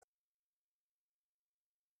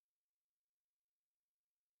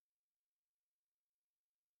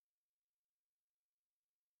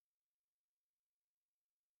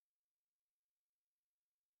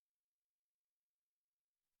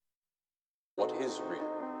What is real?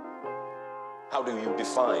 How do you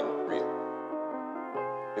define real?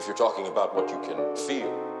 If you're talking about what you can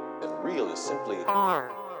feel, then real is simply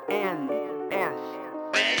RNS.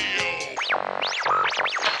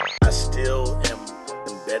 I still am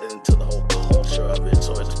embedded into the whole culture of it,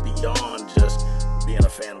 so it's beyond just being a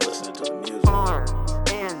fan and listening to the music.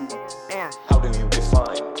 RNS. How do you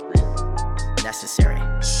define real? Necessary.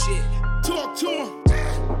 Shit. Talk to him.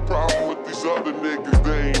 The problem with these other niggas,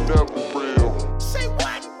 they ain't never real. Say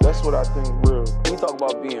what? That's what I think real. When we talk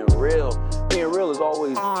about being real is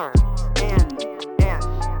always RNS.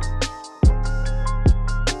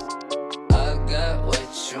 I got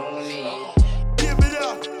what you need. Give it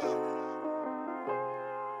up.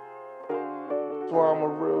 That's why I'm a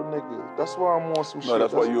real nigga. That's why I'm on some shit. No,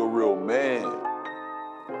 that's why you're a real man.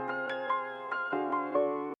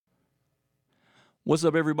 What's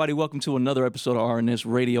up, everybody? Welcome to another episode of RNS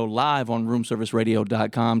Radio live on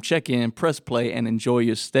Roomserviceradio.com. Check in, press play, and enjoy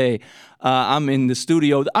your stay. I'm in the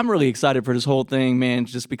studio. I'm really excited for this whole thing, man,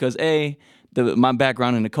 just because, my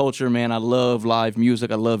background in the culture, man, I love live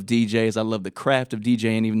music. I love DJs. I love the craft of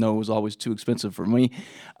DJing, even though it was always too expensive for me.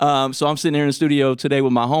 So I'm sitting here in the studio today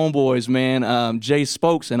with my homeboys, man,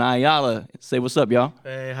 JaySpokes and Ayala. Say what's up, y'all.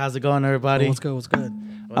 Hey, how's it going, everybody? What's good? What's good?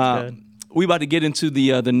 We about to get into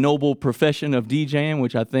the noble profession of DJing,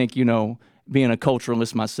 which I think, you know, being a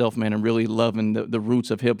culturalist myself, man, and really loving the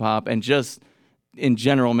roots of hip-hop and just in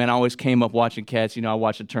general, man, I always came up watching cats. You know, I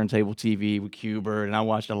watched a turntable TV with Q-Bird, and I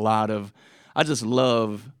watched a lot of, I just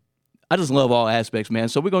love all aspects, man.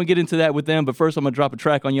 So we're going to get into that with them, but first I'm going to drop a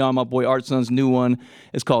track on y'all. My boy Art Son's new one.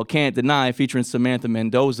 It's called Can't Deny, featuring Samantha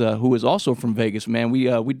Mendoza, who is also from Vegas, man.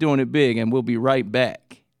 We doing it big, and we'll be right back.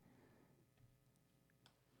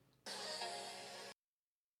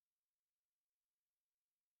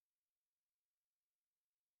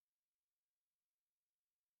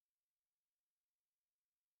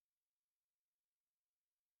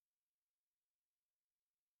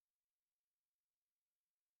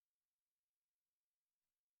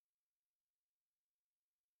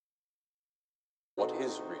 What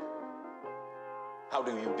is real? How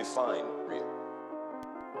do you define real?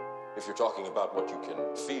 If you're talking about what you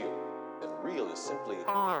can feel, then real is simply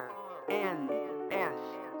RNS.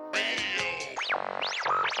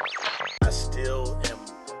 I still am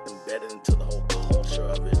embedded into the whole culture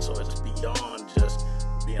of it, so it's beyond just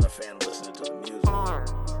being a fan and listening to the music.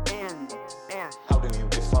 RNS. How do you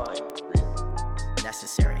define real?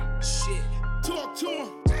 Necessary. Shit. Talk to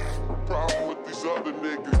him. The problem with these other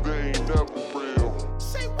niggas, they ain't never real.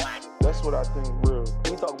 Say what? That's what I think real.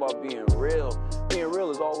 When we talk about being real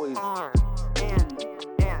is always RNS.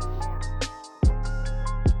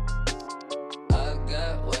 I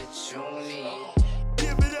got what you need.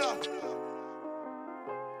 Give it up. That's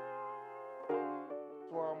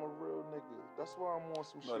why I'm a real nigga. That's why I'm on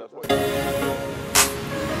some No, shit. that's why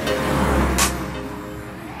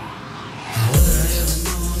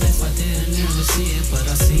If I didn't ever see it, but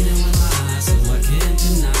I seen it with my eyes, so I can't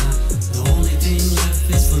deny. The only thing left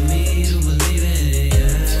is for me to believe it,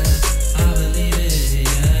 yeah. I believe it,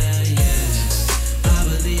 yeah, yeah. I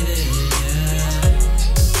believe it, yeah.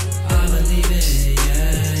 I believe it,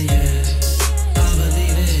 yeah, yeah. I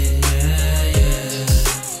believe it, yeah, yeah.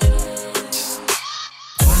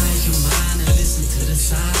 Quiet your mind and listen to the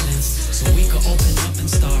silence, so we can open up and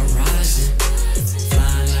start rising.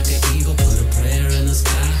 Flying like an eagle, put a prayer in the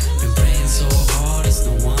sky. Been praying so hard, it's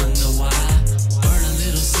no wonder why. Burn a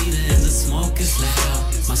little cedar and the smoke is loud.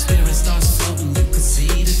 My spirit starts floating, you can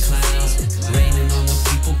see the clouds. Raining on the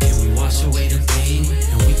people, can we wash away the pain?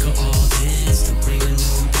 And we could all dance to bring a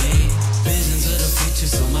new day. Visions of the future,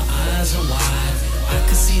 so my eyes are wide. I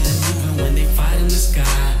can see them moving when they fight in the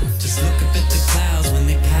sky. Just look up at the clouds when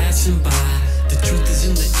they're passing by. The truth is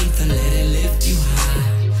in the ether, let it lift you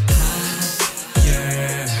high.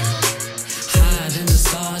 Higher, higher than the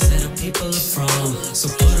stars that our people are from. So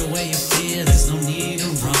put away your fear, there's no need to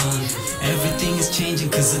run. Everything is changing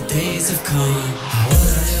cause the days have come. How would I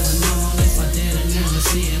ever know if I didn't ever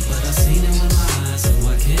see it? But I seen it with my eyes, so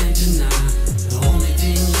I can't deny. The only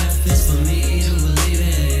thing left is for me to believe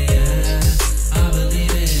it, yeah. I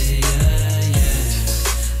believe it, yeah,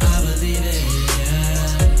 yeah. I believe it, yeah.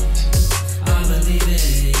 I believe it,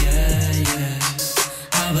 yeah, yeah.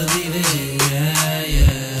 I believe it, yeah,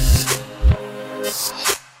 yeah.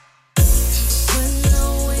 When I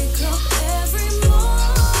wake up every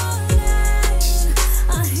morning,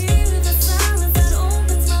 I hear the silence that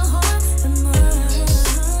opens my heart and mind.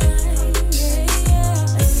 Yeah,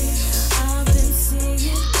 yeah. I've been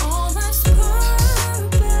seeing all that's perfect.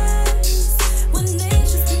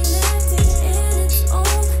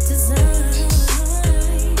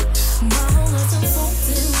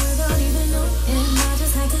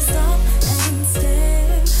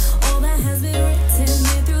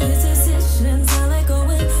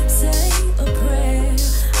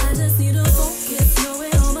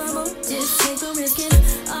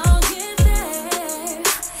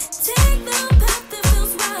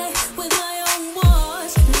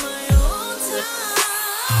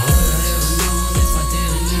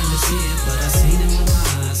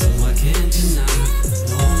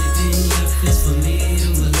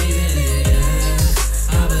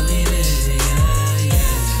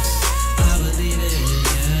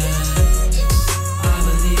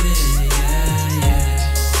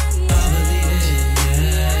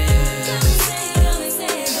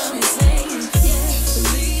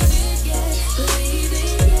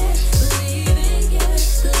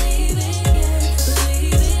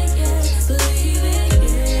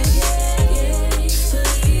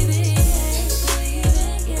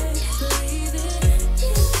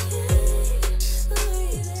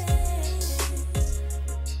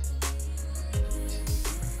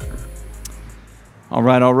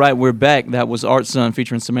 All right. We're back. That was Art Son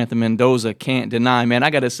featuring Samantha Mendoza. Can't deny, man. I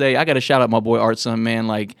got to shout out my boy Art Son, man.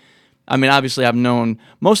 Like, I mean, obviously I've known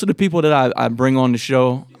most of the people that I bring on the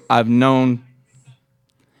show. I've known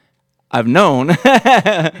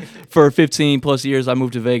for 15 plus years. I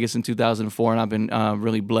moved to Vegas in 2004, and I've been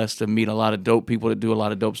really blessed to meet a lot of dope people that do a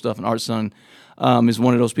lot of dope stuff. And Art Son is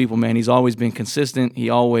one of those people, man. He's always been consistent. He's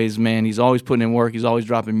always putting in work. He's always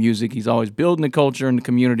dropping music. He's always building the culture and the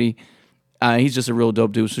community. He's just a real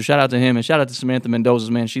dope dude. So shout out to him, and shout out to Samantha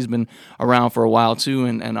Mendoza, man. She's been around for a while too,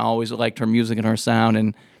 and I always liked her music and her sound.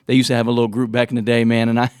 And they used to have a little group back in the day, man.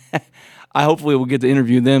 And I hopefully will get to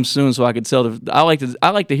interview them soon, so I could tell. I like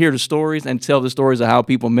to hear the stories and tell the stories of how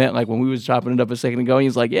people met. Like when we was chopping it up a second ago, he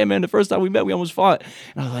was like, "Yeah, man, the first time we met, we almost fought."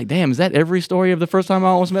 And I was like, "Damn, is that every story of the first time I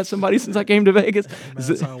almost met somebody since I came to Vegas?" Man,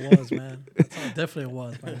 that's how it was, man. That's how it definitely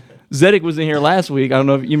was, man. Zedek was in here last week. I don't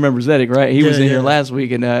know if you remember Zedek, right? He was in here last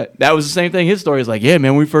week, and that was the same thing. His story is like, "Yeah,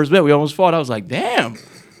 man, when we first met, we almost fought." I was like, "Damn,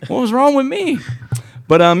 what was wrong with me?"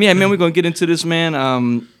 But yeah, man, we're gonna get into this,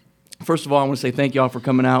 man. First of all, I want to say thank y'all for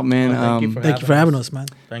coming out, man. Thank you for having us, man.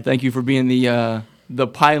 Thank you for being the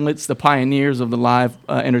pilots, the pioneers of the live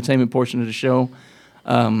entertainment portion of the show.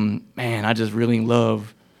 Man, I just really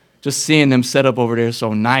love just seeing them set up over there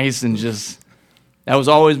so nice, and just that was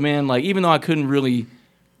always, man, like even though I couldn't really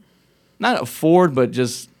not afford, but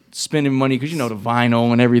just spending money because the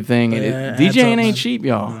vinyl and everything. And DJing ain't cheap,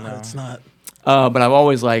 y'all. No, it's not. But I've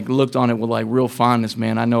always like looked on it with like real fondness,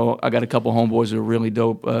 man. I know I got a couple homeboys who are really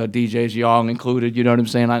dope DJs, y'all included. You know what I'm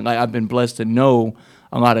saying? I've been blessed to know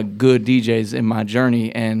a lot of good DJs in my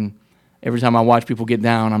journey, and every time I watch people get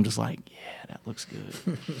down, I'm just like, yeah, that looks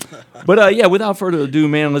good. But yeah, without further ado,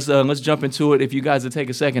 man, let's jump into it. If you guys would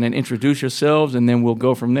take a second and introduce yourselves, and then we'll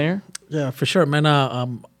go from there. Yeah, for sure, man.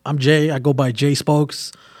 I'm Jay. I go by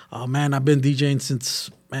JaySpokes. Man, I've been DJing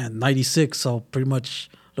since '96, so pretty much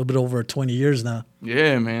a little bit over 20 years now.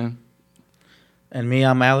 Yeah, man. And me,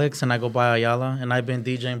 I'm Alex, and I go by Ayala, and I've been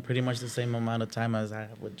DJing pretty much the same amount of time as I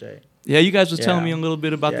have with Jay. Yeah, you guys was telling me a little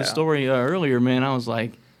bit about the story earlier, man. I was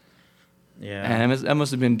like, man, that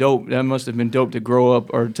must have been dope. That must have been dope to grow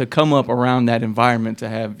up or to come up around that environment, to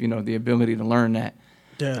have the ability to learn that.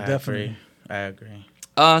 Yeah, definitely. I agree.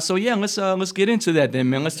 So yeah, let's get into that then,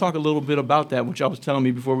 man. Let's talk a little bit about that, which I was telling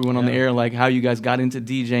me before we went on the air, like how you guys got into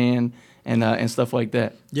DJing and stuff like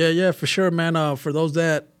that. Yeah, for sure, man. For those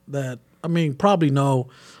that I mean probably know,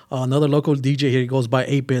 another local DJ here, he goes by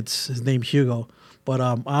 8-Bits. His name's Hugo, but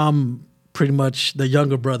I'm pretty much the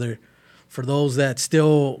younger brother. For those that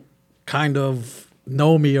still kind of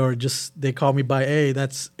know me, or just they call me by, hey,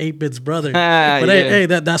 that's 8-Bits brother. But hey,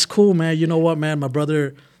 that's cool, man. You know what, man? My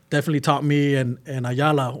brother definitely taught me and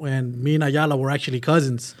Ayala, and me and Ayala were actually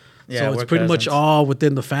cousins. Yeah, so it's pretty much all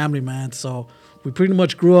within the family, man. So we pretty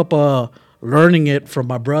much grew up learning it from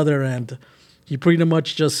my brother, and he pretty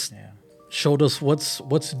much just showed us what's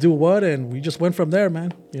to do what, and we just went from there,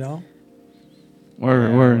 man.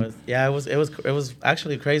 Word. It was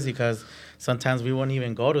actually crazy because sometimes we wouldn't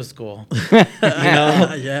even go to school.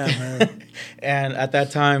 Yeah, man. And at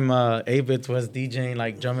that time, 8-Bits was DJing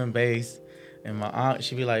like drum and bass. And my aunt,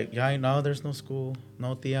 she'd be like, "Yeah, no, there's no school.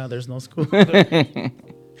 No, Tia, there's no school."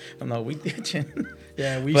 I'm like, we ditching.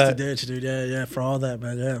 Yeah, we used to ditch, dude. Yeah, for all that,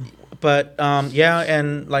 man. Yeah. But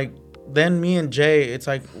and like then me and Jay, it's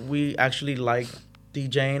like we actually like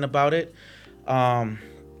DJing about it, and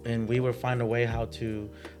we would find a way how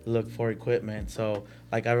to look for equipment. So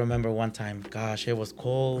like I remember one time, gosh, it was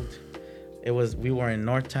cold. We were in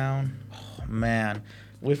Northtown. Oh man.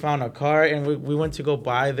 We found a car, and we went to go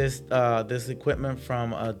buy this equipment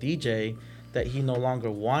from a DJ that he no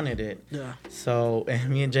longer wanted it. Yeah. So, and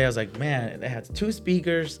me and Jay, I was like, man, it has 2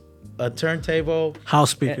 speakers, a turntable.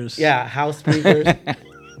 House speakers. House speakers.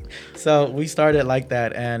 So we started like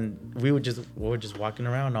that, and we were just walking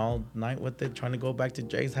around all night with it, trying to go back to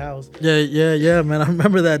Jay's house. Yeah, man. I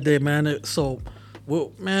remember that day, man.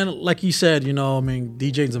 Well, man, like you said, I mean,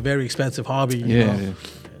 DJing's a very expensive hobby. You know?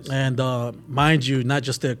 And mind you, not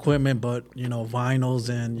just the equipment, but vinyls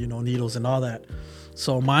and needles and all that.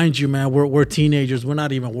 So mind you, man, we're teenagers. We're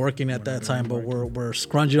not even working at that time, but we're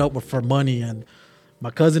scrunging up for money. And my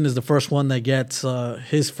cousin is the first one that gets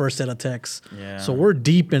his first set of techs. Yeah. So we're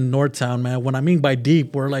deep in Northtown, man. When I mean by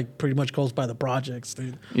deep, we're like pretty much close by the projects,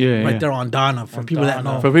 dude. Right there on Donna. For people that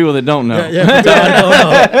know. For people that don't know.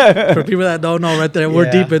 For people that don't know, right there, we're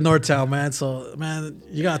deep in Northtown, man. So man,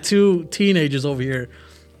 you got 2 teenagers over here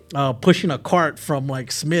pushing a cart from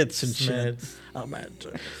like Smith's and shit. Oh man,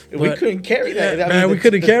 We But- couldn't carry that. Yeah, I man, mean, we the-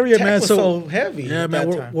 couldn't the carry it, tech man. was So, so heavy. Yeah, at man, that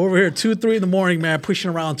we're, time. we're over here 2, 3 in the morning, man, pushing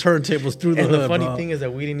around turntables through the And hood. the funny bro. thing is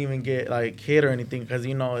that we didn't even get like hit or anything because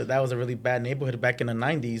that was a really bad neighborhood back in the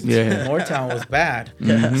 90s. Yeah. Northtown was bad.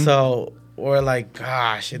 So we're like,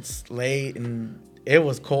 gosh, it's late and it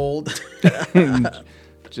was cold.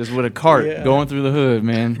 Just with a cart Yeah. going through the hood,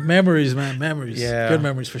 man. Memories, man, memories. Yeah. Good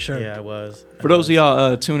memories for sure. Yeah, it was. For those of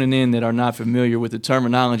y'all tuning in that are not familiar with the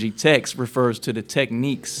terminology, Tex refers to the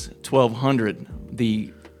Techniques 1200,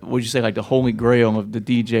 the what'd you say, like the holy grail of the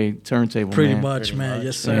DJ turntable. Pretty man. much, man.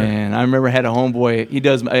 Yes, sir. And I remember I had a homeboy. He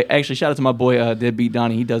does actually. Shout out to my boy Deadbeat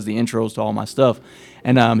Donnie. He does the intros to all my stuff,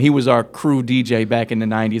 and he was our crew DJ back in the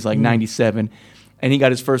 '90s, like '97. And he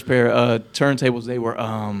got his first pair of turntables. They were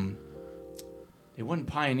they wasn't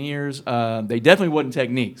Pioneers. They definitely wasn't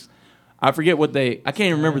Techniques. I forget what I can't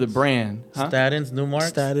even remember the brand. Huh? Statins,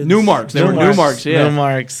 Newmarks. Newmarks. They were Newmarks. Yeah.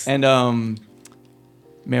 Newmarks. And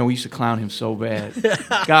man, we used to clown him so bad.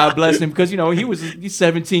 God bless him, because he's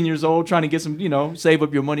 17 years old trying to get some, save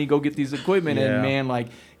up your money, go get these equipment, Yeah. and man, like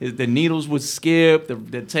the needles would skip,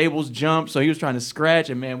 the tables jump, so he was trying to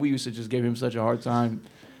scratch, and man, we used to just give him such a hard time.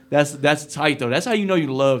 That's tight though. That's how you know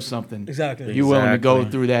you love something. Exactly. You're willing to go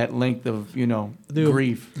Exactly. through that length of Dude,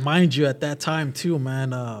 grief. Mind you, at that time too,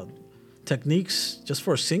 man, Techniques just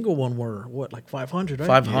for a single one were what, like 500, right?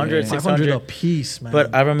 500, 500 600 a piece, man.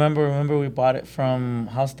 But I remember we bought it from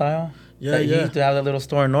House Style. Yeah, He yeah. used to have that little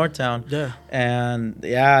store in Northtown. Yeah. And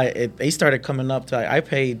yeah, they started coming up to, I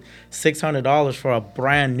paid $600 for a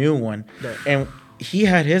brand new one. Yeah. And he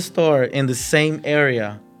had his store in the same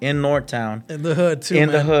area in Northtown. in the hood too, In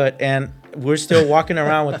man. the hood. And we're still walking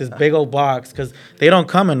around with this big old box because they don't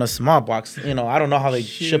come in a small box. I don't know how they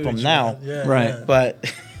ship them Huge, now. man. Yeah, Right. yeah.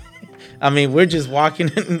 But I mean, we're just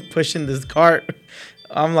walking and pushing this cart.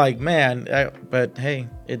 I'm like, man, but hey,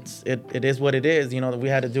 it is what it is. We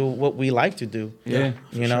had to do what we like to do. Yeah,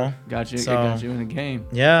 You know? got you. So- It got you in the game.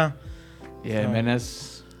 Yeah. Yeah, man,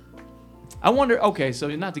 I wonder, okay, so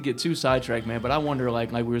not to get too sidetracked, man, but I wonder,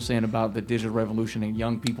 like we were saying about the digital revolution and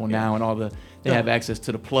young people now and all they have access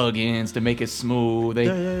to the plug-ins to make it smooth. They,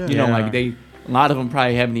 Yeah. like a lot of them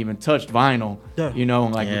probably haven't even touched vinyl,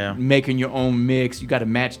 like Yeah. making your own mix. You got to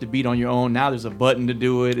match the beat on your own. Now there's a button to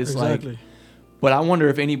do it. It's Exactly. like, but I wonder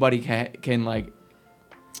if anybody can like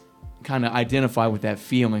kind of identify with that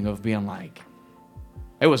feeling of being like,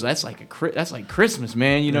 that's like Christmas,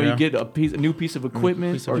 man. You Yeah. get a new piece of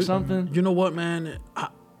equipment piece of or equipment. something. You know what, man?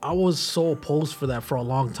 I was so opposed for that for a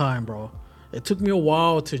long time, bro. It took me a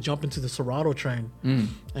while to jump into the Serato train,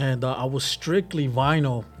 and I was strictly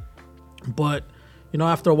vinyl. But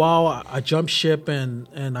after a while, I jumped ship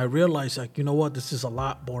and I realized, like, you know what, this is a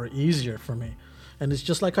lot more easier for me. And it's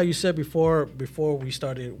just like how you said before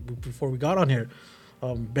we got on here,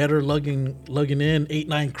 better lugging in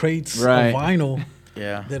 8-9 crates Right. of vinyl.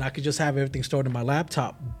 Yeah. Then I could just have everything stored in my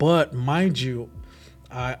laptop. But mind you,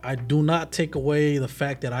 I do not take away the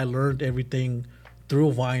fact that I learned everything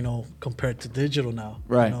through vinyl compared to digital now.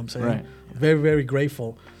 Right, You know what I'm saying? right. Very, very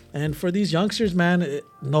grateful. And for these youngsters, man,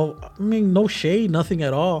 no shade, nothing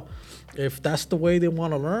at all. If that's the way they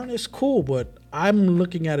want to learn, it's cool. But I'm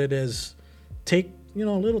looking at it as take, a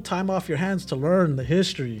little time off your hands to learn the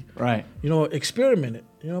history. Right. Experiment it.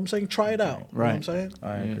 You know what I'm saying? Try it out. You know what I'm Right. saying?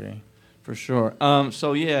 I agree. For sure.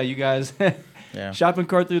 So yeah, you guys, Yeah. shopping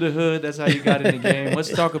cart through the hood. That's how you got in the game. Let's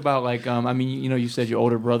talk about you said your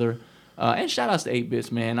older brother, and shout outs to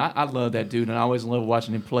 8-Bits, man. I love that dude, and I always love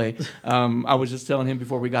watching him play. I was just telling him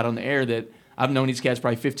before we got on the air that I've known these cats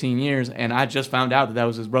probably 15 years, and I just found out that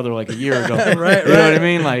was his brother like a year ago. Right. You know what I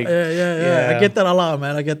mean? Like, Yeah. I get that a lot,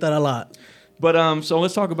 man. I get that a lot. but so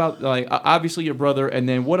let's talk about obviously your brother, and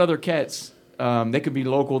then what other cats. They could be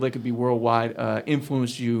local, they could be worldwide.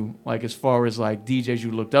 Influenced you, like as far as like DJs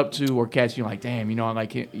you looked up to, or cats you're like, damn, I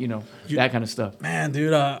like it, that kind of stuff. Man,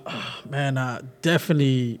 dude,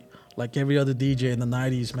 definitely like every other DJ in the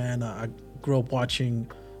 90s, man. I grew up watching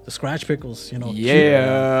the Scratch Pickles,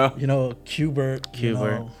 Yeah. Qbert,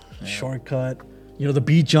 Qbert, Shortcut, the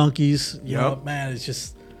Beat Junkies. Yup. Man, it's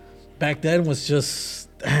just back then was just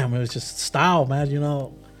it was just style, man.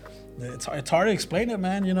 It's hard to explain it,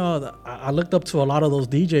 man. I looked up to a lot of those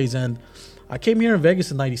DJs, and I came here in Vegas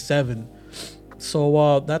in '97.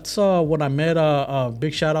 So that's when I met.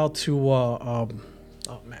 Big shout out to oh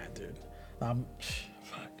man, dude.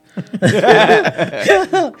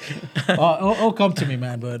 It'll come to me,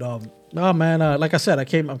 man. But no, man. Like I said, I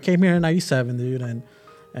came here in '97, dude,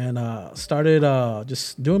 and started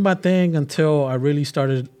just doing my thing until I really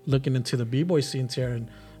started looking into the b-boy scenes here and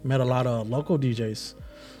met a lot of local DJs.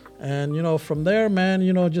 And, from there, man,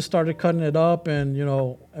 just started cutting it up and,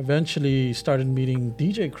 eventually started meeting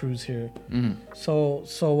DJ crews here. So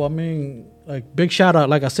I mean, like, big shout out,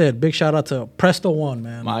 like I said, big shout out to Presto One,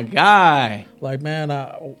 man. My guy. Like, man,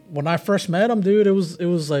 when I first met him, dude, it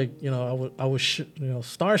was like, I was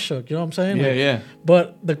starshook, you know what I'm saying? Like, Yeah.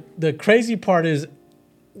 But the crazy part is,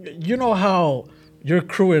 how your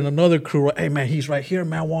crew and another crew, hey man, he's right here,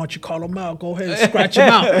 man. Why don't you call him out? Go ahead and scratch him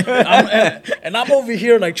out. And I'm over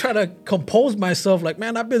here like trying to compose myself. Like,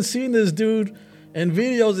 man, I've been seeing this dude in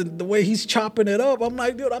videos and the way he's chopping it up. I'm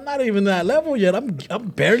like, dude, I'm not even that level yet. I'm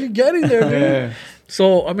barely getting there, dude. Yeah.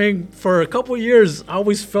 So I mean, for a couple of years, I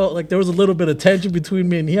always felt like there was a little bit of tension between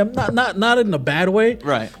me and him. Not in a bad way,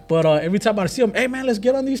 Right. But every time I see him, hey man, let's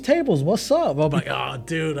get on these tables. What's up? I'm like, oh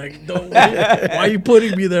dude, like, why are you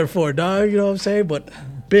putting me there for, dog? You know what I'm saying? But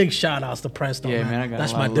big shout outs to Presto, Yeah, man. man, I got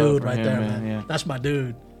That's a lot my of love dude for right him, there, man, man. yeah. That's my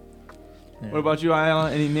dude. What about you,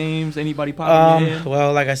 Ayala? Any names? Anybody popping in your head?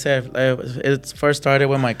 Well, like I said, it first started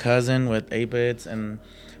with my cousin with 8-Bits, and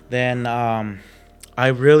then I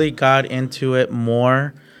really got into it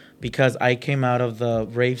more because I came out of the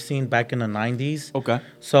rave scene back in the 90s. Okay.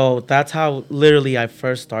 So that's how literally I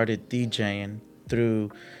first started DJing through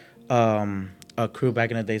a crew back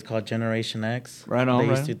in the days called Generation X. Right on,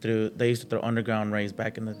 They used to throw underground raves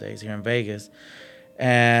back in the days here in Vegas.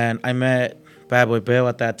 And I met Bad Boy Bill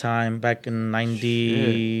at that time back in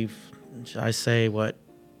 90, I say what,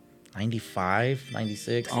 95,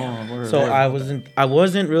 96. Oh, word. So I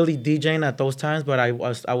wasn't really DJing at those times, but I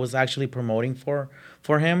was actually promoting for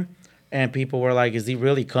him, and people were like, "Is he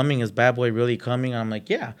really coming? Is Bad Boy really coming?" And I'm like,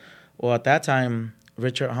 "Yeah." Well, at that time,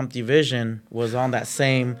 Richard Humpty Vision was on that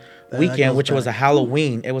same weekend, which was a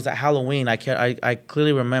Halloween. It was at Halloween. I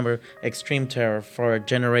clearly remember Extreme Terror for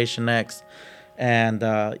Generation X, and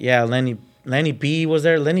Lenny B was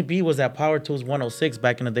there. Lenny B was at Power Tools 106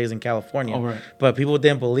 back in the days in California. Oh, right. But people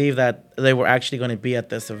didn't believe that they were actually going to be at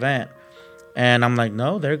this event. And I'm like,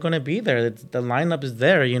 no, they're going to be there. The lineup is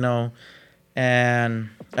there, And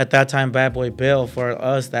at that time, Bad Boy Bill, for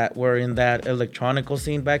us that were in that electronical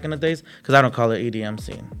scene back in the days, because I don't call it EDM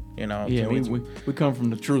scene, Yeah, we come from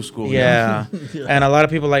the true school. Yeah. And a lot of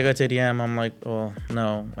people like, it's EDM. I'm like, well,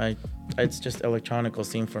 no, it's just electronical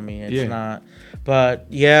scene for me. It's not. But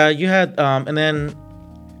yeah, you had, and then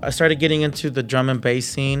I started getting into the drum and bass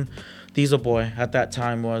scene. Diesel Boy at that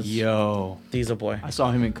time was Diesel Boy. I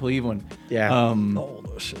saw him in Cleveland. Yeah. Oh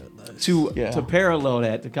shit. Nice. To parallel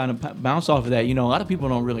that, to kind of bounce off of that, a lot of people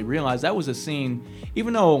don't really realize that was a scene,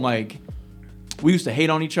 even though like we used to hate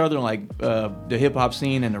on each other, like the hip hop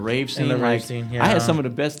scene and the rave scene. I had some of the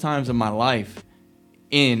best times of my life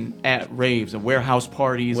at raves and warehouse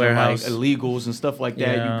parties and like illegals and stuff like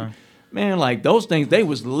that. Yeah. Man, like those things, they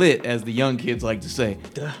was lit, as the young kids like to say.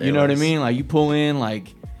 You know what I mean? Like you pull in,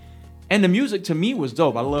 like, and the music to me was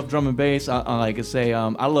dope. I love drum and bass. I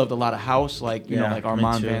loved a lot of house, like like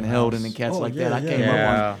Armand Van Helden and cats like that. I came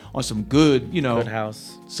up on some good, good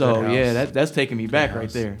house. So good house. that's taking me back right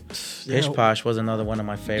there. Pish Posh was another one of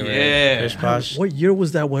my favorites. Yeah. Pish Posh. What year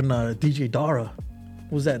was that when DJ Dara?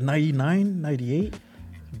 Was that 99, 98?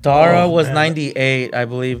 Dara was 98, I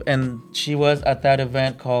believe, and she was at that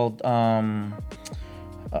event called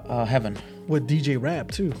Heaven. With DJ Rap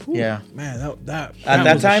too. Ooh, yeah, man, that at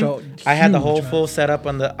that was a time show. I had the Huge, whole man. full setup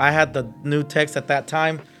I had the new text at that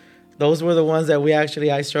time. Those were the ones that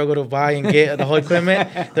I struggled to buy and get the whole equipment.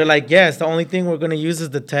 They're like, yes, the only thing we're gonna use is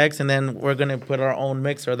the text, and then we're gonna put our own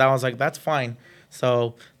mixer. That was like, that's fine.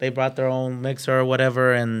 So they brought their own mixer or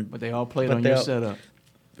whatever, but they all played on your setup.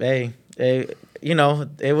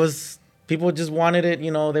 It was, people just wanted it.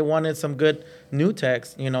 They wanted some good new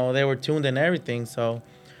text. They were tuned and everything. So,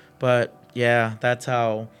 but yeah, that's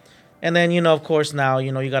how. And then of course now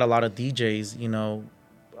you got a lot of DJs.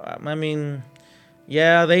 I mean,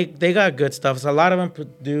 yeah, they got good stuff. So a lot of them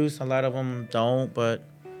produce, a lot of them don't. But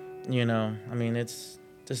I mean, it's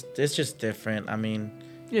just different. I mean,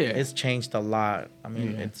 yeah, it's changed a lot. I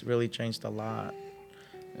mean, it's really changed a lot.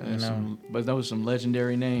 But those were some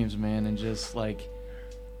legendary names, man, and just like,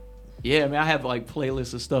 I mean, I have like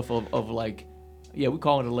playlists of stuff of like, we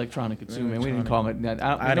call it electronica too, man. We didn't call it that.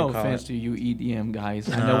 No offense to you EDM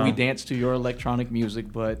guys. I know we dance to your electronic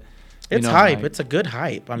music, but it's hype. Like, it's a good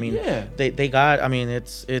hype. I mean, they got. I mean,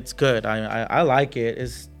 it's good. I like it.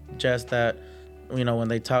 It's just that when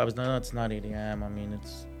they talk, no, it's not EDM. I mean,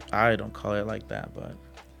 I don't call it like that, but.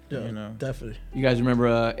 Yeah, definitely. You guys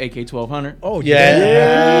remember AK 1200? Oh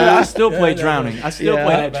yeah. I still play Drowning. I still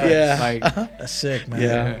play that track. Yeah. Like, that's sick, man.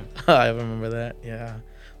 Yeah. I remember that. Yeah,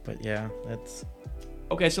 but yeah, that's.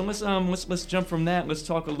 Okay, so let's jump from that. Let's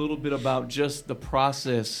talk a little bit about just the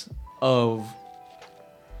process of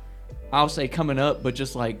I'll say coming up, but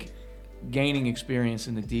just like gaining experience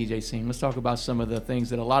in the DJ scene. Let's talk about some of the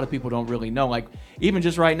things that a lot of people don't really know. Like even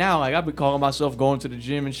just right now, like I've been calling myself going to the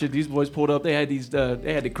gym and shit. These boys pulled up. They had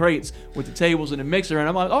the crates with the tables and the mixer, and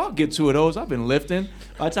I'm like, oh, I'll get 2 of those. I've been lifting.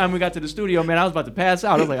 By the time we got to the studio, man, I was about to pass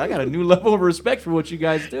out. I was like, I got a new level of respect for what you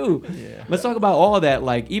guys do. Yeah. Let's talk about all of that.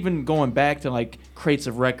 Like even going back to like crates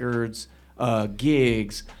of records,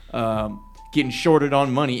 gigs, getting shorted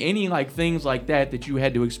on money, any like things like that you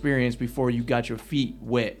had to experience before you got your feet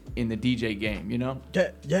wet in the DJ game, you know?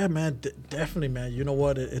 Yeah, man, definitely, man. You know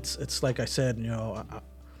what? It's like I said, you know,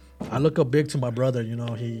 I look up big to my brother. You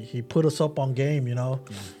know, he put us up on game, you know.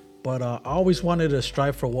 Yeah. But I always wanted to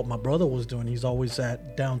strive for what my brother was doing. He's always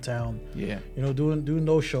at downtown. Yeah. You know, doing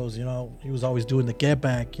those shows. You know, he was always doing the Get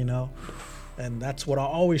Back. You know. And that's what I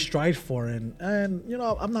always strive for. And you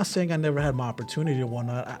know, I'm not saying I never had my opportunity or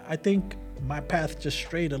whatnot. I think my path just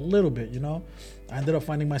strayed a little bit, you know. I ended up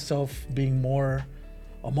finding myself being more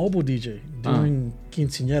a mobile DJ, doing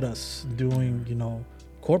quinceañeras, doing, you know,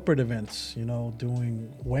 corporate events, you know,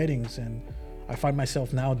 doing weddings. And I find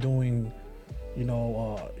myself now doing, you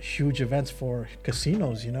know, huge events for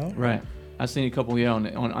casinos, you know. Right. I seen a couple on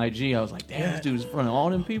IG. I was like, damn, this dude's in front of all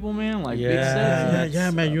them people, man. Like big sets. Yeah,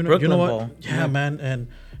 man. You know what? Yeah, man.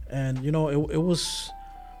 And you know, it was,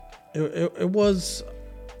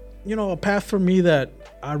 you know, a path for me that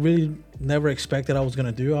I really never expected I was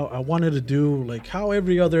gonna do. I wanted to do like how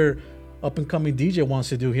every other up and coming DJ wants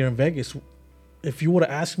to do here in Vegas. If you would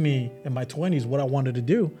have asked me in my 20s what I wanted to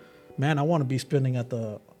do, man, I want to be spinning at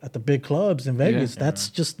the big clubs in Vegas. Yeah. That's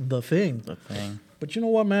just the thing. But you know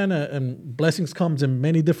what, man? And blessings comes in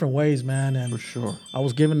many different ways, man. And for sure, I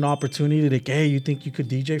was given an opportunity to, hey, you think you could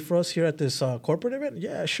DJ for us here at this corporate event?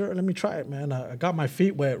 Yeah, sure. Let me try it, man. I got my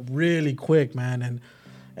feet wet really quick, man.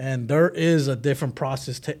 And there is a different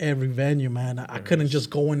process to every venue, man. I couldn't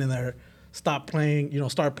just go in there, start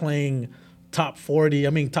playing top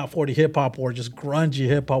 40 hip hop or just grungy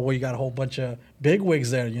hip hop where you got a whole bunch of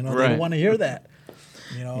bigwigs there, you know. Right. They don't want to hear that,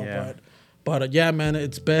 you know. Yeah. But yeah, man,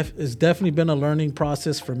 it's definitely been a learning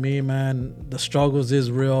process for me, man. The struggles is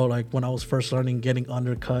real. Like when I was first learning, getting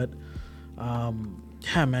undercut.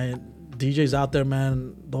 Yeah, man. DJs out there,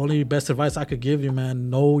 man, the only best advice I could give you,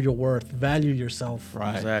 man, know your worth, value yourself.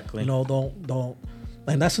 Right. Exactly. You know, don't.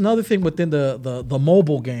 And that's another thing within the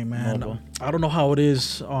mobile game, man. I don't know how it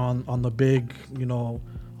is on the big, you know,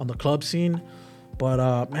 on the club scene,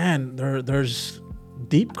 but man, there's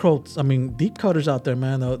deep cutters out there,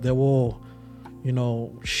 man. They will, you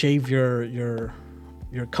know, shave your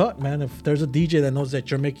cut, man. If there's a DJ that knows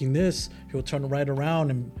that you're making this, he'll turn right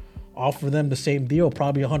around and offer them the same deal,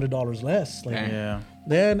 probably $100 less. Like, yeah.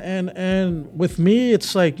 Then and with me,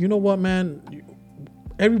 it's like, you know what, man?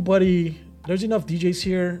 Everybody, there's enough DJs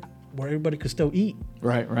here where everybody could still eat.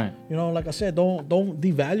 Right. You know, like I said, don't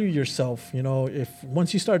devalue yourself. You know, if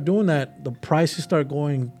once you start doing that, the prices start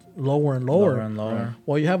going lower and lower.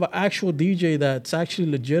 Well, you have an actual DJ that's actually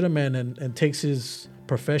legitimate and takes his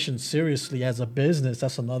profession seriously as a business.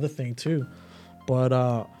 That's another thing too.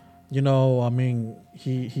 But you know, I mean,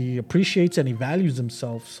 he appreciates and he values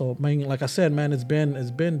himself. So, I mean, like I said, man, it's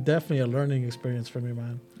been definitely a learning experience for me,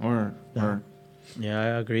 man. Yeah, I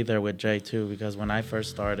agree there with Jay too, because when I first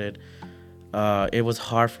started, it was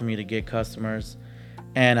hard for me to get customers,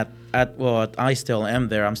 and I still am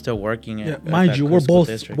there. I'm still working. Mind you, we're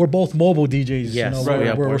both mobile DJs. Yes, you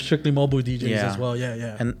know, we're strictly mobile DJs as well.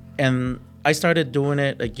 Yeah. And I started doing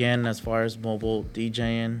it again as far as mobile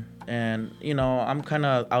DJing. And, you know, I'm kind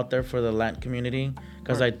of out there for the Latin community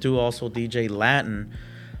because I do also DJ Latin,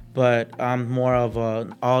 but I'm more of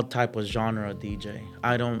all type of genre DJ.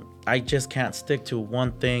 I just can't stick to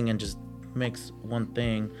one thing and just mix one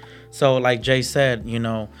thing. So like Jay said, you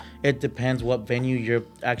know, it depends what venue you're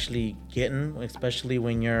actually getting, especially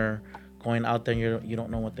when you're going out there and you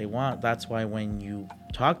don't know what they want. That's why when you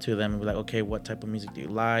talk to them, you're like, okay, what type of music do you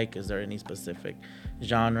like? Is there any specific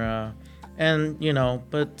genre? And, you know,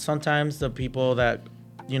 but sometimes the people that,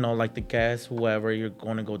 you know, like the guests, whoever you're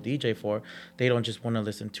going to go DJ for, they don't just want to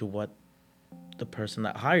listen to what the person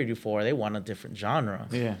that hired you for. They want a different genre.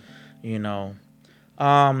 Yeah. You know.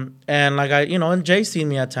 And like and Jay's seen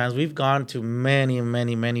me at times. We've gone to many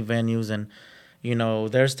venues, and, you know,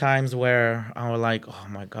 there's times where I was like, oh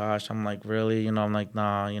my gosh, I'm like, really? You know, I'm like,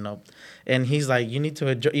 nah, you know. And he's like, you need to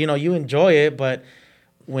enjoy, you know, you enjoy it, but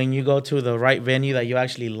when you go to the right venue that you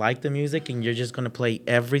actually like the music and you're just going to play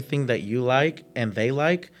everything that you like and they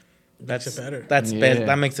like, that's better.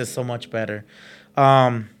 That makes it so much better.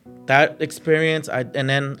 That experience, and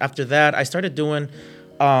then after that, I started doing,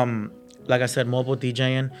 like I said, mobile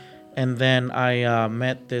DJing. And then I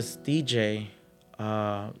met this DJ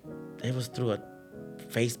it was through a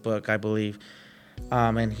Facebook, I believe.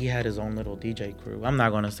 And he had his own little DJ crew. I'm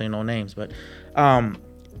not gonna say no names, but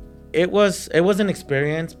it was an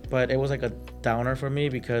experience, but it was like a downer for me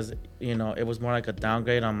because it was more like a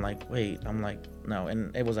downgrade. I'm like, no,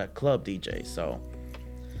 and it was a club DJ. So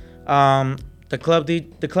the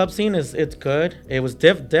club scene it's good. It was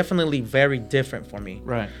definitely very different for me,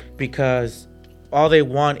 Right. because all they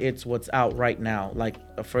want it's what's out right now.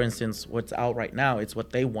 Like for instance, what's out right now, it's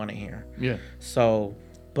what they want to hear. Yeah. So,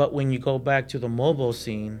 but when you go back to the mobile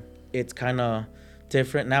scene, it's kind of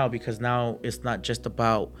different now because now it's not just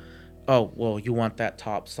about, oh, well, you want that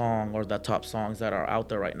top song or the top songs that are out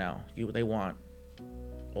there right now. They want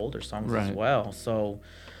older songs as Right. well. So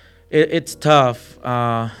it's tough.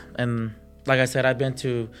 And like I said, I've been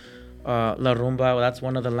to La Rumba. That's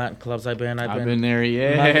one of the Latin clubs I've been. I've been there,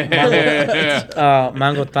 yeah.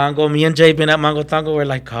 Mango Tango. Me and Jay been at Mango Tango. We're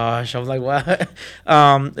like, gosh. I was like, what?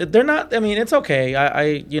 They're not. I mean, it's okay.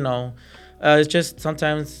 It's just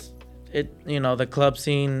sometimes the club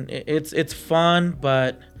scene. It's fun,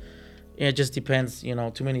 but it just depends.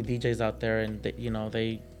 Too many DJs out there, and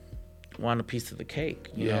they want a piece of the cake.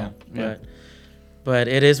 You know. Yeah. But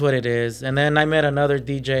it is what it is. And then I met another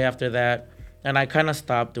DJ after that, and I kind of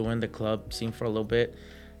stopped doing the club scene for a little bit.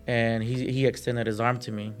 And he extended his arm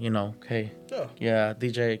to me, hey, yeah,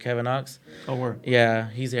 DJ Kevin Knox. Oh, word.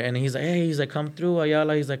 Yeah, he's there, and he's like, hey, come through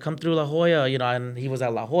Ayala. He's like, come through La Jolla, and he was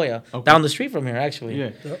at La Jolla, down the street from here,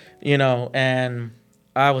 actually. Yeah. And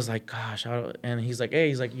I was like, gosh, and he's like,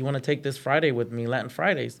 hey, you want to take this Friday with me, Latin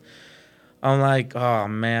Fridays? I'm like, oh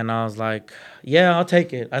man. I was like, yeah, I'll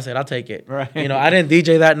take it. I said, I'll take it. Right. I didn't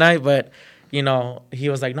DJ that night, but he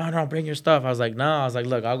was like, no, bring your stuff. I was like, no. I was like,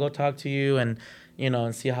 look, I'll go talk to you and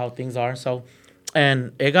and see how things are. So,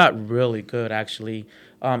 and it got really good actually.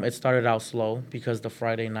 It started out slow because the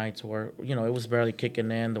Friday nights were, it was barely kicking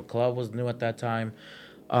in. The club was new at that time,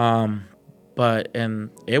 but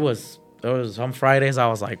it was on Fridays. I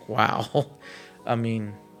was like, wow. I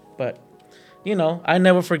mean, but. I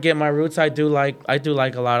never forget my roots. I do like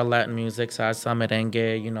a lot of Latin music, salsa,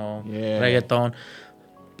 merengue, reggaeton.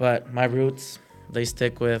 But my roots, they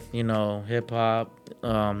stick with, hip hop,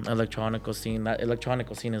 electronic scene. That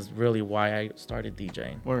electronic scene is really why I started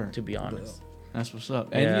DJing. Word. To be honest. That's what's up.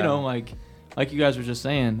 And like you guys were just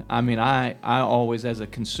saying, I mean, I always as a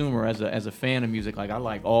consumer, as a fan of music, like I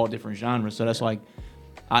like all different genres. So that's like,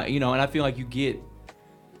 and I feel like you get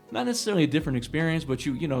not necessarily a different experience, but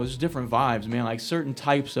there's different vibes, man. Like certain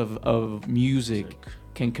types of music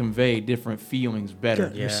can convey different feelings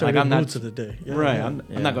better. Yeah. Like I'm not moods of the day. Yeah, right. yeah. I'm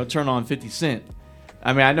not gonna turn on 50 Cent.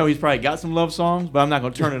 I mean, I know he's probably got some love songs, but I'm not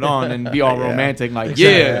gonna turn it on and be all romantic, like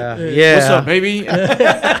yeah, what's up, baby?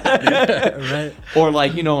 Right. Or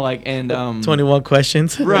like 21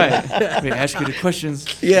 questions. Right. Ask you the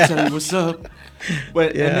questions. Yeah. Tell you what's up.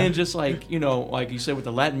 But and then just like like you said with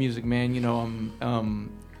the Latin music, man,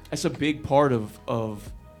 that's a big part of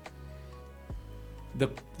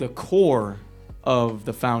the core of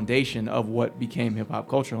the foundation of what became hip hop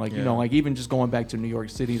culture. Like like even just going back to New York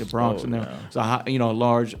City, the Bronx, and there's a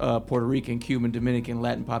large Puerto Rican, Cuban, Dominican,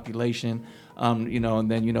 Latin population.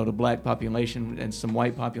 And then the black population and some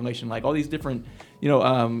white population. Like all these different,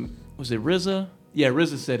 was it RZA? Yeah,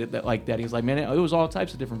 RZA said it like that. He was like, man, it was all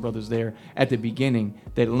types of different brothers there at the beginning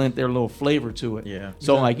that lent their little flavor to it. Yeah.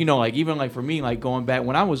 So even for me, like going back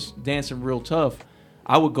when I was dancing real tough,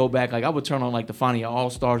 I would go back, like I would turn on like the Fania All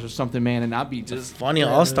Stars or something, man, and I'd be just Fania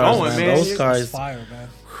All Stars, man. Those guys, fire, man.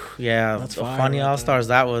 Yeah, That's the fire Fania right All Stars.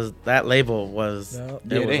 That label was. Yeah.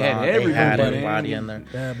 they had everybody in there.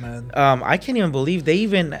 Yeah, man. I can't even believe they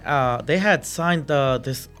even they had signed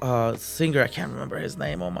this singer. I can't remember his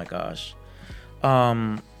name. Oh my gosh. He's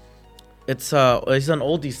an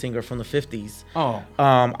oldie singer from the 50s. Oh.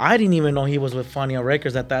 I didn't even know he was with Fania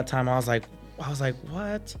Records at that time. I was like,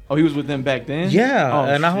 what? Oh, he was with them back then? Yeah. Oh,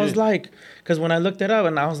 and shit. I was like, because when I looked it up,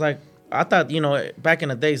 and I was like, I thought, back in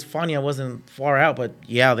the days, Fania wasn't far out, but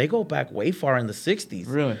yeah, they go back way far in the 60s.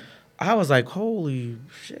 Really? I was like, holy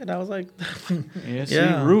shit. I was like,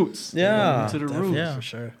 yeah. Roots. Yeah. To the roots. Yeah. For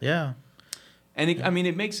sure. Yeah. And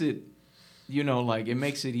it makes it, it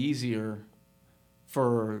makes it easier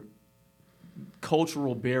for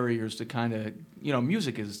cultural barriers to kind of,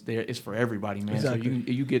 music is for everybody, man. Exactly.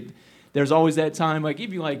 So you get, there's always that time, like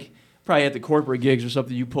if you probably at the corporate gigs or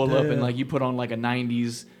something, you pull up and you put on like a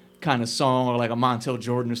 90s kind of song or like a Montel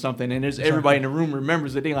Jordan or something, and there's everybody in the room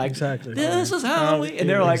remembers it. They like, this is how we, and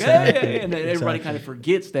they're like, hey, and then everybody kind of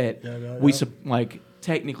forgets that we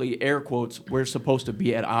technically, air quotes, we're supposed to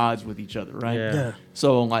be at odds with each other, right? Yeah.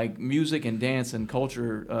 So like music and dance and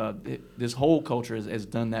culture, this whole culture has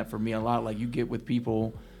done that for me a lot. Like you get with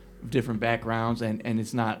people different backgrounds, and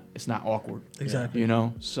it's not awkward. Exactly. You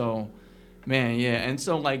know, so. Man, yeah, and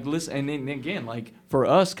so like listen, and then again, like for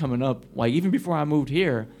us coming up, like even before I moved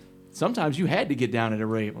here, sometimes you had to get down at a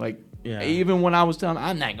rave. Like even when I was telling,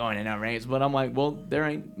 I'm not going to no raves, but I'm like, well,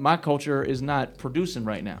 my culture is not producing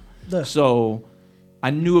right now. Yeah. So I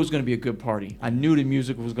knew it was going to be a good party. I knew the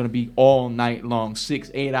music was going to be all night long,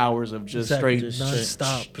 6-8 hours of just straight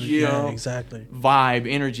non-stop. You know, exactly.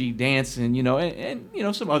 Vibe, energy, dancing, you know, and you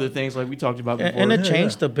know some other things like we talked about before. And it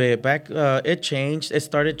changed a bit. Back, it changed. It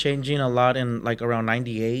started changing a lot in like around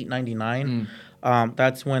 98, 99.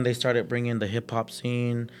 That's when they started bringing the hip hop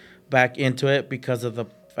scene back into it because of the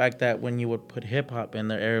fact that when you would put hip hop in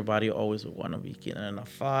there, everybody always would want to be getting in a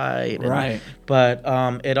fight. Right. But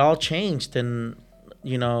it all changed, and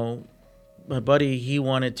you know, my buddy, he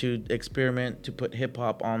wanted to experiment to put hip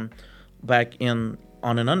hop on an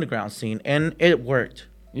underground scene, and it worked.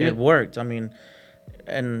 Yeah. It worked. I mean,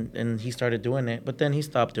 and he started doing it, but then he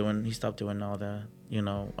stopped doing all the, you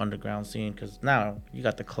know, underground scene, because now you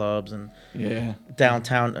got the clubs and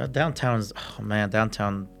downtown. Downtown's, oh man,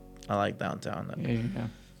 downtown. I like downtown. Yeah.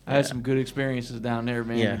 I had some good experiences down there,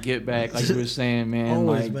 man. To get back, like you were saying, man,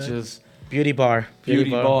 Always, like man. just. Beauty bar.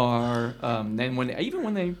 Then when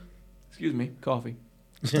they, excuse me, coffee.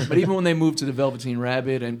 But even when they moved to the Velveteen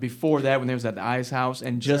Rabbit, and before that when they was at the Ice House,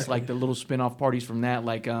 and just like the little spin-off parties from that,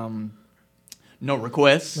 like No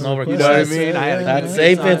Requests. No Requests. You know what I mean? That's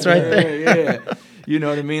Aphids right there. Yeah. You know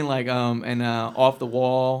what I mean? Like and Off the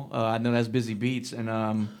Wall. I know that's Busy Beats,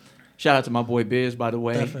 and shout out to my boy Biz, by the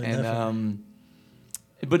way. Definitely.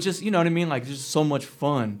 But just, you know what I mean, like just so much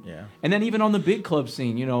fun. Yeah. And then even on the big club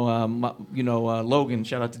scene, you know, Logan,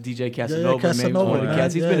 shout out to DJ Casanova. Casanova, man. One of the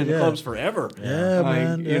cats. He's been in the clubs forever. Yeah, like,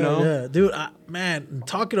 man. You know, yeah. Dude, man,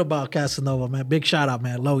 talking about Casanova, man, big shout out,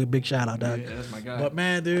 man. Logan, big shout out, dog. Yeah, that's my guy. But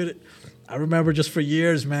man, dude, I remember just for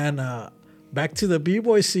years, man. Back to the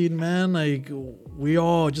b-boy scene, man. Like we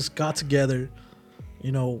all just got together,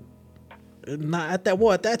 you know. Not at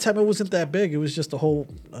that time it wasn't that big. It was just a whole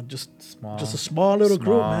just a small little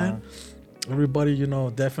group, man. Everybody, you know,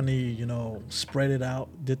 definitely, you know, spread it out,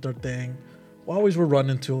 did their thing. We always were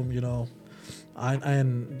running to him, you know.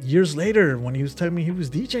 And years later, when he was telling me he was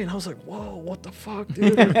DJing, I was like, whoa, what the fuck,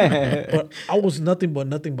 dude? But I was nothing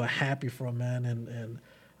but happy for him, man. And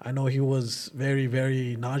I know he was very,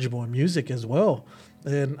 very knowledgeable in music as well.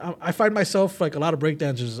 And I find myself like a lot of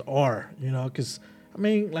breakdancers are, you know, because I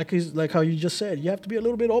mean, like how you just said, you have to be a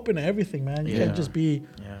little bit open to everything, man. You can't just be,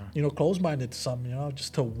 you know, closed-minded to something, you know,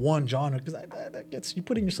 just to one genre, because that gets you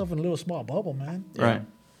putting yourself in a little small bubble, man. Right.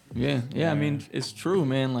 Yeah. I mean, it's true,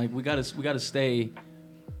 man. Like we gotta stay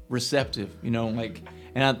receptive, you know, like,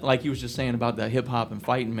 and like you was just saying about the hip hop and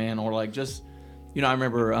fighting, man, or like just, you know, I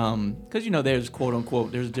remember, because you know, there's quote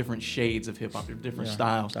unquote, there's different shades of hip hop, there's different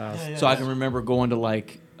styles. So I can remember going to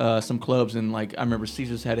like some clubs, and like I remember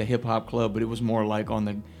Caesar's had a hip hop club, but it was more like on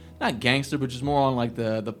the, not gangster, but just more on like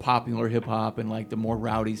the popular hip hop and like the more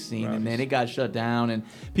rowdy scene. And then it got shut down, and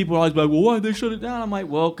people were always like, well, why did they shut it down? I'm like,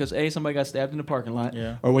 well, because somebody got stabbed in the parking lot.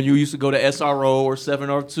 Or when you used to go to SRO or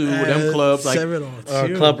 702 or them clubs, like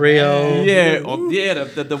Club Rio.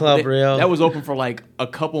 The Club Rio. That was open for like a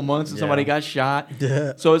couple months, and somebody got shot.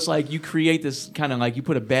 So it's like you create this kind of like, you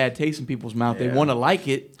put a bad taste in people's mouth. They want to like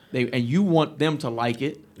it, and you want them to like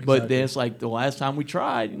it. But then it's like the last time we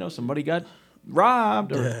tried, you know, somebody got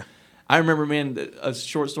robbed. Or I remember, man, a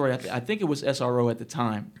short story. I think it was SRO at the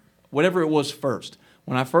time, whatever it was first.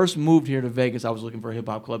 When I first moved here to Vegas, I was looking for a hip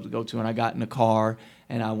hop club to go to, and I got in a car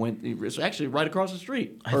and I went. It's actually right across the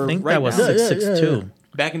street. I think that was 662.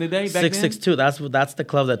 Back in the day, 662. That's the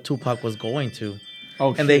club that Tupac was going to.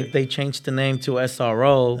 Oh, and shit. they changed the name to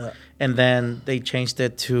SRO, and then they changed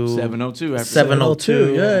it to 702. After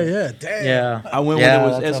 702. Damn. Yeah. I went when it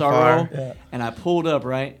was SRO, and I pulled up,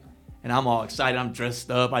 right? And I'm all excited. I'm dressed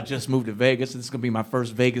up. I just moved to Vegas. This is going to be my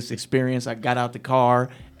first Vegas experience. I got out the car,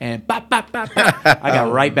 and bop, bop, bop, bop. I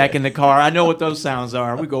got right back in the car. I know what those sounds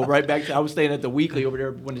are. We go right back to, I was staying at the Weekly over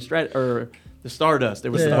there when the Stardust.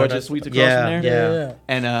 There was some budget suites across from there.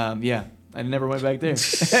 And, I never went back there.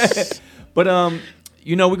 But,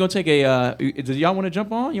 you know, we're going to take do y'all want to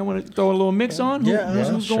jump on? Y'all want to throw a little mix on?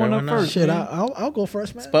 Who's going up first? Shit, I'll go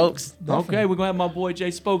first, man. Spokes. Okay, we're going to have my boy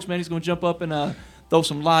JaySpokes, man. He's going to jump up and throw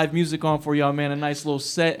some live music on for y'all, man. A nice little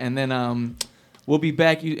set. And then we'll be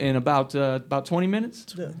back in about 20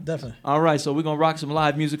 minutes. Yeah, definitely. All right, so we're going to rock some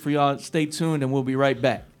live music for y'all. Stay tuned, and we'll be right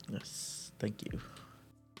back. Yes, thank you.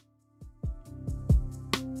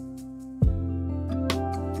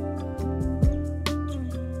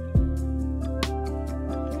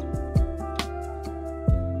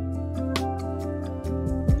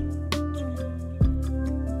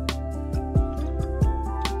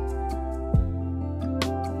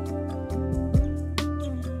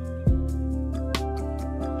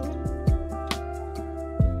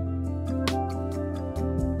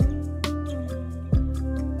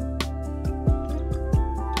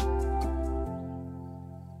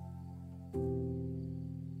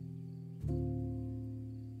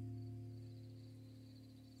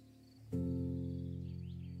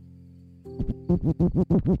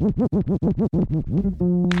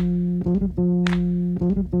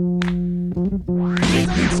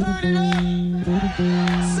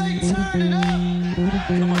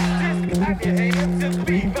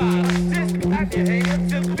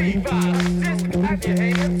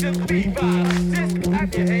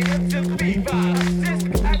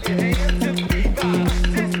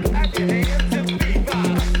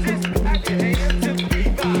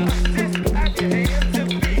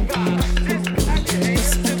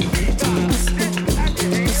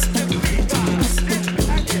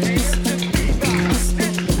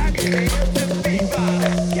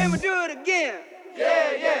 Can we do it again?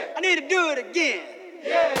 Yeah, yeah. I need to do it again.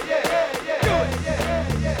 Yeah, yeah, yeah, yeah. Do it.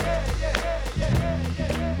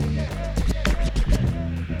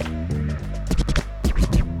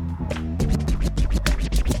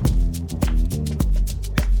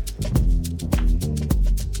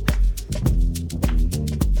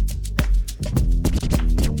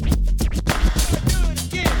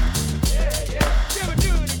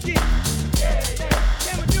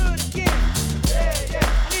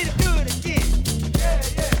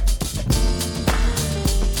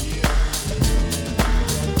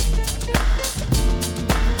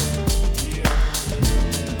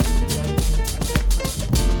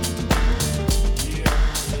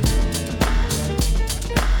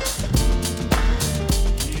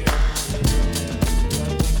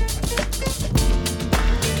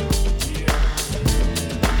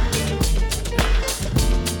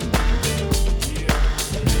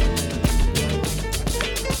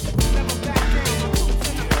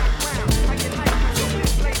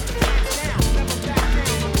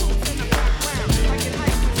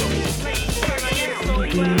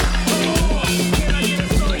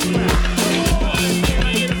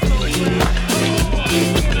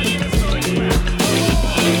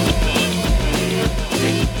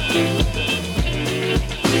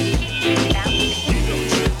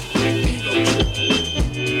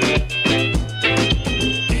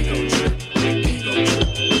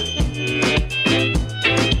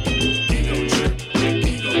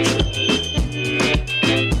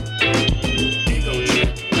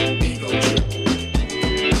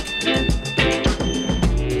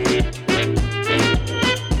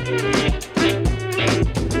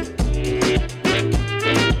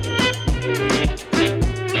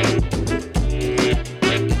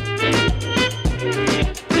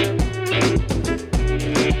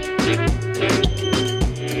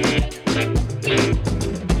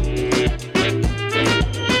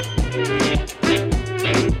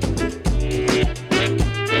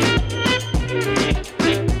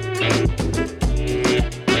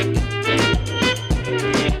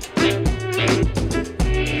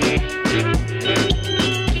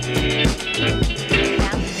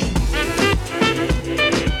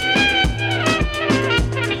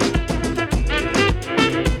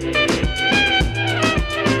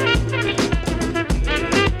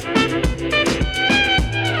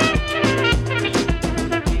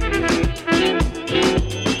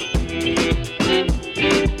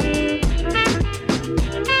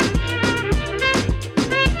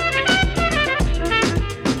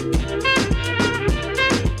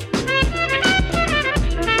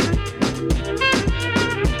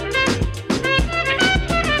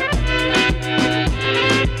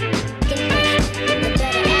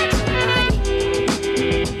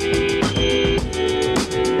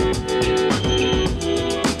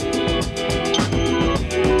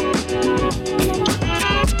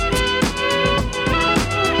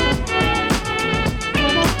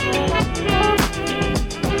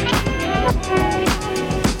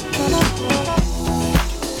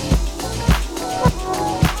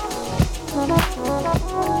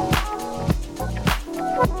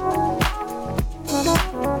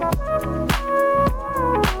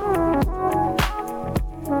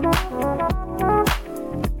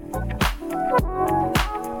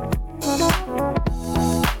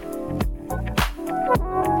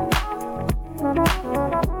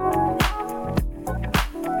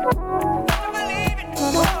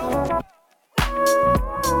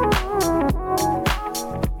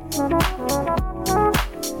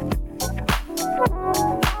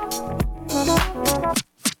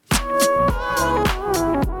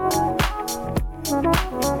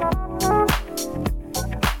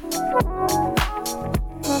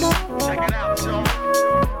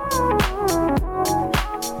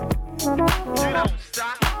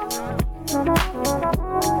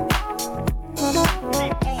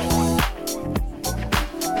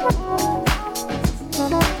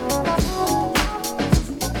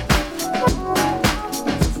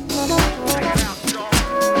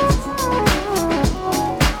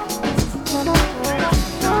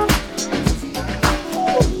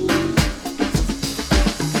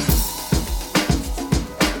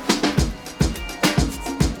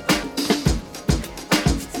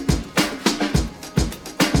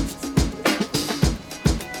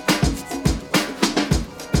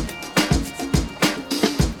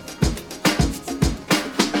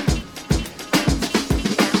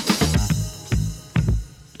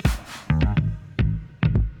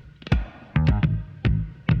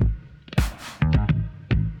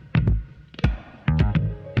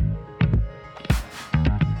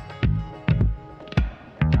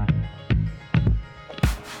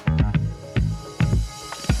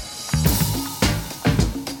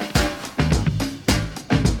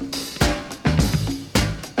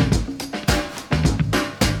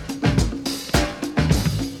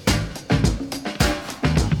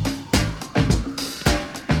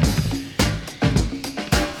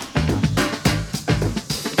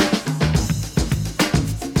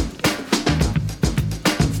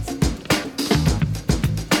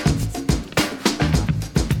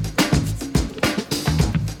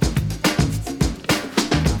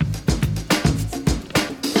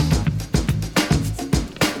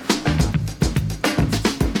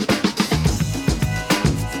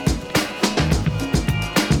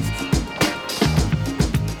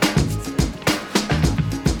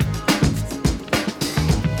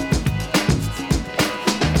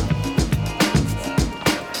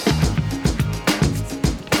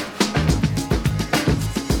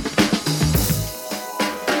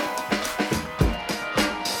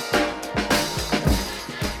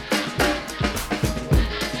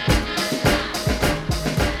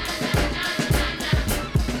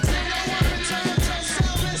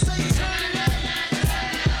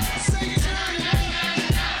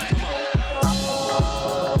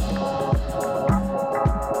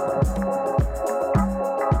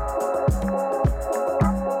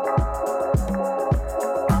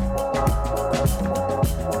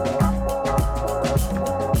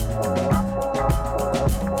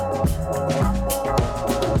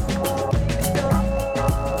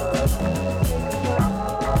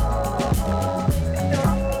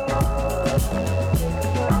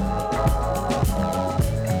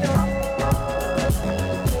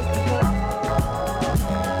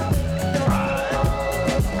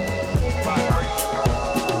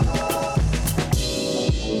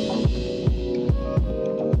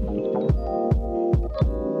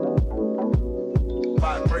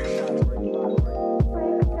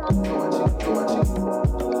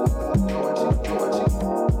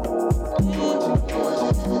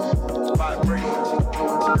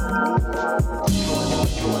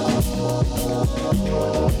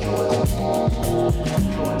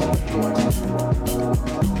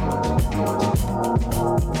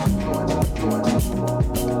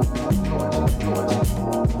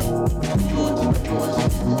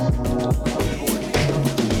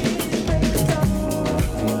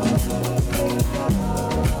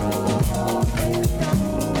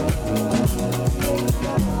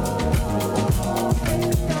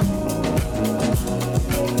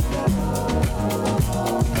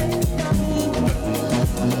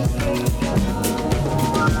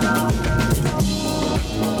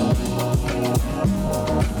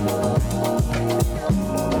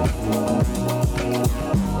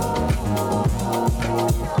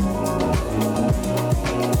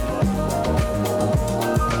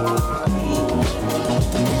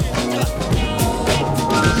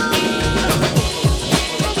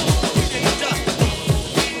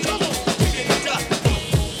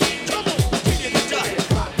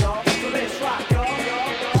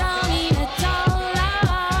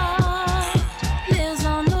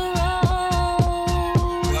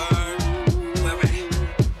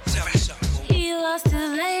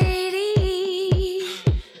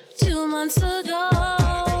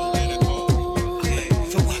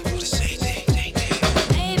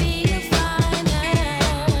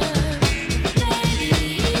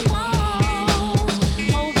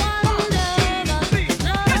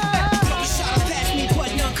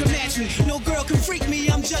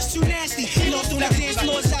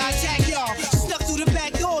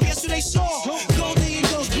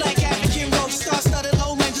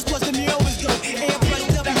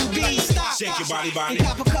 body. And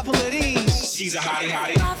cop a couple of these. She's a hottie.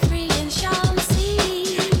 Free and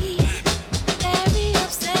Chauncey, very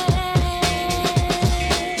upset.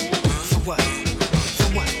 For what?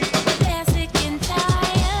 They're sick and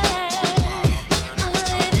tired of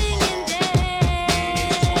living in debt.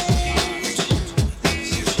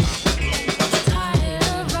 Tired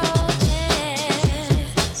of roaches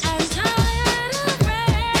and tired of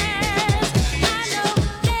rest. I know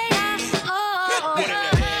they are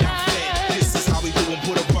This is how we do 'em.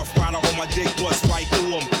 Put a rough rider on my dick, bust right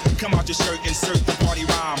through 'em. Come out your shirt, insert the party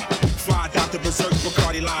rhyme. Fly Dr. Berserk,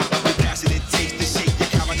 Bacardi line. The passionate taste, the shape, your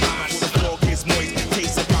Caroline. For the floor gets moist,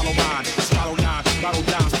 taste of follow mine. Swallow 9, bottle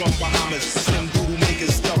dimes from Bahamas. Slim doodle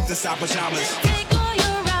makers stuffed inside pajamas. Take all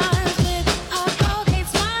your rides with a Colgate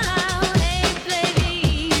smile. Hey,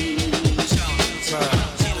 please.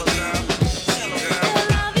 They'll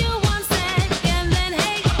love you 1 second, then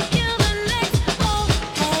hate you the next. Oh,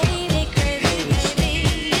 hey, they crazy,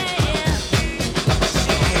 baby, yeah.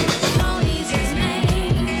 Tony's his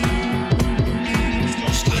name.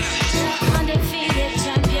 Undefeated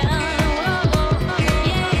champion. Whoa,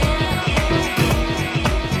 yeah.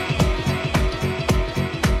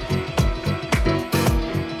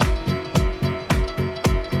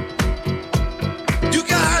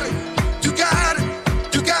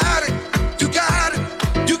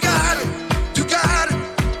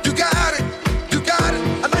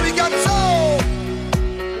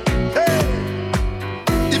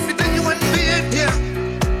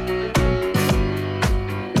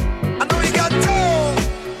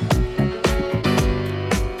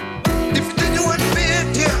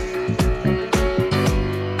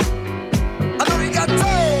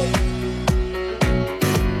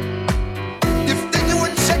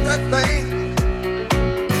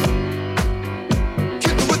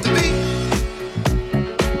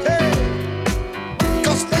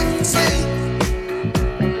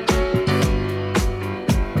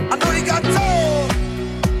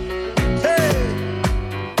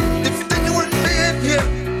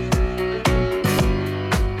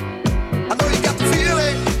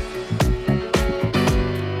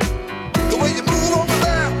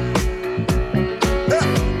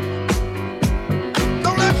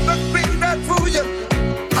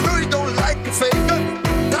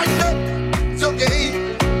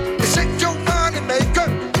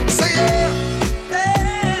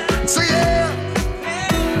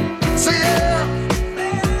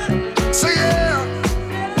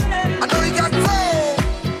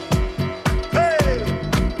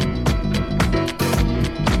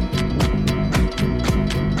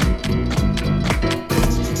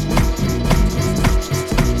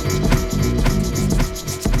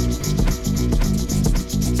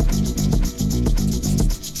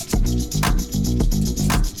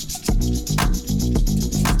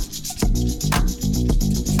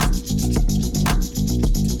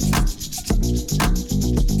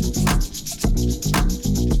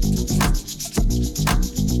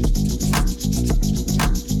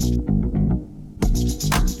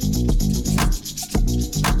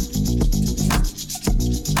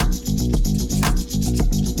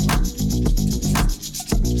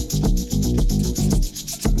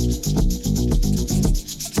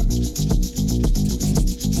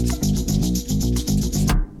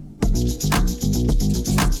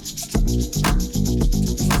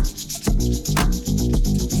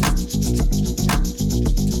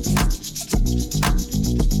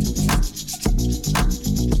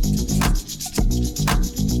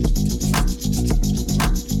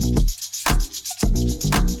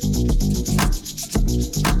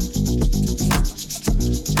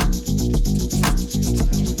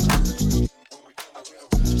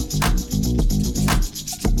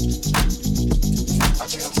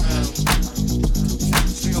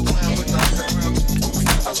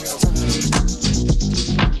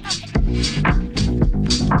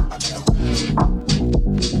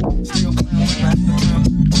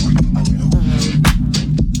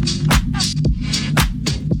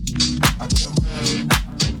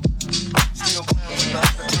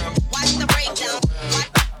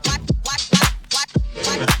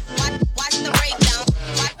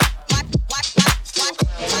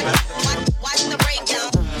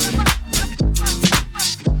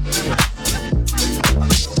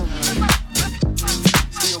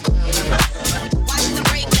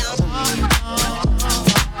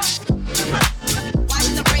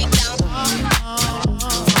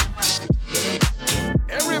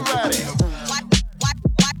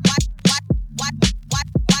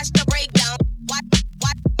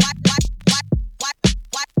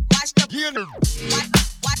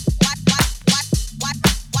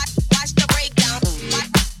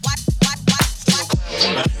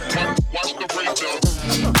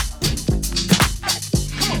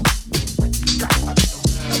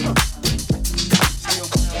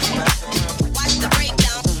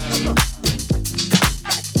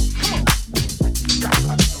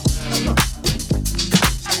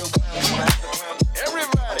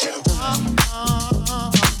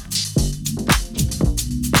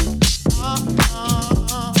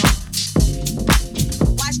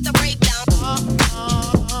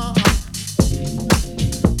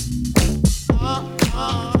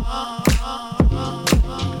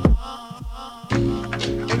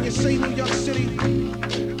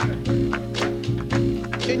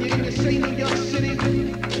 And you say New York City.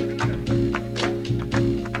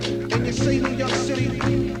 And you say New York City.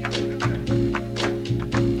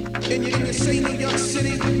 And you say New York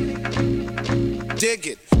City. Dig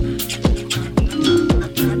it.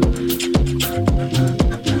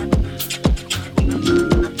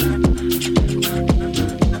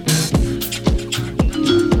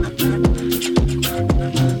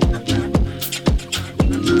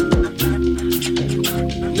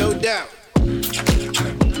 No doubt.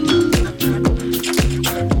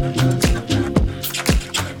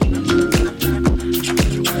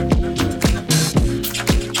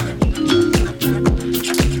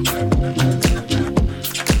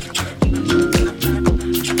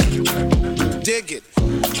 Dig it.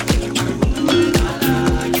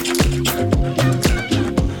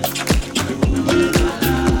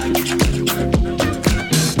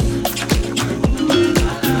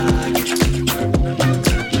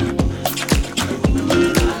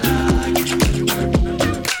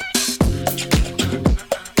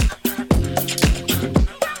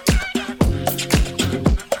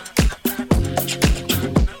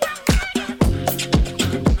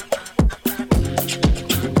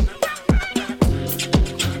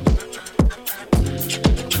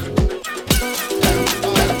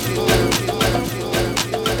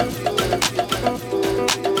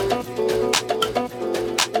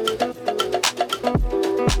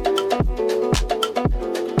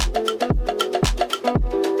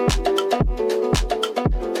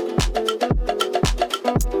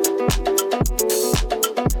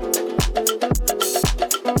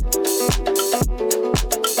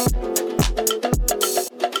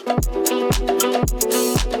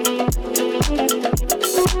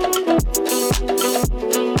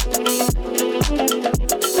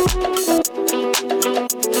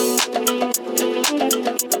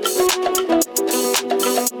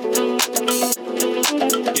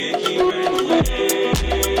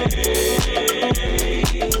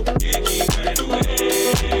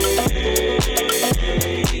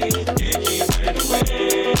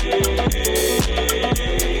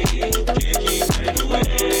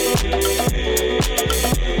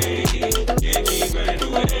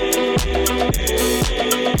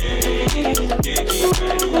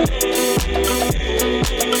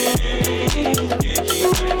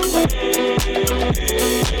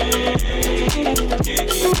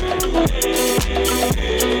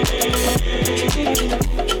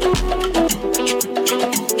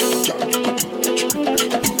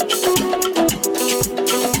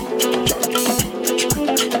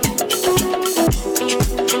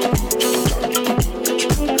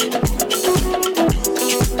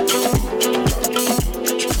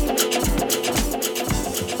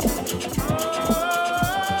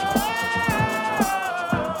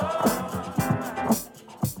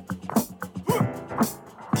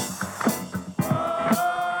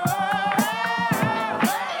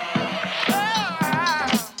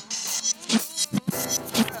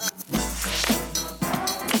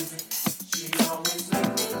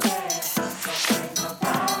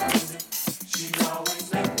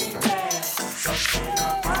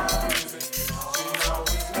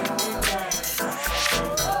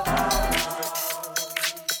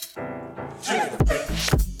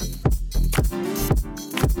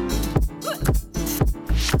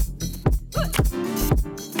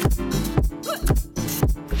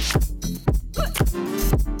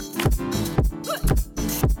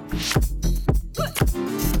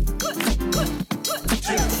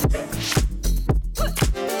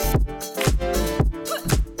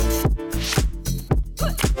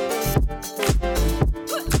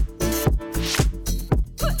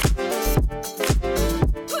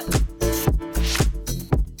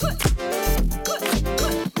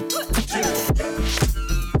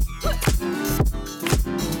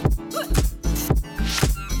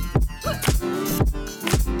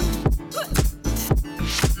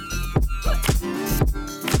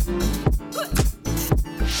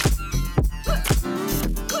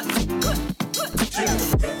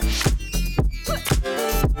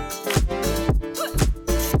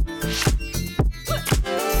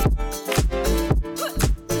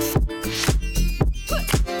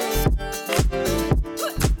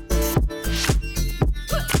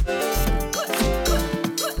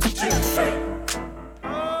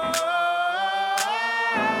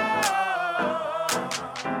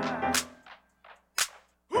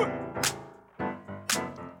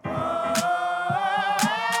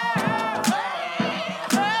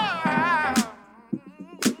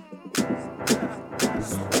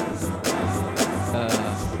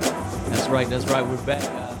 That's right. We're back.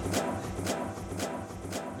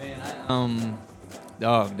 Man,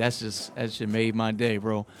 Dog, that shit made my day,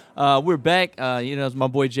 bro. We're back. It's my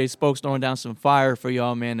boy JaySpokes throwing down some fire for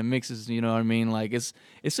y'all, man. The mixes, you know what I mean? Like it's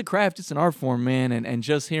a craft, it's an art form, man. And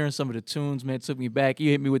just hearing some of the tunes, man, took me back. You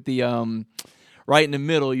hit me with the right in the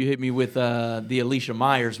middle. You hit me with the Alicia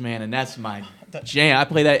Myers, man, and that's my jam. I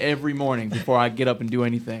play that every morning before I get up and do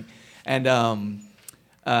anything. And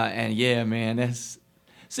yeah, man,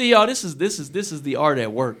 see y'all. This is the art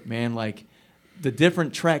at work, man. Like the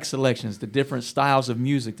different track selections, the different styles of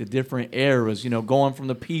music, the different eras. Going from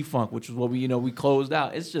the P-Funk, which is what we closed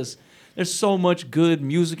out. It's just there's so much good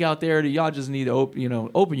music out there that y'all just need to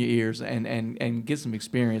open your ears and get some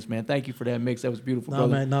experience, man. Thank you for that mix. That was beautiful,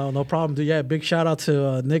 brother. Man, no problem, dude. Yeah, big shout out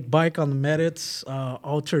to Nick Bike on the Medits,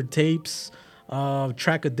 Altered Tapes,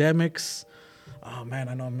 Trackademics. Oh man,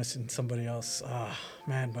 I know I'm missing somebody else.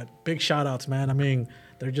 Man, but big shout outs, man. I mean,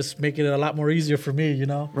 they're just making it a lot more easier for me,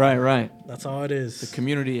 Right. That's all it is. The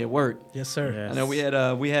community at work. Yes, sir. Yes. I know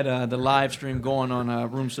we had the live stream going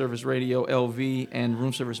on Room Service Radio LV and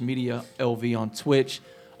Room Service Media LV on Twitch.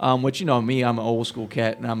 Which me, I'm an old school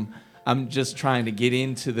cat, and I'm just trying to get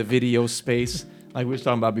into the video space. Like we were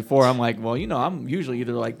talking about before, I'm like, well, I'm usually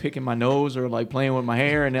either like picking my nose or like playing with my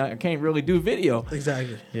hair, and I can't really do video.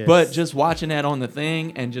 Exactly. Yes. But just watching that on the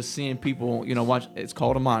thing and just seeing people, watch, it's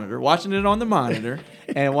called a monitor. Watching it on the monitor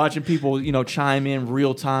and watching people, chime in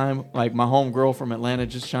real time. Like my homegirl from Atlanta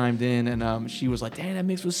just chimed in, and she was like, "Damn, that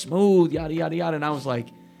mix was smooth, yada yada yada." And I was like,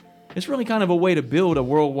 it's really kind of a way to build a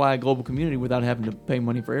worldwide global community without having to pay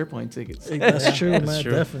money for airplane tickets. That's true, man. That's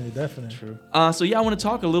true. Definitely true. So yeah, I want to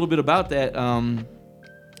talk a little bit about that.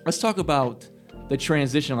 Let's talk about the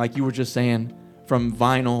transition, like you were just saying, from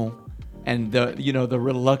vinyl and the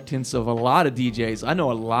reluctance of a lot of DJs. I know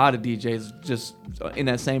a lot of DJs just in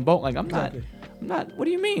that same boat. Like I'm not. What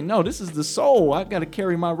do you mean? No, this is the soul. I got to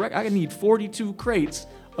carry my record. I need 42 crates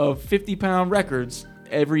of 50-pound records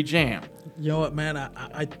every jam. You know what, man?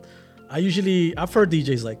 I've heard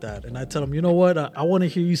DJs like that, and I tell them, you know what? I want to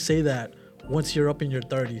hear you say that once you're up in your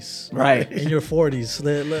 30s, right? In your 40s.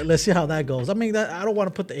 Let's see how that goes. I mean, I don't want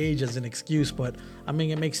to put the age as an excuse, but I mean,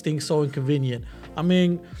 it makes things so inconvenient. I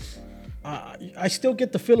mean, I still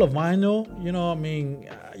get the feel of vinyl. I mean,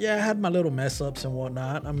 yeah, I had my little mess ups and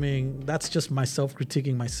whatnot. I mean, that's just myself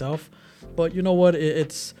critiquing myself. But you know what?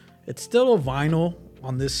 It's still a vinyl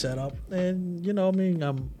on this setup, and I mean,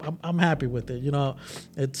 I'm happy with it.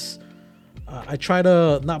 It's I try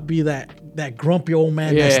to not be that grumpy old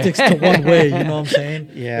man that sticks to one way. You know what I'm saying?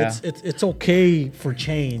 Yeah. It's okay for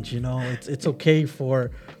change. It's okay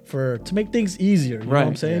for to make things easier. You know what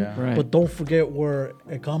I'm saying? Yeah. Right. But don't forget where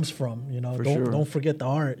it comes from. Don't forget the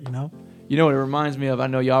art. You know what it reminds me of? I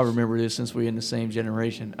know y'all remember this since we're in the same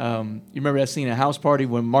generation. You remember that scene at House Party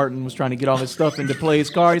when Martin was trying to get all his stuff in to play his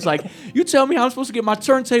car? He's like, you tell me how I'm supposed to get my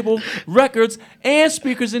turntable, records, and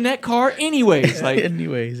speakers in that car anyways. Like,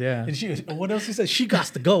 anyways, yeah. And what else he said? She got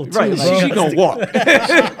to go, too. Right, like, she gonna walk.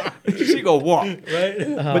 She gonna walk.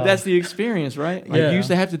 Right? But that's the experience, right? Like, you used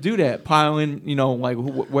to have to do that, pile in, like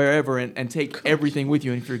wherever and take everything with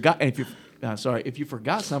you. And if you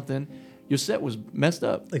forgot something, your set was messed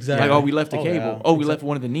up. Exactly. Like, we left the cable. Yeah. We left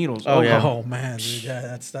one of the needles. Oh man, dude,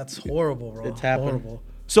 yeah, that's horrible, bro. It's happened. Horrible.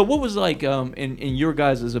 So what was like, in your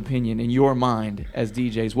guys' opinion, in your mind as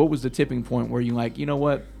DJs, what was the tipping point where you like, you know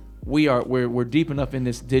what, we're deep enough in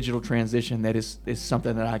this digital transition that is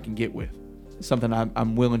something that I can get with, something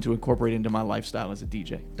I'm willing to incorporate into my lifestyle as a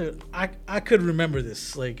DJ. Dude, I could remember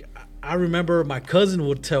this. Like, I remember my cousin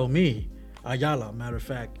would tell me, Ayala, matter of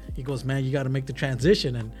fact, he goes, man, you got to make the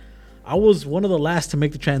transition. And I was one of the last to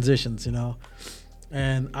make the transitions,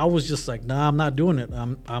 and I was just like, nah, I'm not doing it.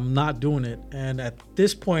 I'm not doing it. And at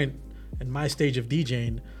this point in my stage of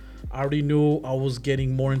DJing, I already knew I was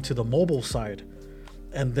getting more into the mobile side.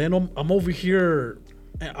 And then I'm over here,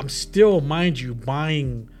 and I'm still, mind you,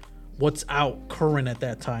 buying what's out current at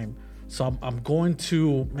that time. So I'm going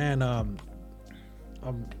to,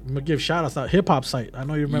 I'm gonna give shout outs to Hip Hop Site. I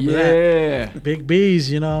know you remember that. Big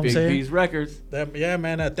B's, you know what I'm saying? Big B's Records. Yeah,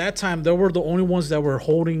 man. At that time, they were the only ones that were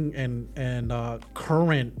holding and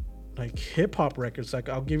current like hip hop records. Like,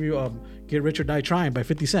 I'll give you Get Rich or Die Trying by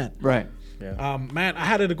 50 Cent. Right. Yeah. Man, I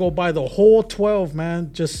had to go buy the whole 12,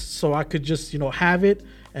 man, just so I could just have it.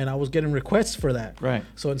 And I was getting requests for that. Right.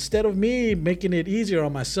 So instead of me making it easier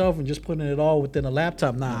on myself and just putting it all within a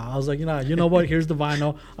laptop, I was like, you know what? Here's the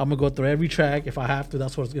vinyl. I'm going to go through every track. If I have to,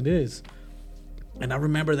 that's what it is. And I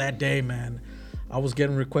remember that day, man, I was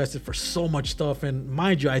getting requested for so much stuff. And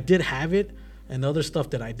mind you, I did have it and other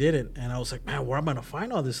stuff that I didn't. And I was like, man, where am I going to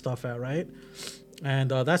find all this stuff at, right? And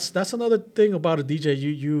that's another thing about a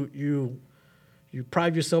DJ. you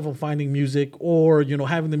pride yourself on finding music, or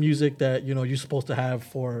having the music that you're supposed to have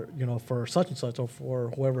for for such and such, or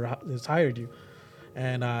for whoever has hired you.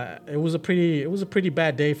 And it was a pretty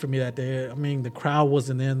bad day for me that day. I mean, the crowd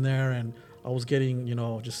wasn't in there, and I was getting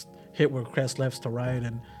just hit with requests left to right,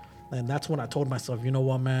 and that's when I told myself, you know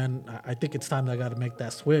what, man, I think it's time that I got to make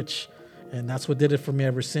that switch, and that's what did it for me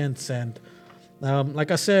ever since. And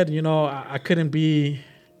like I said, I couldn't be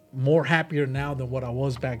more happier now than what I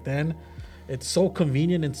was back then. It's so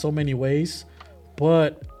convenient in so many ways,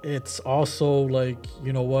 but it's also like,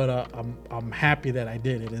 you know what, I'm happy that I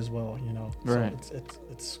did it as well, Right. So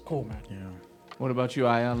it's cool, man. Yeah. What about you,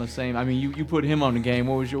 Ayala? Same. I mean, you put him on the game.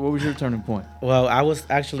 What was your turning point? Well, I was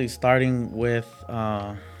actually starting with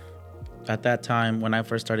at that time when I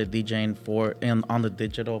first started DJing on the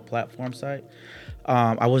digital platform side.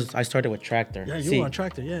 I started with Tractor. Yeah, you were on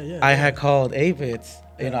Tractor. Yeah. I had called Avits.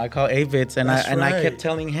 I called Avits, and That's I right. kept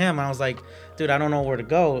telling him, I was like, dude, I don't know where to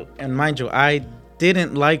go. And mind you, I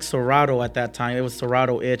didn't like Serato at that time. It was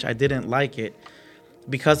Serato itch. I didn't like it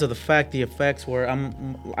because of the fact the effects were.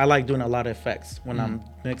 I like doing a lot of effects when I'm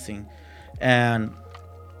mixing, and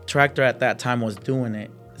Tractor at that time was doing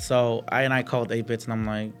it. So I called Avits, and I'm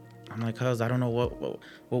like, cuz I don't know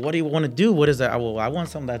what do you want to do? What is that? I want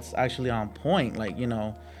something that's actually on point, like,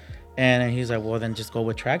 And he's like, well, then just go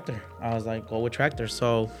with Tractor. I was like, go with Tractor.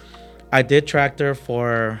 So I did Tractor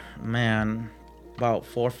for, about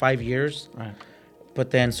 4 or 5 years. Right.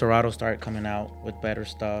 But then Serato started coming out with better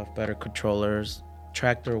stuff, better controllers.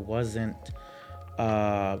 Tractor wasn't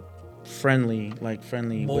friendly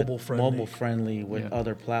Mobile friendly with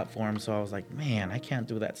other platforms. So I was like, man, I can't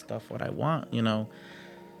do that stuff what I want,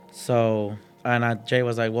 So, and Jay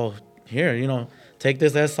was like, well, here, take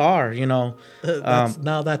this SR,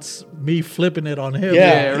 Now that's me flipping it on him.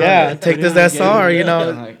 Yeah. Take this SR,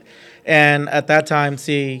 And at that time,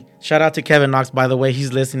 shout out to Kevin Knox, by the way.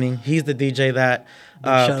 He's listening. He's the DJ that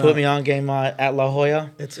put me on game at La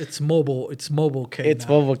Jolla. It's mobile. It's mobile K. It's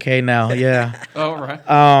mobile K now. Yeah. All right.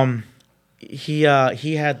 He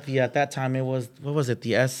had at that time it was, what was it?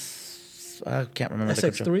 The I can't remember.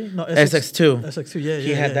 SX3? No, SX2. SX2. Yeah.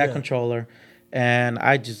 He had that controller, and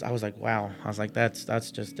I was like, wow. I was like, that's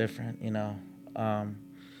just different,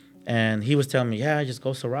 And he was telling me, yeah, just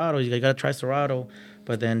go Serato. You gotta try Serato.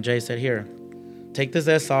 But then Jay said, here, take this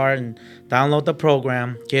SR and download the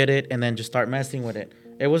program, get it, and then just start messing with it.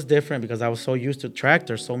 It was different because I was so used to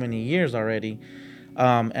Tractor so many years already.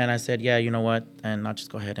 And I said, yeah, you know what? And I'll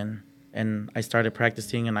just go ahead and I started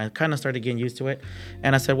practicing, and I kind of started getting used to it.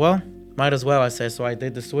 And I said, well, might as well. I said, so I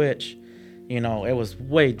did the switch. It was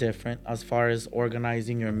way different as far as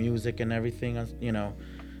organizing your music and everything,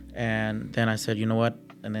 And then I said, you know what?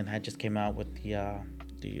 And then I just came out with the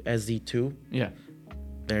SZ2. Yeah.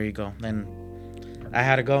 There you go. Then I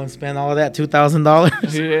had to go and spend all that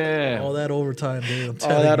 $2,000. Yeah. All that overtime, dude.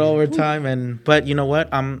 All that overtime, but you know what?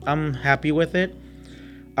 I'm happy with it.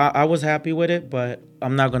 I was happy with it, but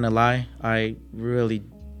I'm not gonna lie. I really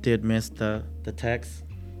did miss the text.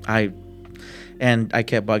 I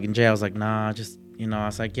kept bugging Jay. I was like, nah, just I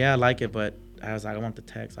was like, yeah, I like it, but I was like, I want the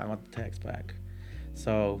text. I want the text back.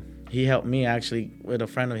 So he helped me actually with a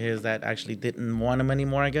friend of his that actually didn't want him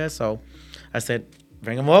anymore, I guess. So I said,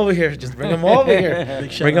 bring him over here. Just bring him over here.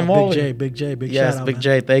 Bring him over. Big J. Yes, shout out, Big man.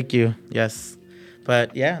 J. Thank you. Yes.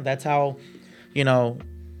 But yeah, that's how,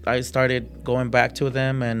 I started going back to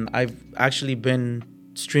them, and I've actually been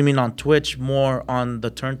streaming on Twitch more on the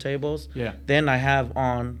turntables than I have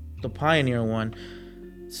on the Pioneer one.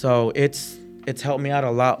 So it's helped me out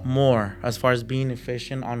a lot more as far as being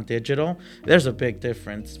efficient on digital. There's a big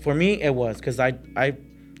difference. For me, it was because I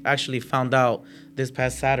actually found out this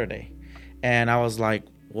past Saturday, and I was like,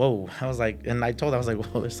 whoa. I was like, and I told her, I was like,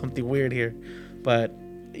 whoa, there's something weird here. But,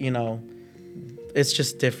 it's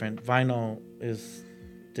just different. Vinyl is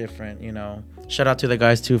different, Shout out to the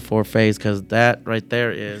guys too for Phase, because that right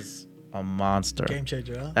there is a monster. Game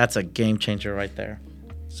changer, huh? That's a game changer right there.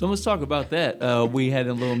 So let's talk about that. We had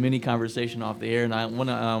a little mini conversation off the air, and when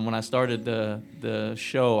I started the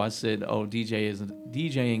show, I said, "Oh,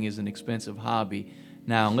 DJing is an expensive hobby."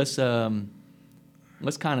 Now let's kind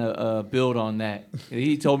of build on that.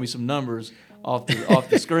 He told me some numbers off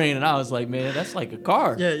the screen, and I was like, "Man, that's like a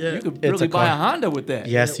car. Yeah. You could really buy a Honda with that."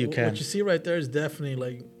 Yes, you can. What you see right there is definitely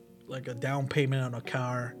like a down payment on a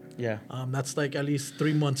car. Yeah. That's like at least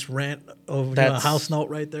 3 months rent of a house note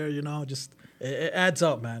right there. Just. It adds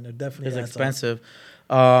up, man. It definitely adds expensive.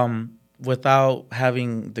 Without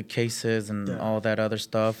having the cases and all that other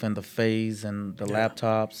stuff and the phase and the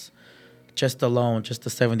laptops, just alone, just the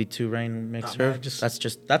 72 Rain mixer, man, that's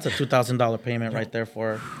a $2,000 payment right there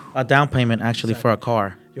for a down payment actually for a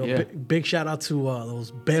car. Yo, big shout out to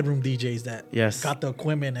those bedroom DJs that Yes. got the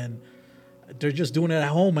equipment and they're just doing it at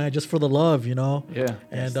home, man, just for the love, you know. Yeah.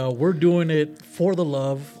 And we're doing it for the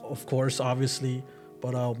love, of course, obviously.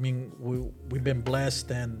 But I mean, we've been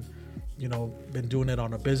blessed and you know been doing it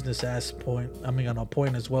on a business point. I mean, on a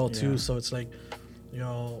point as well too. Yeah. So it's like, you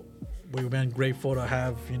know, we've been grateful to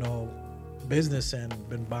have business and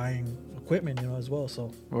been buying equipment, as well.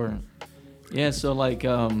 So. Right. Yeah. So like,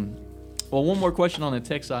 well, one more question on the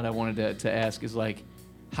tech side I wanted to ask is like,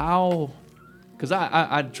 how. Because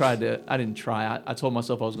I told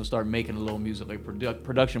myself I was gonna start making a little music, like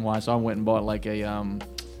production wise. So I went and bought like an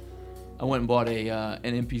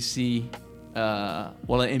MPC, an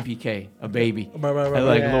MPK, a baby. Right. I had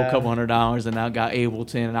like a little couple $100, and I got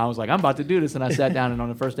Ableton, and I was like, I'm about to do this, and I sat down, and on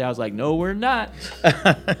the first day I was like, no, we're not.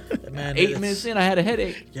 Man, 8 minutes in, I had a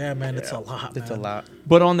headache. Yeah, man, it's a lot. It's a lot.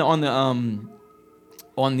 But on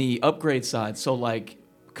the upgrade side, so like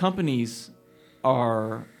companies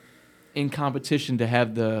are in competition to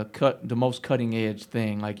have the most cutting edge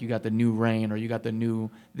thing. Like you got the new Rain, or you got the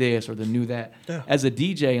new this or the new that. Yeah. As a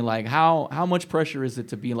DJ, like how much pressure is it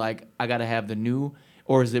to be like I gotta have the new,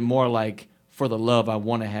 or is it more like for the love I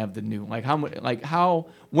want to have the new? Like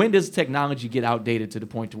when does technology get outdated to the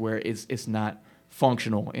point to where it's not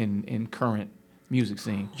functional in current music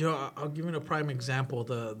scene? I'll give you a prime example.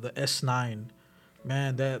 The S9,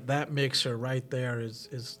 man, that mixer right there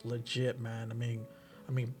is legit, man. I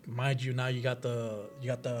mean, mind you, now you got the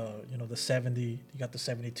the 70, you got the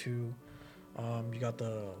 72, you got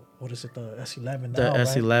the the S11 now. The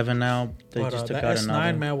S11 now. They But just took that out S9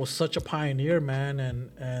 another. man was such a pioneer, man,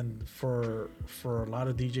 and for a lot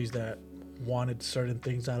of DJs that wanted certain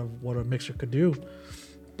things out of what a mixer could do.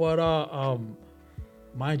 But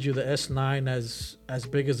mind you, the S9 as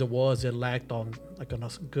big as it was, it lacked on like a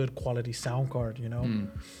good quality sound card,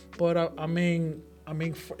 But I mean,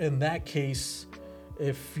 in that case,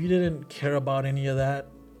 if you didn't care about any of that,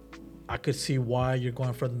 I could see why you're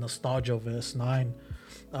going for the nostalgia of S9.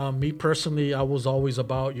 Me personally, I was always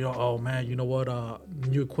about, oh man, you know what?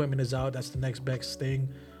 New equipment is out. That's the next best thing.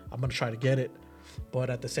 I'm gonna try to get it. But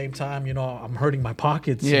at the same time, I'm hurting my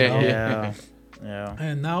pockets. Yeah.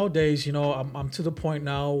 And nowadays, I'm to the point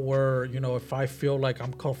now where, if I feel like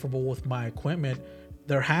I'm comfortable with my equipment,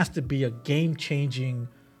 there has to be a game-changing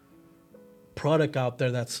product out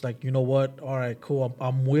there that's like, you know what? All right, cool.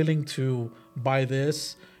 I'm willing to buy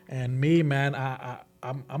this. And me, man,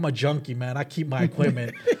 I'm a junkie, man. I keep my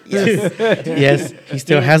equipment. Yes, he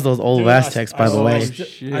still has those old Vastecs, by the way.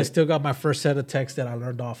 I still got my first set of techs that I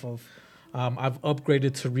learned off of. I've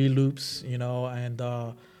upgraded to reloops,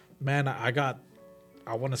 and man,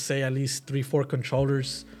 I want to say at least 3-4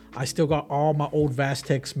 controllers. I still got all my old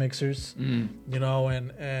Vastex mixers, and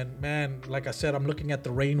man, like I said, I'm looking at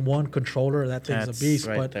the Rain 1 controller. That thing's a beast.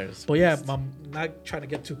 Right, but yeah, I'm not trying to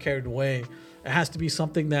get too carried away. It has to be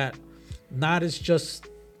something that not is just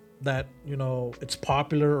that, it's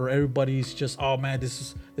popular or everybody's just, oh man,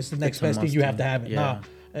 this is the next best thing, you have to have it. Yeah. Nah,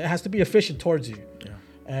 it has to be efficient towards you. Yeah.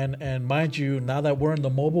 And mind you, now that we're in the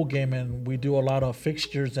mobile game and we do a lot of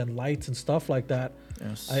fixtures and lights and stuff like that,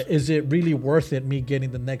 yes. Is it really worth it, me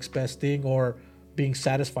getting the next best thing or being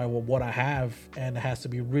satisfied with what I have? And it has to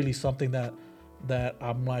be really something that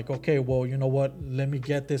I'm like, okay, well, you know what? Let me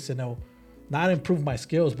get this and it'll not improve my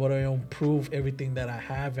skills, but it'll improve everything that I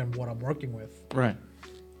have and what I'm working with. Right.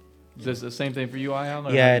 Is this the same thing for you,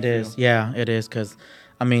 Ayala? Yeah, it is. Yeah, it is. Because,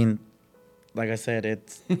 I mean, like I said,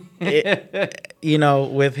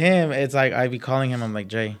 with him, it's like I be calling him. I'm like,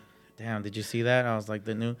 Jay, damn, did you see that? I was like,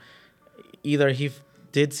 either he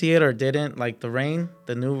did see it or didn't. Like the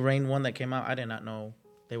new Rain 1 that came out, I did not know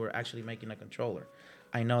they were actually making a controller.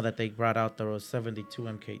 I know that they brought out the 72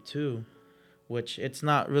 MK2, which it's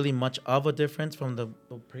not really much of a difference from the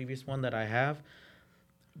previous one that I have.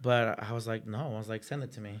 But I was like, no. I was like, send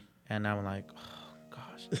it to me. And I'm like, oh,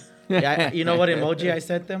 gosh. Yeah, you know what emoji I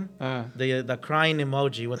sent them? The crying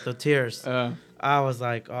emoji with the tears. I was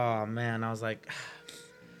like, oh, man. I was like,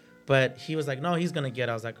 but he was like, no, he's going to get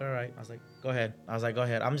it. I was like, all right. I was like, go ahead.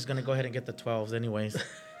 I'm just going to go ahead and get the 12s anyways.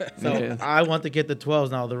 So Yeah. I want to get the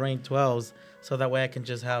 12s now, the Rain 12s, so that way I can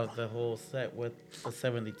just have the whole set with the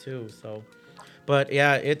 72. So, but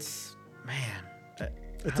yeah, it's, man.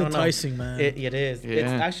 It's enticing, man. It is.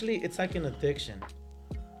 Yeah. It's like an addiction.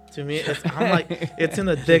 To me, I'm like, it's an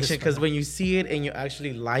addiction because when you see it and you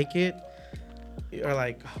actually like it, you're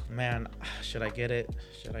like, oh man, should I get it?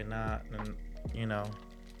 Should I not? And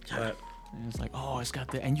but And it's like, oh, it's got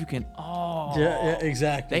the, and you can, oh. Yeah,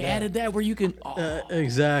 exactly. They added that where you can,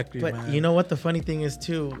 exactly, But man. you know what the funny thing is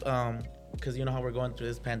too, because you know how we're going through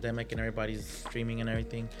this pandemic and everybody's streaming and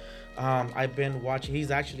everything. I've been watching. Jay's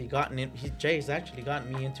actually gotten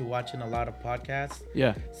me into watching a lot of podcasts.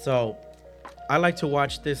 Yeah. So I like to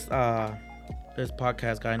watch this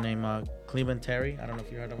podcast guy named Cleveland Terry. I don't know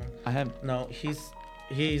if you heard of him. I haven't. No, he's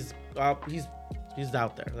out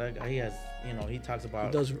there. Like he has, he talks about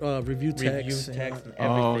He does review text and everything.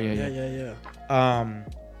 Oh, yeah.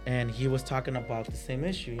 And he was talking about the same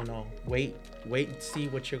issue. Wait and see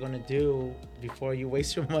what you're gonna do before you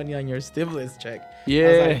waste your money on your stimulus check. Yeah, I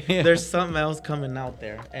was like, yeah. There's something else coming out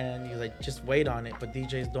there, and he's like, just wait on it. But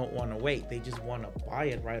DJs don't want to wait; they just want to buy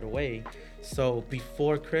it right away. So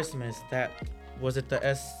before Christmas, was it the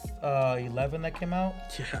S11 that came out?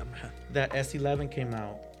 Yeah, man. That S11 came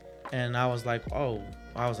out, and I was like, wow.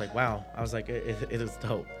 I was like, it is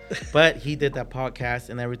dope. But he did that podcast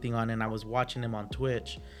and everything on it, and I was watching him on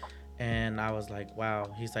Twitch, and I was like,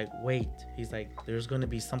 wow. He's like, wait. He's like, there's going to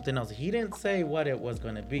be something else. He didn't say what it was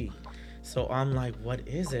going to be. So I'm like, what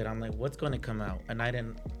is it? I'm like, what's going to come out? And I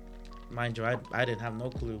didn't, mind you, I didn't have no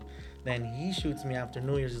clue. Then he shoots me after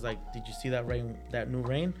New Year's. He's like, did you see that new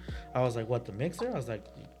rain? I was like, what, the mixer? I was like,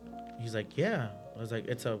 he's like, yeah. I was like,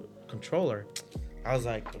 it's a controller. I was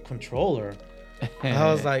like, a controller?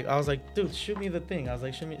 I was like, dude, shoot me the thing. I was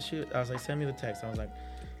like, I was like, send me the text. I was like,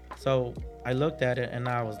 so I looked at it and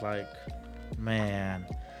I was like, man,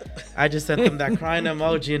 I just sent him that crying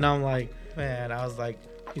emoji and I'm like, man, I was like,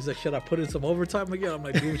 he's like, should I put in some overtime again? I'm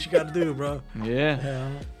like, do what you got to do, bro. Yeah.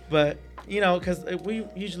 But because we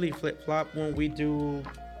usually flip flop when we do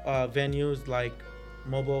venues like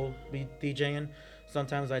mobile DJing.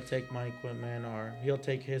 Sometimes I take my equipment, or he'll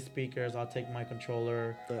take his speakers. I'll take my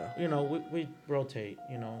controller. We rotate.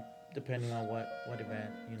 Depending on what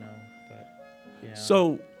event. But yeah.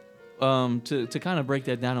 So, to kind of break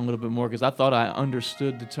that down a little bit more, because I thought I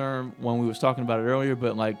understood the term when we was talking about it earlier.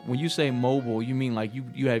 But like when you say mobile, you mean like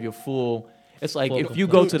you have your full. It's like if you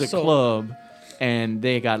go to the club, and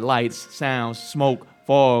they got lights, sounds, smoke,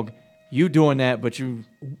 fog. You doing that, but you.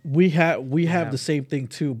 We have the same thing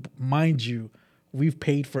too, mind you. We've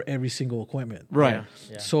paid for every single equipment. Right.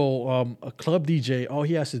 Yeah. So a club DJ, all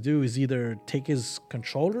he has to do is either take his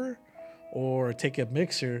controller or take a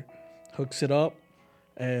mixer, hooks it up,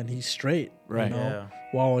 and he's straight. Right. Yeah.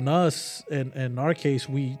 While in our case,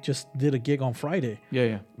 we just did a gig on Friday.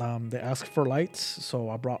 Yeah. They asked for lights, so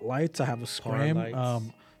I brought lights. I have a scrim, lights.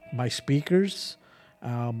 My speakers,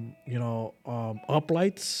 up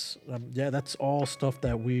lights. That's all stuff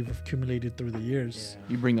that we've accumulated through the years.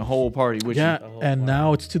 You bring the whole party with you. And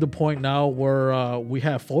now it's to the point now where we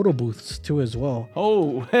have photo booths too as well.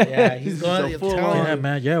 Oh, yeah, he's going full on. Yeah,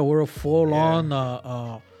 man. Yeah, we're a full on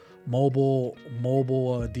mobile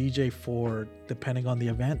DJ for depending on the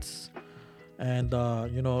events. And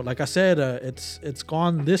like I said, it's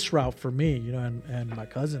gone this route for me, and my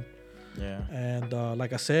cousin. Yeah. And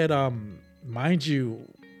like I said, mind you,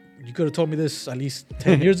 you could have told me this at least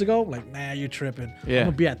 10 years ago. Like, nah, you're tripping. Yeah. I'm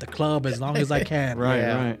gonna be at the club as long as I can.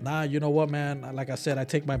 Right. Nah, you know what, man? Like I said, I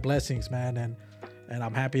take my blessings, man, and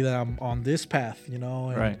I'm happy that I'm on this path, And,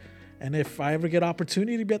 Right. And if I ever get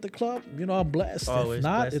opportunity to be at the club, I'm blessed. Always if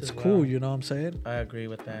not, blessed it's as cool. well. You know what I'm saying? I agree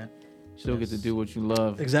with that. Still get to do what you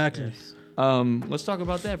love. Exactly. Yes. Let's talk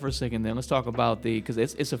about that for a second then. Let's talk about because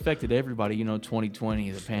it's affected everybody, 2020,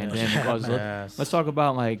 the pandemic. Yes. Let's talk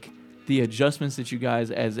about like the adjustments that you guys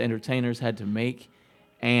as entertainers had to make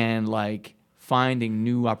and like finding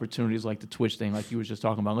new opportunities like the Twitch thing like you were just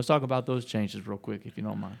talking about. Let's talk about those changes real quick if you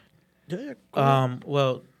don't mind. Yeah.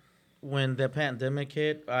 Well, when the pandemic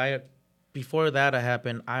hit, before that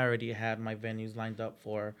happened, I already had my venues lined up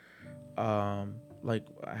for like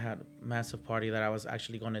I had a massive party that I was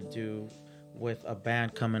actually going to do with a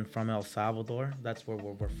band coming from El Salvador. That's where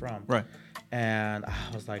we're from. Right. And I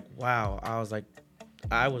was like, wow.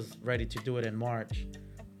 I was ready to do it in March,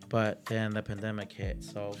 but then the pandemic hit.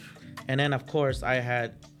 So, and then of course I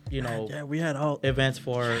had, we had all events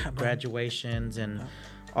for graduations and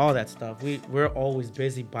all that stuff. We're always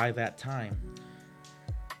busy by that time.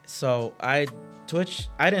 So Twitch,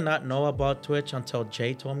 I did not know about Twitch until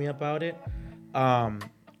Jay told me about it.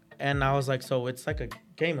 And I was like, so it's like a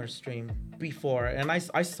gamer stream before. And I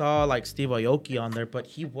saw like Steve Aoki on there, but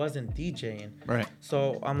he wasn't DJing. Right.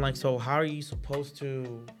 So I'm like, so how are you supposed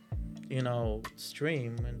to,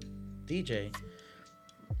 stream and DJ?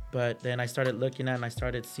 But then I started looking at it and I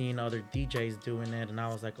started seeing other DJs doing it. And I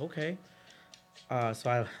was like, okay.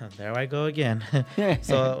 There I go again.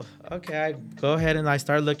 So, okay, I go ahead and I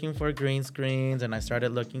started looking for green screens and I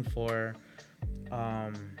started looking for,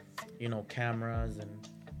 cameras,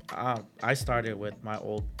 and I started with my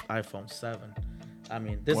old iPhone 7. I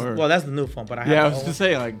mean, Word. that's the new phone, but I had Yeah, I the was old to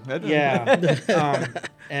say like that. yeah.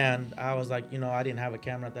 And I was like, I didn't have a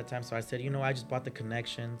camera at that time, so I said, I just bought the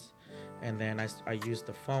connections, and then I used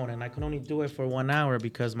the phone, and I could only do it for 1 hour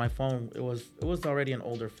because my phone it was already an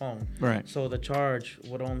older phone, Right. So the charge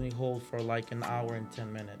would only hold for like an hour and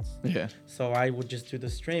 10 minutes. Yeah. So I would just do the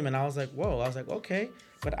stream, and I was like, whoa. I was like, okay.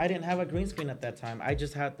 But I didn't have a green screen at that time. I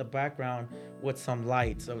just had the background with some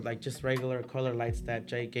lights, so like just regular color lights that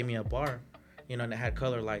Jay gave me a bar, and it had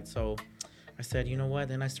color lights. So I said, you know what?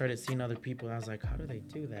 Then I started seeing other people. I was like, how do they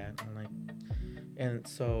do that? And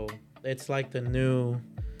so it's like the new,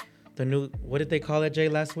 what did they call it, Jay,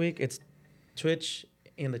 last week? It's Twitch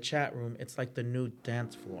in the chat room. It's like the new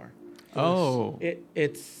dance floor. Oh.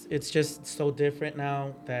 It's just so different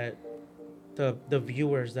now that the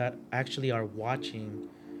viewers that actually are watching,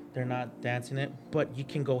 they're not dancing it, but you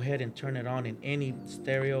can go ahead and turn it on in any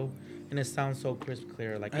stereo, and it sounds so crisp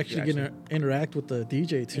clear. Like Actually, gonna interact with the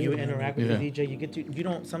DJ too. you man. interact with the DJ. You get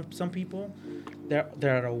to some people,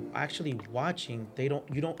 they're actually watching. You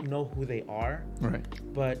don't know who they are, Right.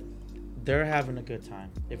 but they're having a good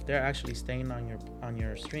time. If they're actually staying on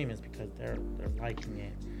your stream, it's because they're liking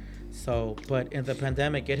it. So, but in the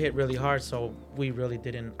pandemic, it hit really hard. So I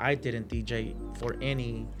didn't DJ for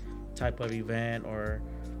any type of event or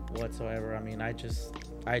whatsoever. I mean,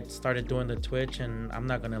 I started doing the Twitch, and I'm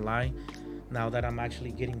not gonna lie, now that I'm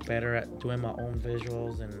actually getting better at doing my own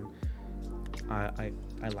visuals, and I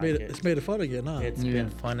like it. It's made it fun again, huh? It's been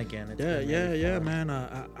fun again. It's been really fun. man.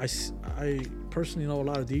 I personally know a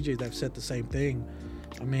lot of DJs that have said the same thing.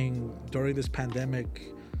 I mean, during this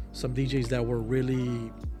pandemic, some DJs that were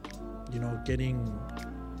really, getting,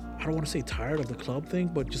 I don't want to say tired of the club thing,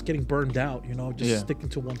 but just getting burned out, sticking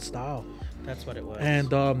to one style. That's what it was.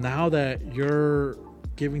 And now that you're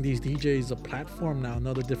giving these DJs a platform now,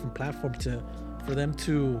 another different platform for them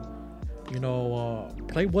to,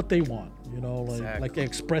 play what they want, like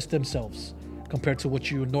express themselves compared to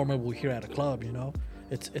what you normally will hear at a club,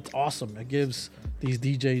 it's awesome. It gives these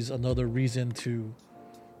DJs another reason to,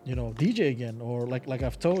 DJ again, or like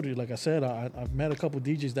I've told you, like I said, I've met a couple of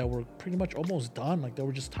DJs that were pretty much almost done, like they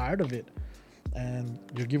were just tired of it, and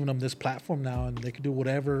you're giving them this platform now, and they can do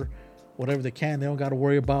whatever they can. They don't got to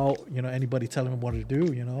worry about anybody telling them what to do,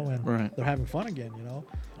 and Right. they're having fun again,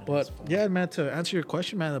 But yeah, man, to answer your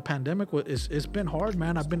question, man, the pandemic it's been hard,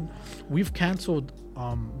 man. We've canceled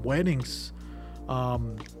weddings,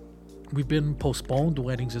 we've been postponed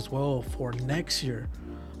weddings as well for next year.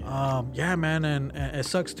 Yeah, man, and it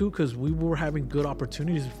sucks too because we were having good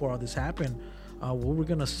opportunities before all this happened. We were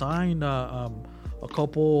gonna sign a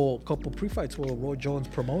couple pre-fights with Roy Jones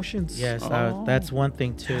Promotions. Yes, that's one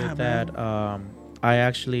thing too, Yeah, that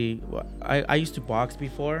I used to box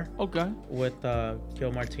before. Okay. With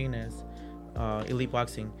Gil Martinez, Elite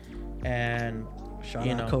Boxing, and Shout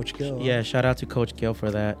out Coach Gil. Yeah, shout out to Coach Gil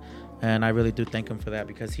for that, and I really do thank him for that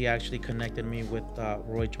because he actually connected me with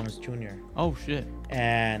Roy Jones Jr. Oh shit.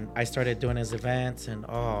 And I started doing his events, and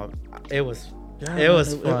it was. Yeah, it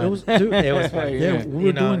was fun. It was, dude, it was fun. Yeah, we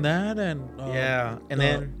were doing that, and and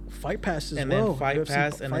then Fight Pass as and well. then Fight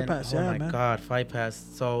Pass, and Fight then Pass, oh my man. God, Fight Pass.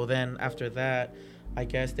 So then after that, I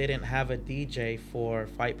guess they didn't have a DJ for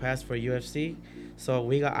Fight Pass for UFC. So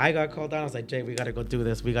I got called down. I was like, Jay, we gotta go do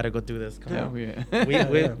this. Come on. Yeah.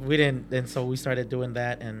 We didn't, and so we started doing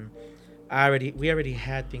that, and we already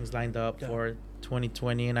had things lined up for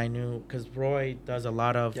 2020, and I knew because Roy does a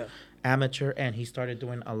lot of amateur, and he started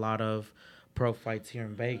doing a lot of pro fights here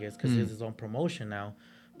in Vegas because he has his own promotion now.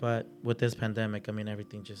 But with this pandemic, I mean,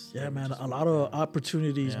 everything just a lot of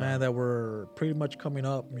opportunities, man, that were pretty much coming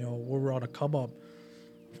up. We were on a come up.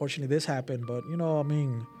 Fortunately, this happened, but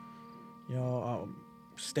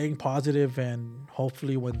staying positive, and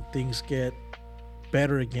hopefully when things get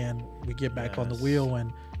better again, we get back on the wheel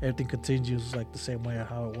and everything continues like the same way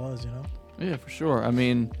how it was. Yeah, for sure. I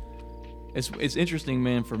mean, it's interesting,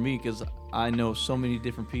 man, for me because I know so many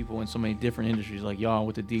different people in so many different industries, like y'all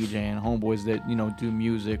with the DJ and homeboys that do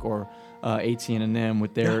music, or AT&M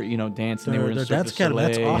with their dancing. They were in Cirque That's du Soleil.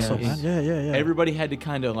 That's awesome, man. Yeah. Everybody had to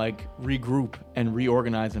kind of like regroup and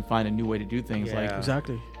reorganize and find a new way to do things. Like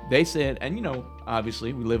exactly. They said, and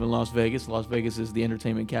obviously we live in Las Vegas. Las Vegas is the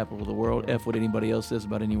entertainment capital of the world. F what anybody else says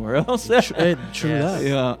about anywhere else. True that.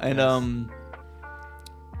 Yeah, and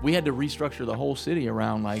we had to restructure the whole city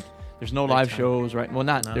around like. There's no live shows, right? Well,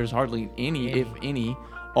 there's hardly any, if any.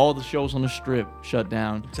 All the shows on the Strip shut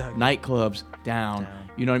down. Exactly. Nightclubs down.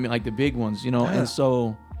 You know what I mean? Like the big ones, And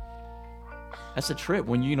so that's a trip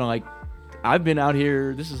when like I've been out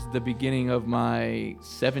here. This is the beginning of my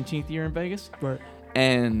 17th year in Vegas. Right.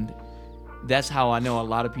 And that's how I know a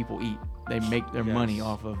lot of people eat. They make their money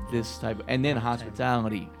off of this type, and then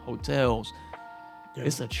hospitality, hotels. Yeah.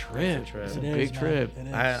 It's a trip. It's a big man. trip. It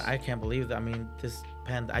is. I can't believe that. I mean,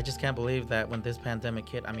 I just can't believe that when this pandemic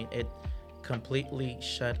hit, I mean, it completely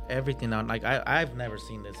shut everything down. Like I've never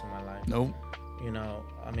seen this in my life. Nope. You know,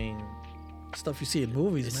 I mean, Stuff you see in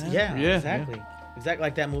movies, man. yeah, exactly. Exactly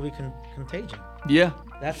like that movie Contagion. Yeah.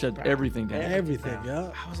 That's shut everything down. Everything,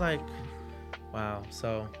 yeah. I was like, wow.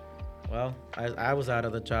 So, well, I was out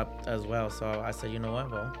of the job as well. So I said, you know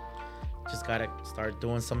what? Well, just gotta start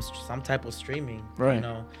doing some type of streaming. Right. You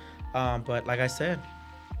know, but like I said,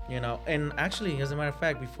 you know, and actually, as a matter of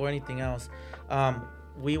fact, before anything else,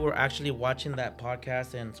 we were actually watching that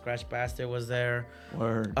podcast, and Scratch Bastard was there.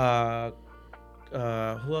 Word.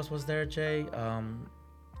 Who else was there, Jay?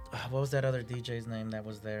 What was that other DJ's name that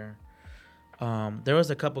was there? There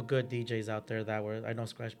was a couple good DJs out there that were. I know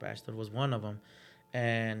Scratch Bastard was one of them,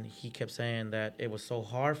 and he kept saying that it was so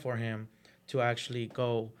hard for him to actually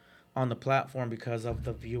go on the platform because of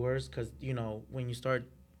the viewers. Because you know, when you start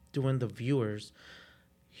doing the viewers,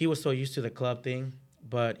 he was so used to the club thing,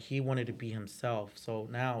 but he wanted to be himself. So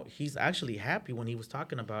now he's actually happy when he was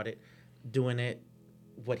talking about it, doing it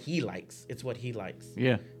what he likes. It's what he likes.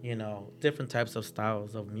 Yeah. You know, different types of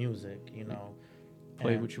styles of music, you know.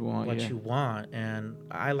 Play and what you want. What yeah. you want. And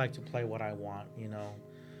I like to play what I want, you know.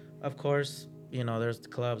 Of course, you know, there's the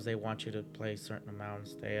clubs, they want you to play a certain amount and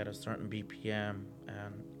stay at a certain BPM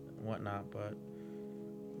and whatnot. But,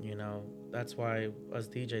 you know, that's why us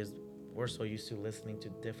DJs, we're so used to listening to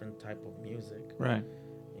different type of music. Right.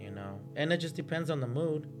 You know, and it just depends on the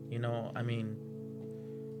mood. You know, I mean,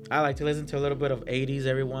 I like to listen to a little bit of 80s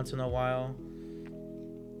every once in a while,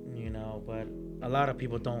 you know, but a lot of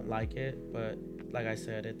people don't like it. But like I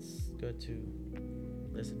said, it's good to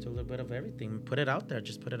listen to a little bit of everything. Put it out there.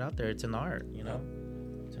 Just put it out there. It's an art, you know.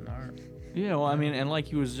 It's an art. Yeah, well, I mean, and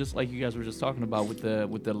like you guys were just talking about with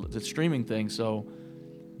the streaming thing. So,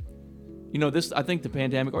 you know, this, I think the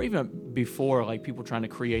pandemic, or even before, like people trying to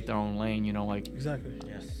create their own lane, you know, like Exactly.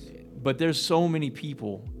 Yes. But there's so many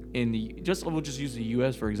people we'll just use the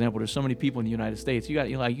U.S. for example. There's so many people in the United States.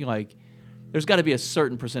 There's got to be a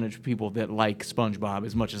certain percentage of people that like SpongeBob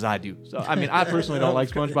as much as I do. So I mean, I personally don't like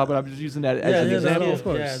SpongeBob, but I'm just using that as an example. No, of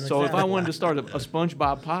course. Yeah, So if I wanted to start a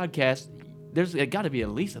SpongeBob podcast, there's got to be at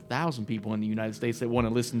least 1,000 people in the United States that want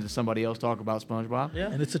to listen to somebody else talk about SpongeBob.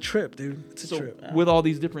 Yeah. And it's a trip, dude. It's a So trip. with all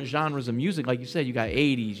these different genres of music, like you said, you got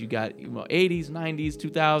 80s, you got 80s, 90s,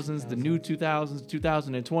 2000s, the new 2000s,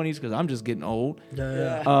 2020s, because I'm just getting old.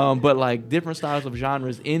 Yeah. But like different styles of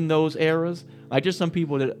genres in those eras. Like just some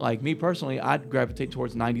people that, like me personally, I'd gravitate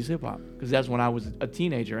towards 90s hip hop because that's when I was a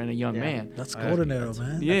teenager and a young man. That's golden era,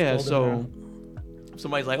 man. Yeah, That's so golden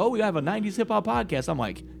somebody's like, oh, we have a 90s hip hop podcast. I'm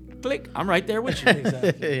like, click, I'm right there with you.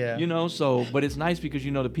 Exactly. Yeah. You know, so, but it's nice because,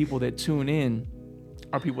 you know, the people that tune in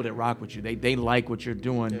are people that rock with you. They like what you're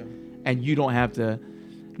doing, and you don't have to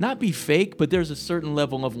not be fake, but there's a certain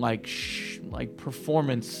level of like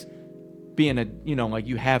performance being like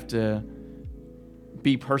you have to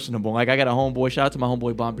be personable. Like I got a homeboy, shout out to my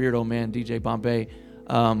homeboy Bombeardo, man, DJ Bombay.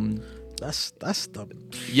 That's the.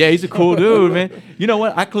 Yeah, he's a cool dude, man. You know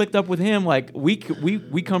what? I clicked up with him. Like we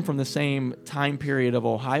come from the same time period of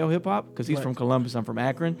Ohio hip hop because he's from Columbus, I'm from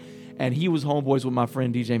Akron, and he was homeboys with my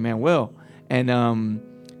friend DJ Manuel. And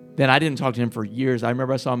then I didn't talk to him for years. I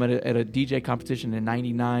remember I saw him at a DJ competition in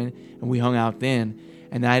 '99, and we hung out then.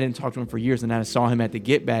 And then I didn't talk to him for years. And then I saw him at the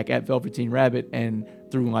Get Back at Velveteen Rabbit and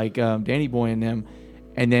through like Danny Boy and them.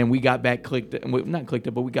 And then we got back not clicked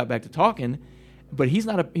up, but we got back to talking. But he's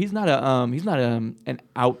not an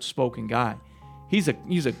outspoken guy. He's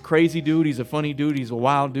a crazy dude. He's a funny dude. He's a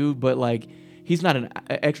wild dude. But like, he's not an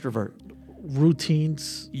extrovert.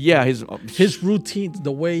 Routines. Yeah, his routines,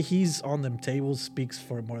 the way he's on them tables speaks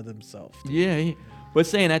for more than himself. Yeah, but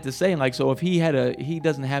saying that to say, like, so if he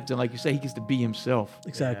doesn't have to, like you say, he gets to be himself.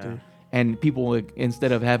 Exactly. Yeah. And people, like,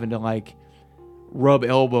 instead of having to like rub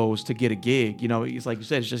elbows to get a gig, you know, it's like you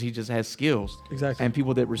said, he just has skills. Exactly. And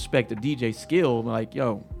people that respect the DJ skill, like,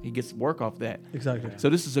 yo, he gets to work off that. Exactly. So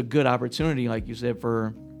this is a good opportunity, like you said,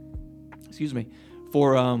 for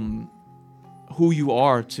who you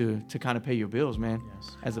are to kind of pay your bills, man.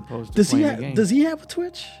 Yes. As opposed to playing the game. Does he have a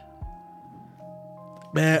Twitch?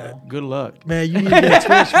 Man, good luck. Man, you need to get a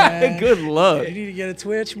Twitch, man. Good luck. You need to get a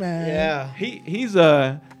Twitch, man. Yeah. He's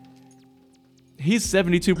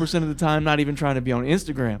 72% of the time not even trying to be on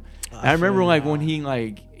Instagram. I remember like when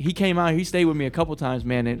he came out, he stayed with me a couple times,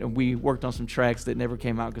 man, and we worked on some tracks that never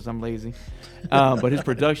came out because I'm lazy. But his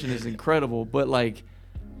production is incredible. But like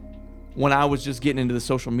when I was just getting into the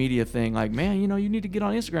social media thing, like, man, you know, you need to get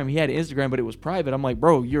on Instagram. He had Instagram, but it was private. I'm like,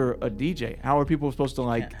 bro, you're a DJ. How are people supposed to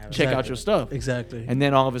like check out your stuff? Exactly. And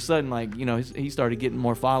then all of a sudden, like, you know, he started getting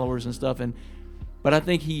more followers and stuff. But I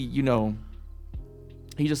think he, you know,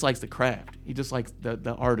 he just likes the craft. He just likes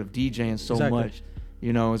the art of DJing so much.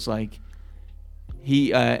 You know, it's like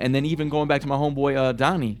he, and then even going back to my homeboy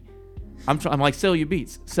Donnie, I'm like, sell your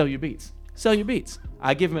beats.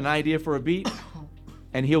 I give him an idea for a beat,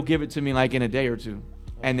 and he'll give it to me like in a day or two.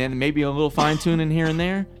 And then maybe a little fine tuning here and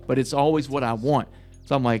there, but it's always what I want.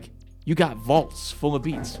 So I'm like, you got vaults full of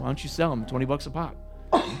beats. Why don't you sell them $20 a pop?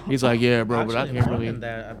 He's like, yeah, bro, but I can't really.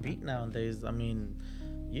 A beat nowadays, I mean,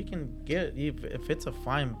 you can get, if it's a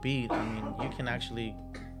fine beat, I mean, you can actually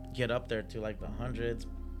get up there to like the hundreds,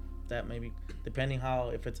 that maybe, depending how,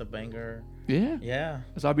 if it's a banger. Yeah.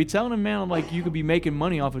 So I'll be telling him, man, I'm like, you could be making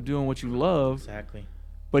money off of doing what you love. Exactly.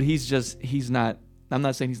 But he's not, I'm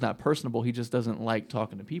not saying he's not personable. He just doesn't like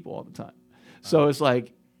talking to people all the time. So it's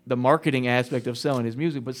like the marketing aspect of selling his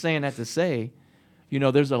music. But saying that to say, you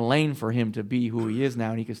know, there's a lane for him to be who he is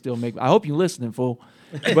now, and he can still make. I hope you're listening, fool.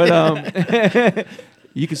 But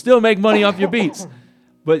you can still make money off your beats.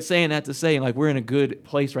 But saying that to say, like, we're in a good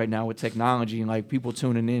place right now with technology and like people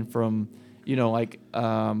tuning in from, you know, like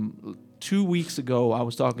 2 weeks ago, I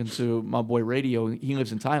was talking to my boy Radio. He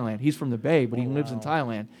lives in Thailand. He's from the Bay, but he lives in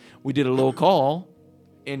Thailand. We did a little call,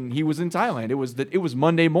 and he was in Thailand. It was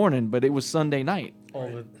Monday morning, but it was Sunday night.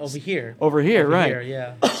 Over here. Over here, right? Here,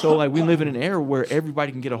 yeah. So like we live in an era where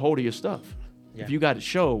everybody can get a hold of your stuff. Yeah. If you got a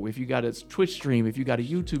show, if you got a Twitch stream, if you got a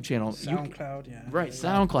YouTube channel, SoundCloud, right?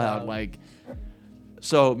 SoundCloud, like.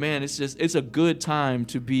 So man, it's a good time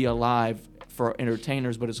to be alive for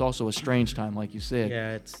entertainers, but it's also a strange time, like you said.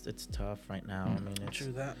 Yeah, it's tough right now. I mean, it's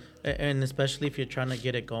True that. And especially if you're trying to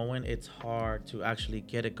get it going, it's hard to actually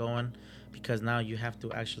get it going because now you have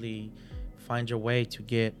to actually find your way to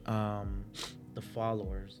get the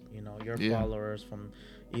followers. You know, your followers from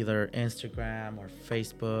either Instagram or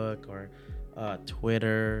Facebook or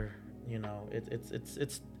Twitter. You know,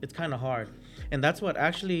 it's kind of hard, and that's what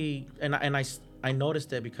actually. And I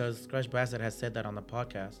noticed it because Scratch Bassett has said that on the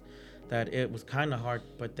podcast, that it was kind of hard.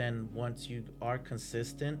 But then once you are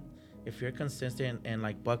consistent, if you're consistent, and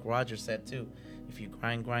like Buck Rogers said too, if you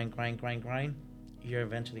grind, you're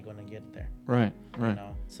eventually gonna get there. Right. You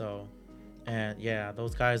know, so, and yeah,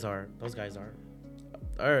 those guys are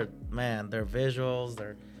man, their visuals,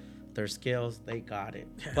 their skills, they got it.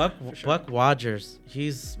 Buck Rogers,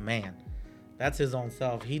 that's his own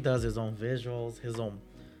self. He does his own visuals, his own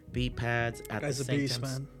beat pads at the same time.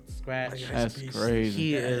 Man. Scratch. That's crazy.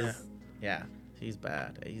 He is. Yeah, he's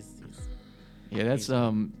bad. He's Yeah, that's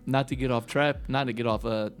not to get off track,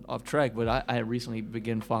 but I recently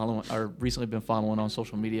been following on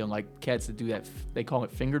social media like cats that do that. They call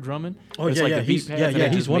it finger drumming. Oh, it's yeah, like yeah. a beat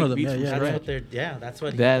pad He's one of them. That's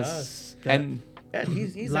what he does. And yeah,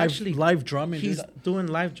 he's live, actually live drumming. He's doing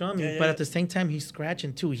live drumming, Yeah, but yeah. at the same time he's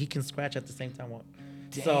scratching too. He can scratch at the same time.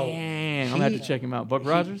 Damn, I'm gonna have to check him out. Buck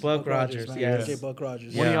Rogers? Buck Rogers, man. yes. Okay, Buck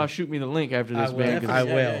Rogers. One of y'all shoot me the link after this, man. I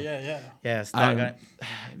will. Yeah. Yes, I'm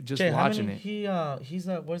just watching it. He's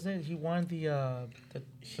was it? He won the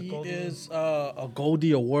He Goldie is a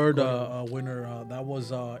Goldie Award winner. That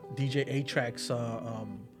was DJ A-Track's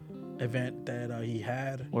event that he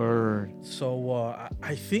had. Word. So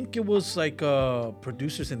I think it was like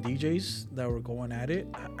producers and DJs that were going at it.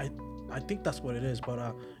 I think that's what it is.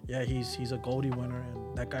 But yeah, he's a Goldie winner,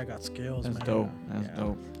 and that guy got skills. That's man. dope. That's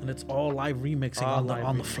dope. And it's all live remixing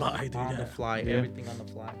on the fly, dude. On the fly, everything on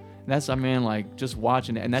the fly. That's like just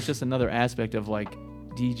watching it, and that's just another aspect of like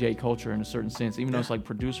DJ culture in a certain sense. Even though it's like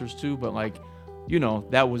producers too, but like, you know,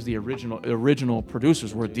 that was the original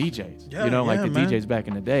producers were DJs. Yeah, you know, like the man. DJs back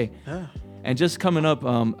in the day. Yeah. And just coming up,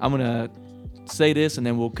 I'm gonna say this, and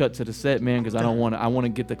then we'll cut to the set, man, because I want to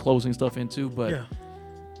get the closing stuff in too, but. Yeah.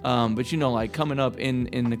 But you know, like coming up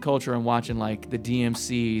in the culture and watching like the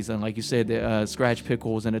DMCs and like you said, the Scratch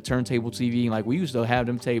Pickles and the Turntable TV, like we used to have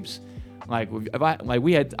them tapes. Like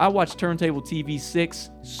I watched Turntable TV 6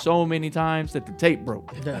 so many times that the tape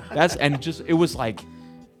broke. Yeah.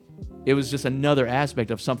 It was just another aspect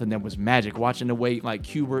of something that was magic. Watching the way like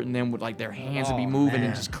Hubert and them with like their hands would be moving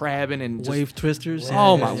and just crabbing and wave twisters.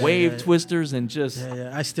 Wave twisters and just. Yeah.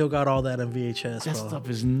 I still got all that on VHS. That bro. stuff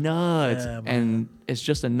is nuts, Yeah, and it's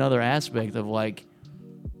just another aspect of like,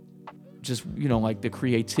 just you know, like the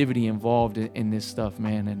creativity involved in this stuff,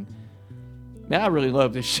 man. And man, I really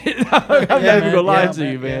love this shit. I'm not even gonna lie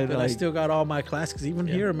to you, man. But I still got all my classics. Even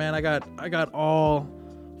here, man, I got all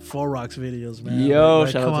Four Rocks videos, man. Yo,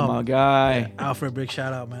 Like, shout come out to on. my guy. Yeah, Alfred, big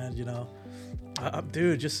shout out, man. You know,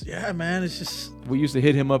 Dude, just man. It's just We used to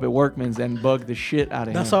hit him up at Workman's and bug the shit out of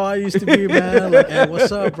him. that's how I used to be, man. Like, hey,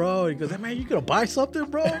 what's up, bro? He goes, hey, man, you gonna buy something,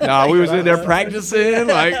 bro? Nah, we was in there practicing,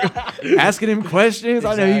 like asking him questions.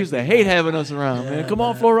 I know he used to hate having us around, man. Come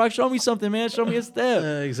on, Floor Rock, show me something, man. Show me a step.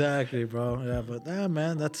 Exactly, bro. Yeah, but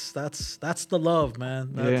man, that's the love,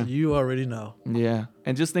 man. Yeah. You already know. Yeah,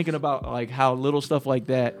 and just thinking about like how little stuff like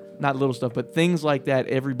that, not little stuff, but things like that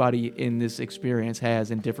everybody in this experience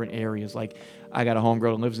has in different areas. Like I got a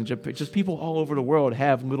homegirl that lives in Japan. Just people all over the world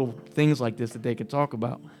have little things like this that they can talk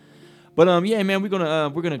about. But yeah, man, we're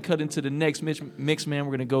gonna cut into the next mix, man.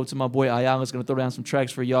 We're gonna go to my boy Ayala's gonna throw down some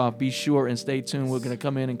tracks for y'all. Be sure and stay tuned. We're gonna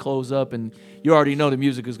come in and close up, and you already know the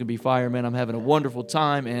music is gonna be fire, man. I'm having a wonderful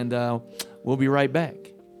time, and we'll be right back.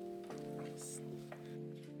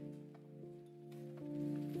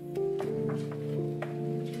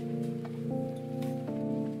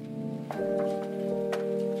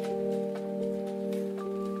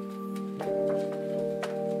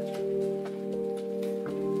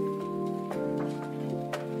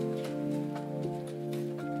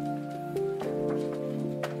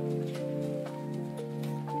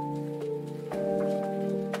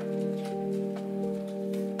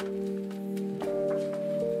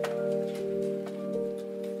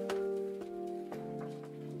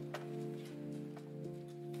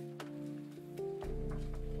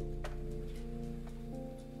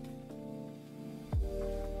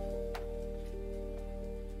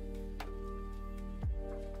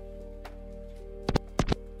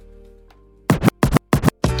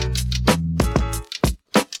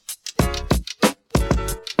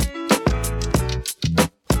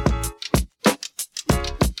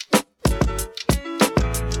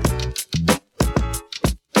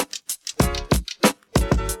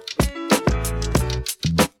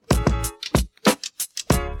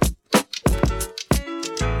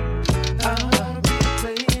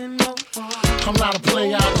 I'm not a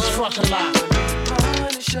player, I just fuck a lot.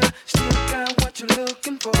 Punisher, still got what you're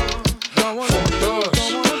looking for. From a thug.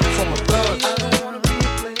 I don't wanna be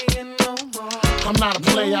playing no more. I'm not a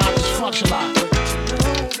player, I just fuck a lot.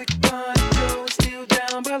 Big Party Joe is still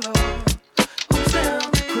down below. Who's down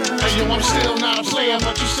to cry? Hey, yo, I'm still not a player,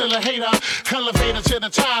 but you still a hater. Elevator to the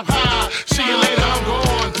top, high. See you later, I'm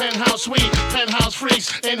gone. Penthouse suite, penthouse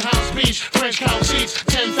freaks, in-house beach, French couch seats,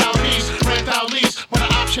 10,000 piece, rent out lease, with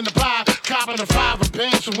an option to buy. Copping the 5 of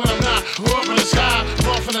Benz from when I'm not. Grew up in the sky,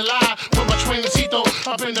 off in the lie, with my twincito,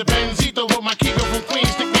 up in the Benzito, with my Kiko from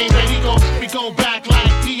Queens, nickname Benito. We go back like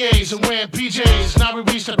PAs and wearing PJs. Now we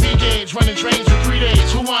reach the B gauge, running trains for 3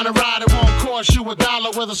 days. Who wanna ride? It won't cost you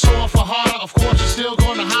 $1 with a sore for harder. Of course, you're still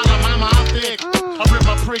gonna holler, mama, I'm thick. I rip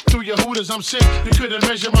my prick through your hooters, I'm sick. You couldn't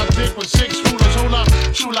measure my dick with 6 rulers. Hold up,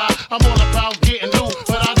 chula, I'm all about getting loot,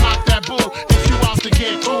 but I knock that bull if you out to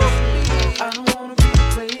get cool. I don't wanna be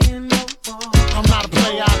playing no more. I'm not a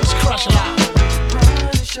player, I just crush a lot.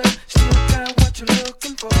 Punisher, still got what you're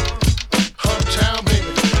looking for. Uptown, baby,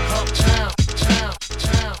 uptown, town.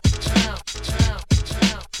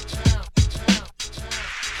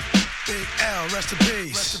 Big L, rest in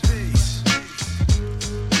peace.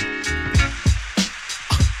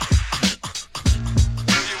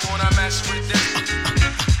 You wanna mess with this?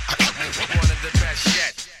 One of the best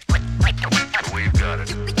yet. We've got it.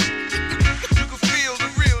 You can feel the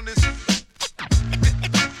realness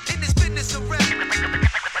in this business of rap.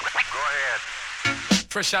 Go ahead.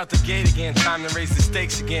 Fresh out the gate again, time to raise the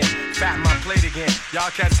stakes again. Fatten my plate again.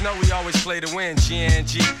 Y'all cats know we always play to win.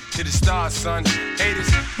 GNG to the stars, son.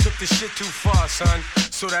 Haters took the shit too far, son.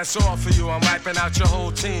 So that's all for you. I'm wiping out your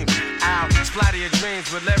whole team. Ow, splatter your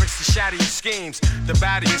dreams with lyrics to shatter your schemes. The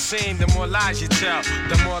badder you seem, the more lies you tell.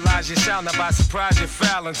 The more lies you shall. Now by surprise you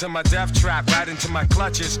fell into my death trap, right into my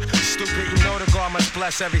clutches. Stupid, you know the God must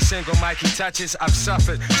bless every single mic he touches. I've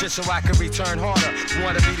suffered just so I can return harder.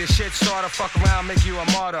 Wanna be the shit starter, fuck around, make you a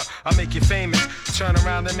martyr. I'll make you famous, turn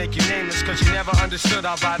around and make you nameless. Cause you never understood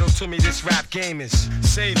how vital to me this rap game is.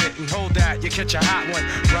 Save it and hold that, you catch a hot one.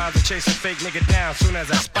 Rhymes to chase a fake nigga down soon as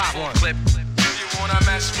I spot one. Clip. You wanna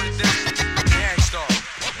mess with this? Gangstar,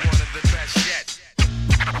 one of the best yet.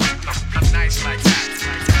 I'm nice like that.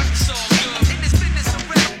 It's all good in this business of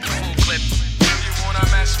rap. Full clip. You wanna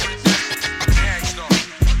mess with this? Gangstar,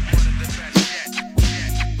 one of the best yet.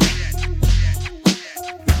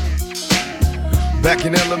 Back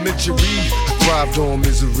in elementary, I thrived on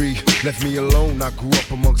misery. left me alone. I grew up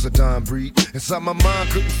amongst a dying breed. Inside my mind,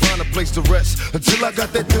 couldn't find a place to rest until I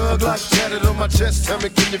got that thug life tatted on my chest. Tell me,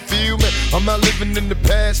 can you feel me? I'm not living in the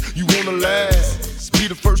past. You wanna last? Be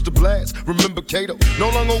the first to blast. Remember Cato? No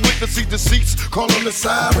longer with the seat deceits. Call on the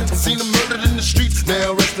sirens. Seen them murdered in the streets.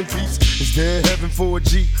 Now rest in peace. Is there heaven for a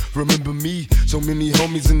G? Remember me? So many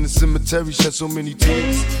homies in the cemetery shed so many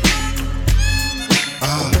tears.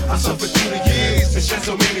 I suffered through the years and shed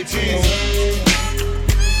so many tears.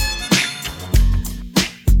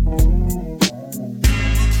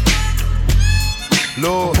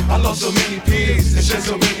 Lord, I lost so many peers and shed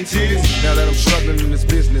so many tears. Now that I'm struggling in this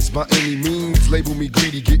business by any means, label me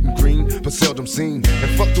greedy, getting green, but seldom seen. And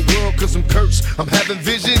fuck the world cause I'm cursed. I'm having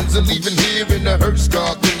visions of leaving here in the hearse.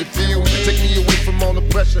 God, can you feel me? Take me away from all the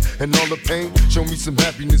pressure and all the pain. Show me some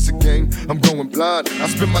happiness again. I'm going blind. I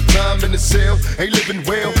spend my time in the cell, ain't living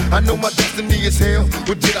well. I know my destiny is hell.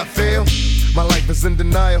 What did I fail? My life is in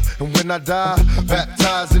denial, and when I die,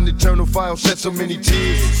 baptized in eternal fire, shed so many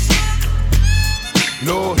tears.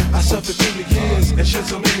 Lord, I suffered through the years and shed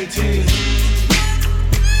so many tears.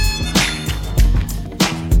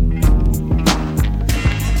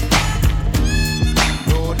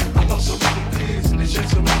 Lord, I lost so many tears and shed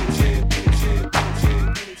so many tears.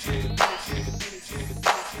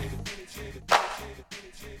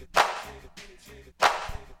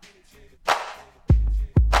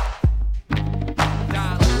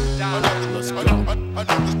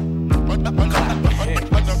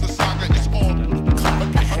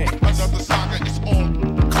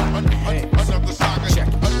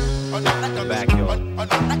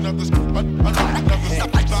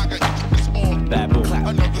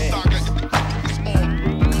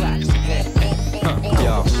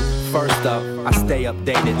 First up, I stay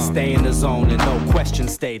updated, stay in the zone and no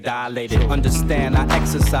questions stay dilated. Understand I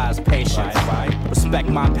exercise patience, respect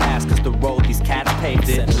my past cause the road these cats paved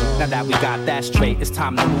it. Now that we got that straight, it's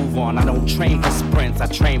time to move on. I don't train for sprints, I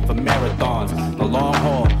train for marathons. The long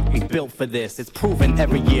haul, we built for this. It's proven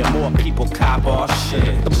every year more people cop our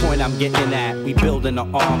shit. The point I'm getting at, we building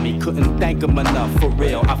an army. Couldn't thank them enough, for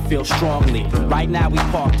real, I feel strongly. Right now we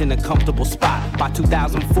parked in a comfortable spot. By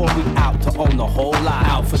 2004 we out to own the whole lot.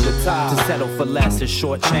 Out for the top, to settle for less is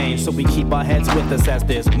short change. So we keep our heads with us as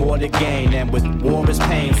there's more to gain. And with war is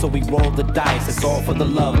pain, so we roll the dice. It's all for the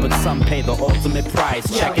love, but some pay the ultimate price.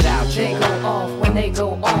 Check it out, They go off when they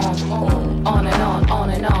go on and on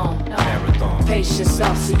and on. Marathon. Pace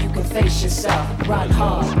yourself so you can face yourself. Run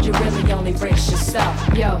hard, you really only brace yourself.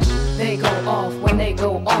 Yo, they go off when they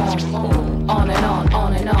go on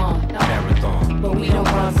and on. Marathon. But we don't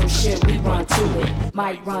run from shit, we run to it.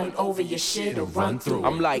 Might run over your shit or run through it.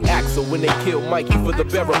 I'm like Axel when they kill Mikey for the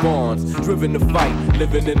Barabons. Driven to fight,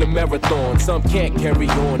 living in a marathon. Some can't carry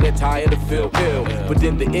on, they're tired to feel ill. But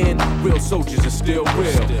in the end, real soldiers are still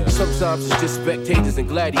real. Sometimes it's just spectators and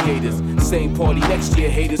gladiators. Same party next year,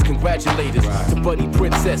 haters, congratulators. To Buddy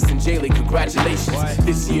Princess and Jaylee, congratulations.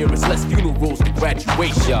 This year it's less funerals than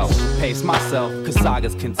graduation. Yo, pace myself, cause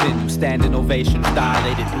sagas continue. Standing ovations,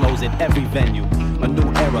 dilated blows at every venue. A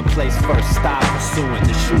new era, place first, stop pursuing.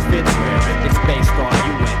 The shoe fits wear it, it's based on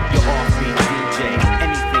you and your offbeat DJ.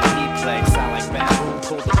 Anything he plays sound like bamboo,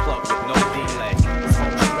 pull the plug with no delay. It's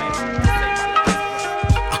home stretch,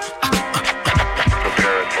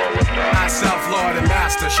 I, self-lord and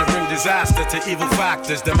master, shall bring disaster to evil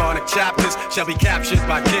factors. Demonic chapters shall be captured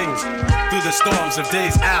by kings through the storms of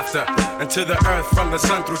days after, and to the earth from the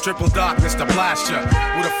sun through triple darkness to blast you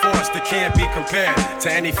with a force that can't be compared to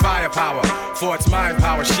any firepower, for its mind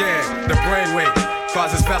power shared. The brainwave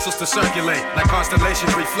causes vessels to circulate like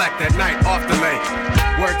constellations reflect at night off the lake.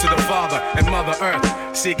 Word to the Father and Mother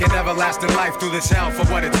Earth, seeking everlasting life through this hell for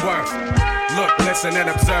what it's worth. Look, listen, and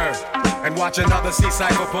observe, and watch another sea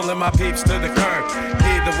cycle pulling my peeps to the curb.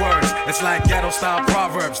 Heed the words, it's like ghetto-style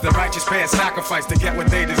proverbs. The righteous pay a sacrifice to get what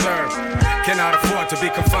they deserve. Cannot afford to be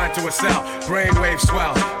confined to a cell. Brainwaves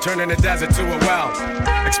swell, turning the desert to a well.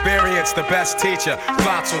 Experience the best teacher.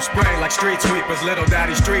 Thoughts will spray like street sweepers. Little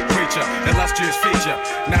daddy street preacher, illustrious feature.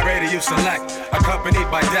 Narrator you select, accompanied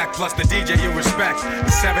by deck plus the DJ you respect.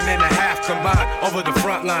 7.5 combined over the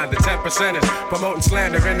front line. The 10%ers promoting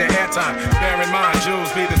slander in their airtime. Bear in mind, Jews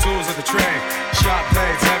be the tools of the trade. Sharp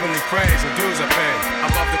blades, heavenly praise, and dues are paid.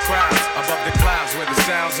 Above the crowds, above the clouds, where the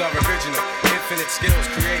sounds are original. Infinite skills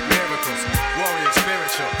create miracles. Warrior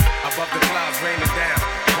spiritual, above the clouds raining down.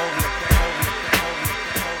 Holding it down.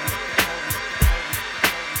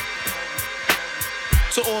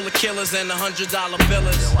 To all the killers and the $100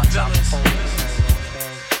 billers.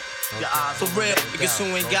 For real niggas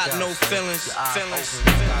who ain't got no feelings.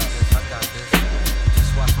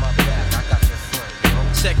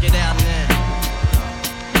 Check it out now.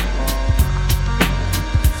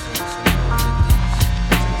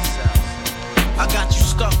 I got you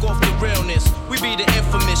stuck off the realness. We be the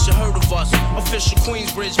infamous, you heard of us. Official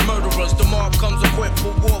Queensbridge murderers. The mob comes equipped for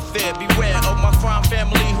warfare. Beware of my crime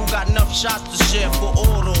family who got enough shots to share for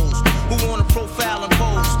all those who wanna profile and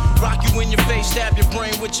pose. Rock you in your face, stab your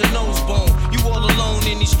brain with your nose bone. You all alone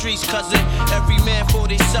in these streets, cousin. Every man for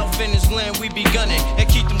theyself in his land, we be gunning. And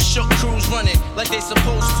keep them shook crews running like they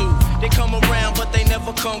supposed to. They come around, but they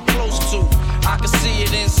never come close to. I can see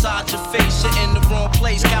it inside your face, you're in the wrong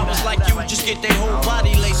place. Cowards like you just get their whole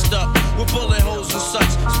body laced up with bullet holes and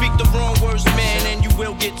such. Speak the wrong words, man, and you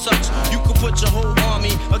will get touched. You could put your whole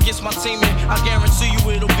army against my team, and I guarantee you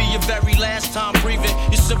it'll be your very last time breathing.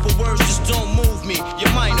 Your simple words just don't move me.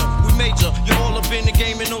 You're minor, we major. You're all up in the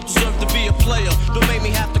game and don't deserve to be a player. Don't make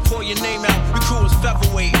me have to call your name out. Your crew is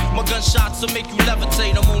featherweight. My gunshots will make you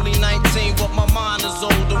levitate. I'm only 19, but my mind is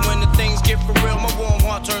older. When the things get for real, my warm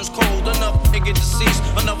heart turns cold. Enough nigga deceased,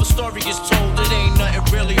 another story gets told. It ain't nothing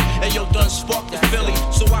really. And yo done sparked the Philly,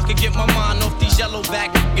 so I could get my mind off these yellow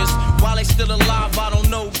back niggas. While they still alive, I don't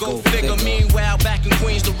know. Go figure. Meanwhile, back in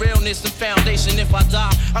Queens, the realness and foundation. If I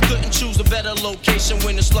die, I couldn't choose a better location.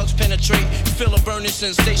 When the slugs penetrate, you feel a burning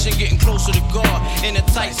sensation, getting closer to God in a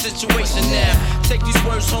tight situation now. Take these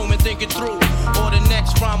words home and think it through, or the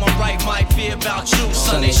next rhyme I write might be about you.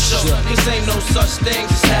 Son, they shook, cause ain't no such thing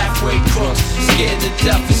as halfway crooks. Scared to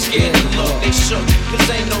death and scared to look, they shook, cause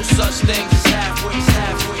ain't no such thing as halfway.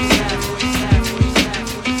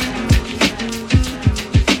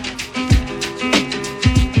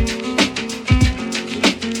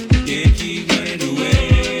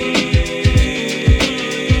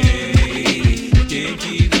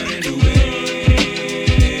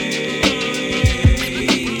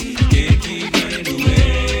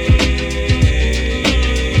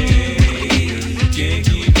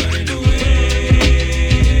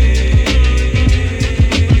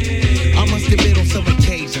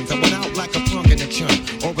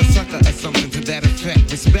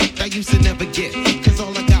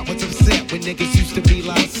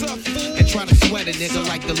 Nigga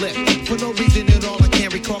like the lip. For no reason at all, I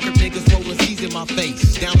can't recall if niggas rolling C's in my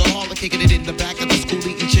face. Down the hall, kicking it in the back of the school,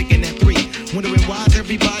 eating chicken at 3. Wondering why's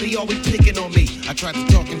everybody always picking on me. I tried to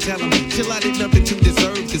talk and tell them, chill, I did nothing to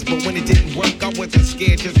deserve this. But when it didn't work, I wasn't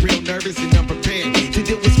scared, just real nervous and unprepared to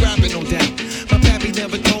deal with scrapping, no doubt. My pappy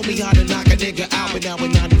never told me how to knock a nigga out, but now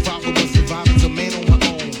in 95 I was surviving as a man on my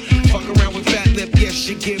own. Fuck around with fat lip, yes,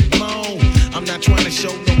 shit get blown. I'm not trying to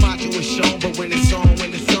show no macho is shown, but when it's on,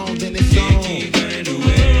 then it's on.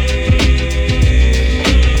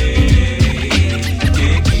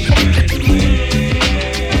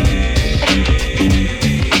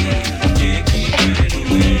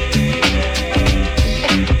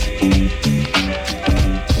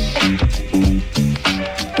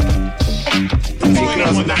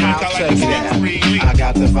 I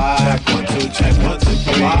got the vibe, 1, 2, check, 1, 2,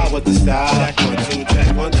 3. Wild with the style, check, 1, 2,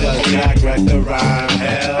 check, 1, 2. Just Jack, wreck the rhyme,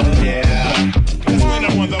 hell yeah. When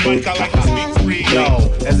I'm on the mic, I like to speak free. Yo,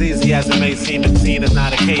 as easy as it may seem, the scene is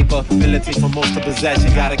not a capability for most to possess. You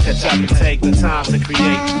gotta catch up and take the time to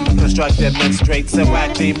create. Construct them men straight, set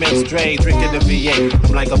whack the men straight. Drinking the V8,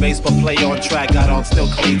 I'm like a baseball player on track, got on still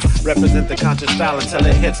cleats. Represent the conscious style until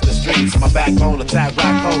it hits the streets. My backbone, attack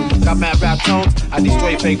rock home. Got mad rap tones, I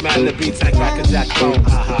destroy fake mad lip beats and crack a jack clones.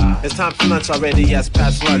 It's time for lunch already, yes,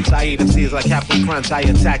 past lunch. I eat MCs like Captain Crunch, I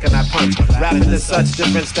attack and I punch. Rapping is such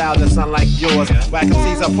different style that's unlike yours. Whack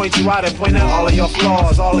MCs, I point you out and point out all of your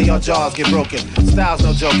flaws. All of your jaws get broken, style's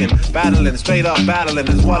no joking. Battling, straight up battling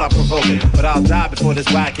is what I'm provoking. But I'll die before this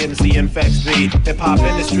whack MC infects the hip-hop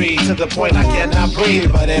industry to the point I cannot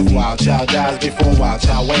breathe. But if Wild Child dies before Wild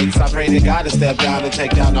Child wakes, I pray to God to step down and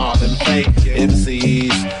take down all them fake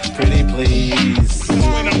MCs. Pretty please.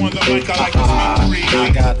 When I'm on the mic, I like to speak free. I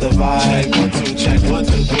got the vibe, 1, 2, check, 1,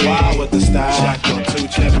 2, 3. Wild with the style, check, 1, 2,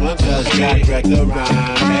 check, 1, 2. Just Jack, wreck the rhyme,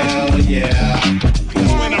 hell yeah.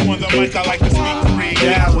 When I'm on the mic, I like to speak free.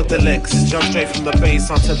 Down with the licks, jump straight from the bass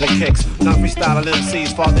onto the kicks. Not freestyling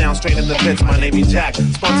MCs, fall down straight in the pits. My name is Jack,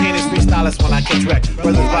 spontaneous freestylist when I catch wreck.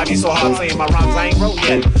 Brothers vibe me so hard saying my rhymes I ain't wrote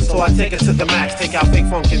yet. So I take it to the max, take out fake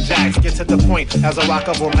funk and jacks. Get to the point as I rock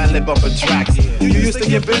up on my lip up and tracks. You used to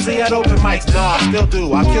get busy at open mics, nah, I still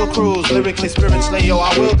do. I kill crews, lyrically, spiritually, yo,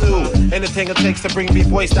 I will do anything it takes to bring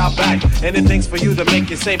B-boy style back. Anything's for you to make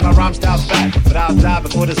you say my rhyme style's back. But I'll die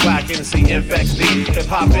before this whack MC infects the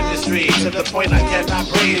hip-hop industry to the point I cannot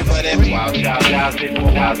breathe. But if Wild Child dies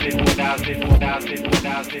before Wild before dies before dies before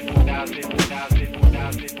dies before dies before dies before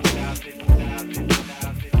dies before dies before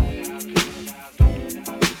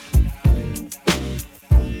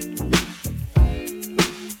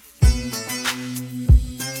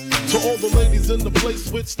To all the ladies in the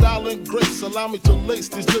place with style and grace, allow me to lace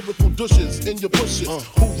these lyrical douches in your bushes.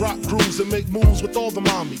 Who rock grooves and make moves with all the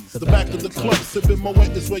mommies. The back of the club, sipping my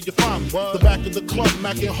wet is where you find me. The back of the club,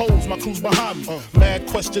 macking holes, my crew's behind me. Mad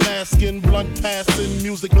question asking, blunt passing,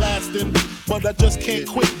 music lasting. But I just can't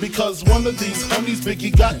quit because one of these homies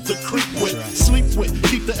Biggie got to creep with, sleep with,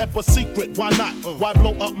 keep the ep a secret. Why not? Why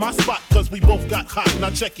blow up my spot? Cause we both got hot. Now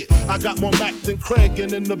check it. I got more Mac than Craig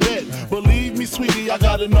and in the bed. Believe me, sweetie, I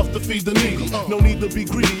got enough to feed the needy. No need to be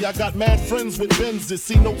greedy. I got mad friends with Benzes,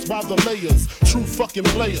 see notes by the layers. True fucking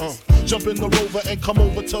players. Jump in the Rover and come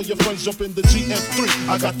over. Tell your friends jump in the GF3.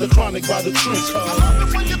 I got the chronic by the tree. I love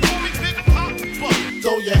it when you call me Big Papa.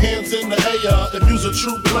 Throw your hands in the air if you's a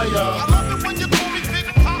true player. I love it when you call me Big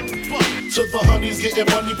Papa. To the honeys getting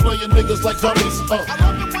money, playing niggas like dummies. I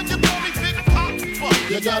love it when you call me Big Papa.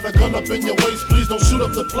 You got a gun up in your waist, please don't shoot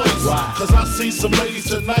up the place. Cause I see some ladies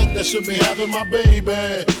tonight that should be having my baby.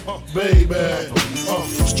 Baby.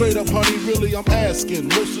 Straight up, honey, really, I'm asking.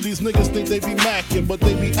 Most of these niggas think they be macking, but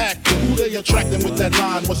they be acting. Who they attracting with that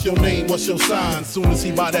line? What's your name? What's your sign? Soon as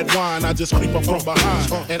he buy that wine, I just creep up from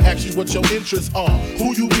behind and ask you what your interests are.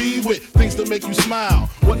 Who you be with? Things to make you smile.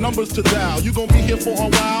 What numbers to dial? You gon' be here for a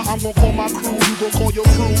while? I'm gon' call my crew. You gon' call your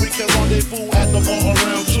crew. We can rendezvous at the bar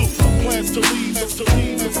around 2. Plans to leave, plans to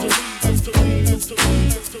leave, plans to leave, plans to leave, plans to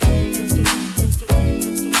leave, plans to leave, plans to leave.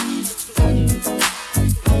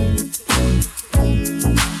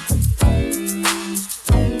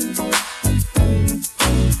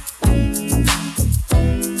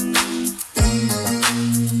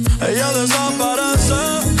 Ella desaparece,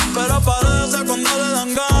 pero aparece cuando le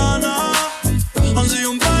dan ganas. Han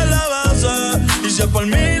sido un par de veces, y si es por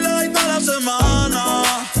mí le doy toda la semana.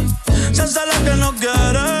 Se hace la que no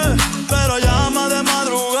quiere, pero llama de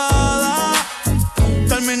madrugada.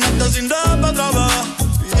 Terminaste sin rap otra vez,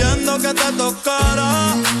 pidiendo que te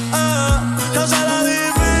tocara. Yo sé la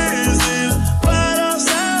difícil, pero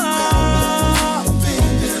se va.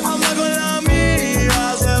 Anda con la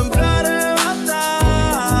mía, siempre arrebatada.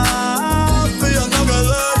 Pidiendo que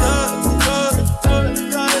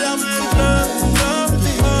ella me entre.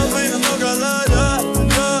 Pidiendo que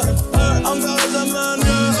aunque a veces me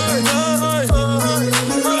niegue.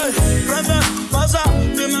 Prende, pasa,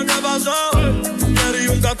 dime qué pasó.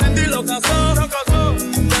 Quería un gatito y lo casó.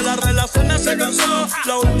 De las relaciones se cansó.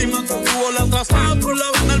 La última que tuvo la atrasó. Por la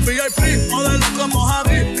en el VIP. Modelo como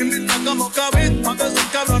Javi. Invita como Kavit. Pa' que esos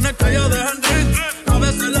cabrones que ya dejan rit. A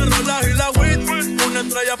veces la rola y la weed. Una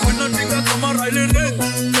estrella pornográfica como Riley Reid.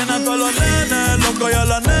 Tiene a todos los nenes locos y a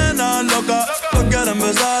las nenas locas. No quieren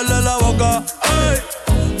besarle la boca. Ey,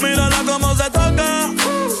 mírala como se toca.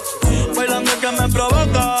 Bailando que me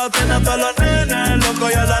provoca. Tiene a todos los nenes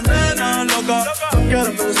locos y a las nenas locas. No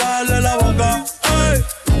quieren besarle la boca. Ey,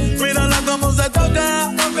 mírala como se toca.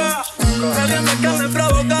 Caliente que me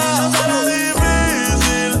provoca. Será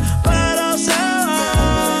difícil, pero se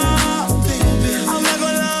va. Anda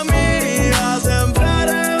con la mía, siempre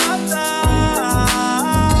arrebatada.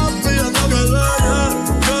 Pidiendo que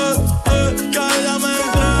ella me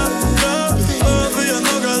entre.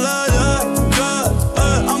 Pidiendo que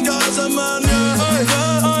aunque a veces me niegue.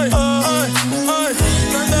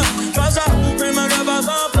 Prende, pasa, dime qué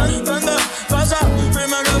pasó. Prende, pasa,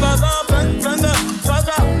 dime qué pasó. Prende,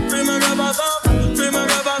 pasa, dime qué pasó. Dime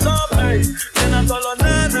qué pasó. Tiene a todos los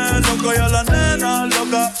nenes locos y a las nenas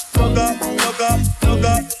locas. Loca, loca,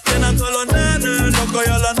 loca. Tiene a todos los nenes locos y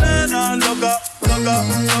a las nenas locas. Loca,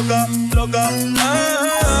 loca, loca.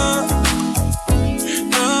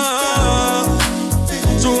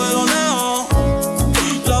 Sube lo neo,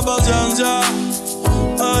 la paciencia.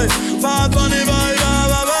 Bad Bunny, bye,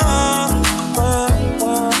 bye, bye,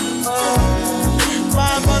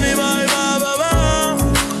 Bad Bunny, bye, bye,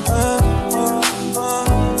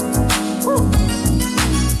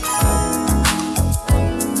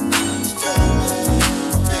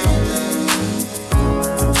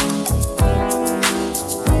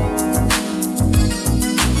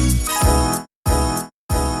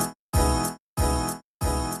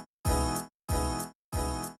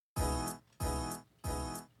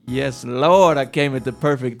 Yes, Lord, I came at the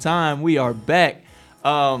perfect time. We are back.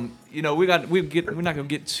 We're not gonna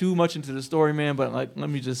get too much into the story, man. But like, let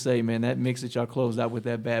me just say, man, that mix that y'all closed out with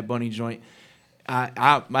that Bad Bunny joint,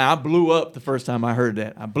 I blew up the first time I heard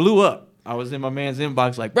that. I blew up. I was in my man's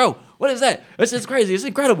inbox like, bro, what is that? This is crazy. It's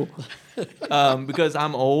incredible. Because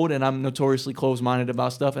I'm old and I'm notoriously closed-minded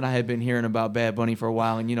about stuff, and I had been hearing about Bad Bunny for a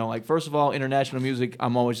while. And like, first of all, international music,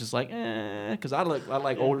 I'm always just like, because I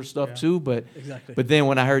like older stuff too. But exactly. But then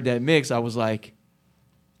when I heard that mix, I was like,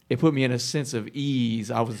 it put me in a sense of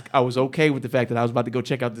ease. I was okay with the fact that I was about to go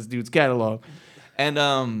check out this dude's catalog, and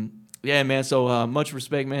Yeah, man. So much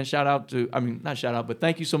respect, man. Shout out to, I mean, not shout out, but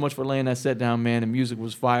thank you so much for laying that set down, man. The music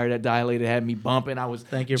was fire. That Dilated had me bumping. I was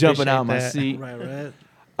Thank you. jumping out Appreciate my that. seat.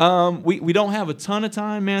 Right. We don't have a ton of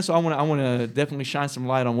time, man. So I want to definitely shine some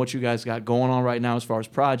light on what you guys got going on right now as far as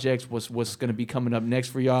projects. What's going to be coming up next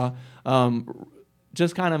for y'all.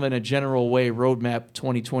 Just kind of in a general way, roadmap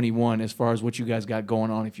 2021 as far as what you guys got going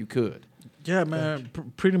on, if you could. Yeah, man.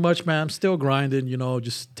 Pretty much, man. I'm still grinding.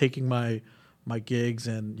 Just taking my gigs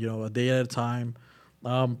and a day at a time.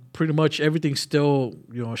 Pretty much everything's still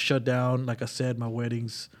shut down. Like I said, my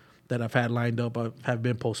weddings that I've had lined up have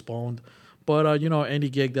been postponed. But any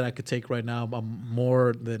gig that I could take right now, I'm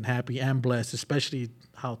more than happy and blessed, especially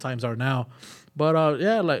how times are now. But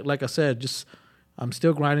yeah, like I said, I'm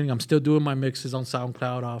still grinding. I'm still doing my mixes on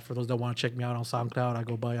SoundCloud. For those that want to check me out on SoundCloud, I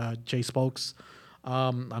go by JaySpokes.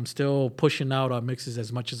 I'm still pushing out mixes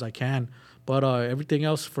as much as I can. But everything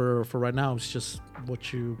else for right now is just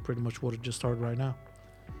what you pretty much would have just heard right now.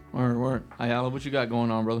 Word. Ayala, what you got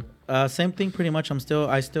going on, brother? Same thing pretty much.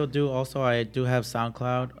 I still do. Also, I do have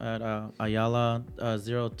SoundCloud at Ayala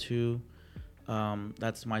 02.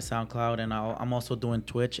 That's my SoundCloud, and I'm also doing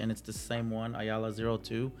Twitch, and it's the same one, Ayala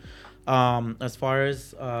 02. As far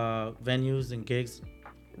as venues and gigs,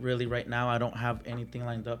 really right now I don't have anything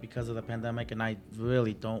lined up because of the pandemic, and I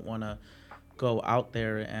really don't want to go out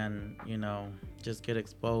there and just get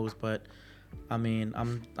exposed. But I mean,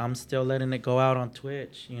 I'm still letting it go out on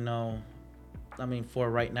Twitch. I mean, for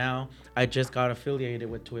right now, I just got affiliated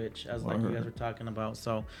with Twitch, as like you guys were talking about.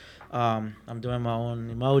 So I'm doing my own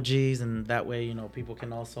emojis, and that way, people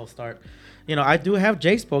can also start. I do have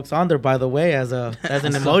JaySpokes on there, by the way, as an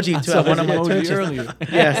emoji too. At one of my Twitches earlier.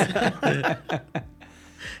 Yes.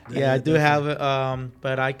 Yeah, I do have it.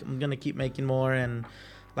 But I'm gonna keep making more, and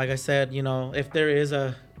like I said, if there is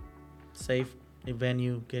a safe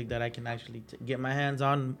venue gig that I can actually get my hands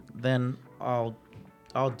on, then I'll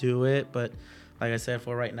do it. But like I said,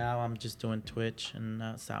 for right now, I'm just doing Twitch and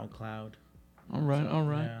SoundCloud. All right.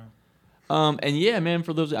 Yeah. And yeah, man,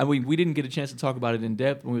 for those, we didn't get a chance to talk about it in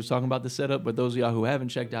depth when we was talking about the setup, but those of y'all who haven't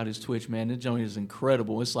checked out his Twitch, man, this joint is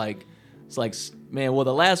incredible. It's like, man, well,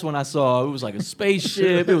 the last one I saw, it was like a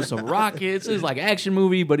spaceship, it was some rockets, it was like an action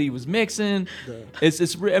movie, but he was mixing. Like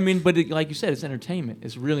you said, it's entertainment.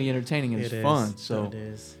 It's really entertaining and it's fun. So, it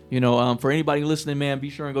is. For anybody listening, man, be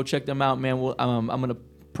sure and go check them out, man. I'm gonna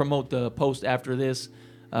promote the post after this.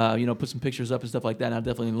 Put some pictures up and stuff like that. And I'll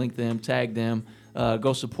definitely link them, tag them.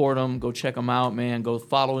 Go support them. Go check them out, man. Go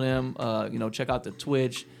follow them. Check out the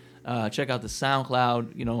Twitch. Check out the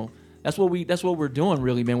SoundCloud. That's what we're doing,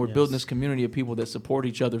 really, man. We're building this community of people that support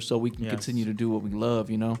each other, so we can continue to do what we love.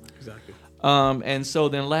 Exactly. And so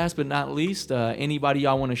then, last but not least, anybody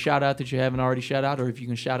y'all want to shout out that you haven't already shout out, or if you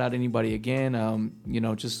can shout out anybody again,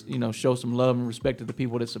 show some love and respect to the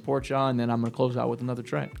people that support y'all, and then I'm gonna close out with another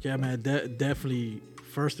track. Yeah, man. Definitely.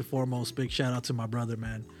 First and foremost, big shout out to my brother,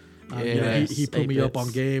 man. He put me up on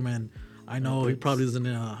game, and I know he probably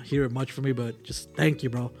doesn't hear it much from me, but just thank you,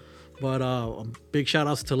 bro. But big shout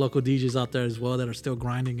outs to local DJs out there as well that are still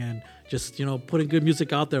grinding and just putting good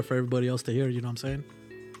music out there for everybody else to hear. You know what I'm saying?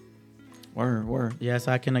 Word. Yes,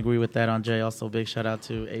 I can agree with that on Jay. Also, big shout out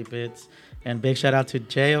to 8-Bits, and big shout out to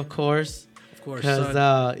Jay, of course. Of course,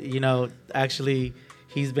 because actually.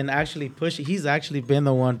 He's actually been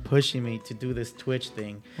the one pushing me to do this Twitch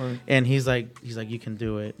thing. Right. And he's like, you can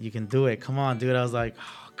do it. Come on, dude. I was like,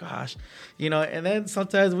 oh gosh, and then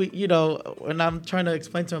sometimes when I'm trying to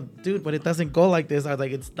explain to him, dude, but it doesn't go like this. I was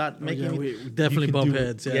like, it's not making we definitely bump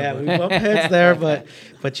heads. Yeah, we bump heads there.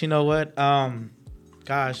 But you know what?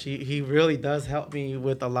 Gosh, he really does help me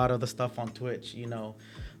with a lot of the stuff on Twitch,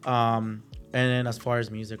 and then as far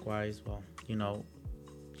as music wise, well,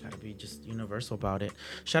 gotta be just universal about it.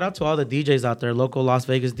 Shout out to all the DJs out there, local Las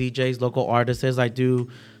Vegas DJs, local artists. I do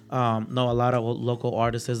know a lot of local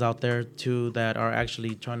artists out there too that are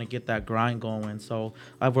actually trying to get that grind going. So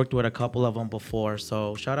I've worked with a couple of them before.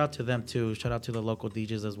 So shout out to them too. Shout out to the local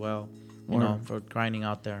DJs as well, for grinding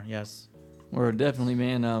out there. Yes. We're definitely,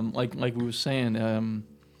 man. Like we were saying,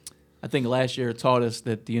 I think last year taught us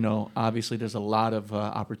that obviously there's a lot of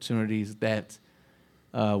opportunities that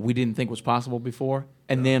we didn't think was possible before.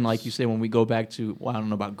 And then, like you said, when we go back to, I don't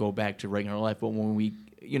know about go back to regular life, but when we,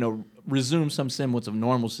 resume some semblance of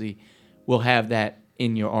normalcy, we'll have that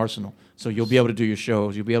in your arsenal. So you'll be able to do your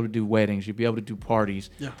shows, you'll be able to do weddings, you'll be able to do parties,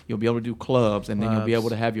 you'll be able to do clubs, and then you'll be able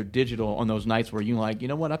to have your digital on those nights where you're like,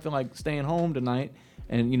 I feel like staying home tonight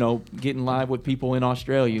and, getting live with people in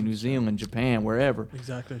Australia, New Zealand, Japan, wherever.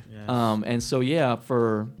 Exactly. Yes. And so,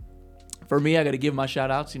 for For me, I got to give my shout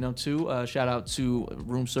outs, too. Shout out to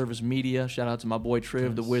Room Service Media. Shout out to my boy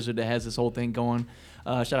Triv, the wizard that has this whole thing going.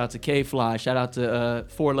 Shout out to K-Fly. Shout out to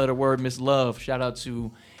four-letter word, Miss Love. Shout out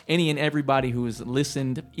to any and everybody who has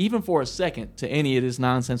listened, even for a second, to any of this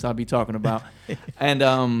nonsense I'll be talking about. And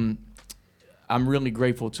I'm really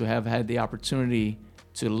grateful to have had the opportunity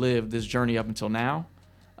to live this journey up until now.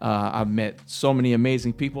 I've met so many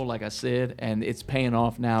amazing people, like I said, and it's paying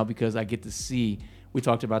off now because I get to see. We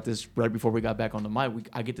talked about this right before we got back on the mic.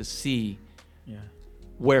 I get to see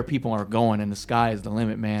where people are going, and the sky is the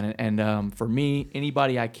limit, man. And for me,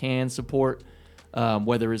 anybody I can support,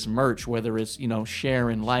 whether it's merch, whether it's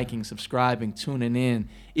sharing, liking, subscribing, tuning in,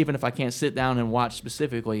 even if I can't sit down and watch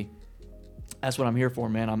specifically, that's what I'm here for,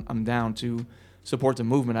 man. I'm down to support the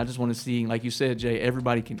movement. I just want to see, like you said, Jay,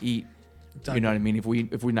 everybody can eat. Exactly. You know what I mean? If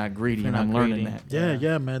we're not greedy, and I'm learning that.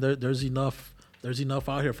 Yeah, man. There's enough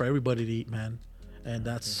out here for everybody to eat, man. And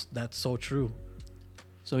that's so true.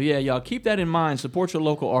 So yeah, y'all keep that in mind. Support your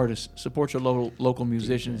local artists. Support your local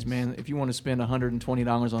musicians, man. If you want to spend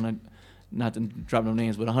 $120 on not to drop no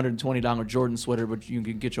names, but $120 Jordan sweater, but you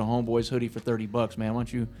can get your homeboy's hoodie for $30, man. Why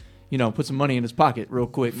don't you, put some money in his pocket real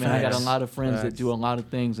quick, man. Facts. I got a lot of friends that do a lot of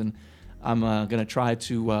things, and I'm gonna try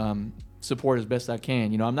to support as best I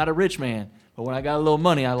can. I'm not a rich man, but when I got a little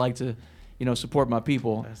money, I like to, support my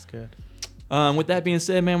people. That's good. With that being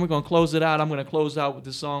said, man, we're going to close it out. I'm going to close out with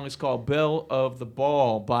this song. It's called Belle of the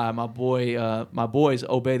Ball by my boys,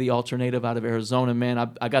 Obey the Alternative out of Arizona,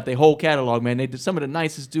 man. I got their whole catalog, man. They did some of the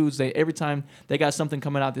nicest dudes. Every time they got something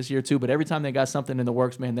coming out this year, too, but every time they got something in the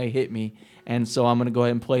works, man, they hit me. And so I'm going to go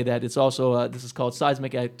ahead and play that. It's also, this is called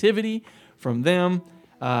Seismic Activity from them.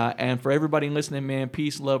 And for everybody listening, man,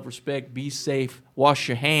 peace, love, respect, be safe, wash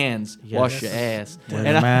your hands, wash your ass.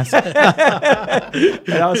 Mask. And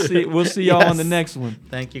we'll see y'all on the next one.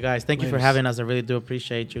 Thank you, guys. Thank you for having us. I really do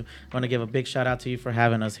appreciate you. I want to give a big shout out to you for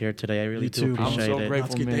having us here today. I really do appreciate it. I'm so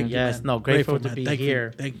grateful, man. Yes, grateful to be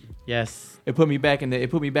here. Thank you. Yes. It put me back in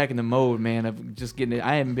the mode, man, of just getting it.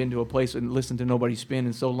 I haven't been to a place and listened to nobody spin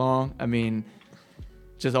in so long. I mean,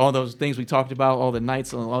 just all those things we talked about, all the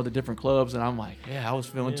nights and all the different clubs, and I'm like, I was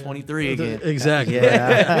feeling 23 again. Exactly.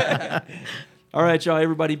 Yeah. All right, y'all.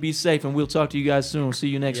 Everybody be safe, and we'll talk to you guys soon. See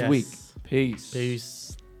you next week.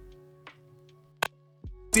 Peace.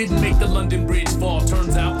 Didn't make the London Bridge fall.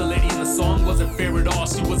 Turns out the lady in the song wasn't fair at all.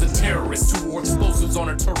 She was a terrorist. 2 more explosives on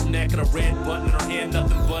her turtleneck and a red button in her hand.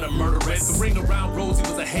 Nothing but a murderess. The ring around Rosie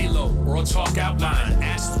was a halo or a chalk outline.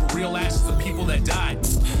 Ashes were real ashes of people that died.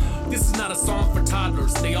 This is not a song for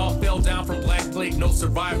toddlers. They all fell down from Black Plague, no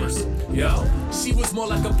survivors. Yo, she was more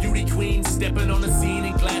like a beauty queen, stepping on the scene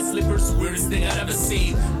in glass slippers. Weirdest thing I'd ever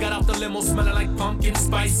seen. Got off the limo smelling like pumpkin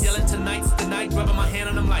spice. Yelling tonight's the night, rubbing my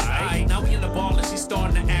hand and I'm like, aight. Now we in the ball and she's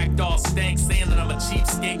starting to act all stank, saying that I'm a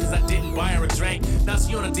cheapskate cause I didn't buy her a drink. Now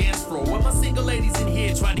she on a dance floor with my single ladies in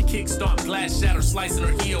here trying to kickstart, glass shatter, slicing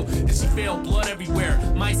her heel. And she fell, blood everywhere.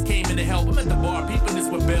 Mice came in to help. I'm at the bar peeping this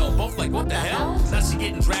with Belle. Both like, what the hell? Now she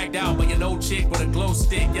getting dragged out by an old chick with a glow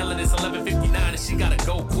stick, yelling it's 11:59 and she gotta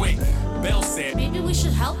go quick. Belle said, maybe we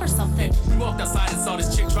should help or something. We walked outside and saw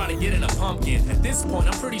this chick trying to get in a pumpkin. At this point,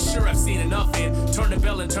 I'm pretty sure I've seen enough in. Turned the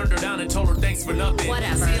bell and turned her down and told her thanks for nothing.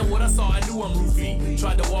 Whatever. Seeing what I saw, I knew I'm roofie.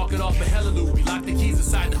 Tried to walk it off, but hella loopy. Locked the keys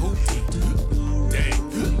inside the hoopty.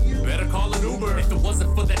 Dang, better call an Uber. If it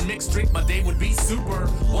wasn't for that mixed drink, my day would be super.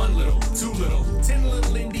 1 little, 2 little, 10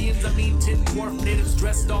 little Indians. 10 dwarf natives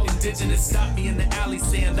dressed all indigenous. Stopped me in the alley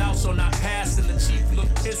saying thou shalt not pass. And the chief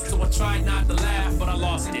looked pissed, so I tried not to laugh, but I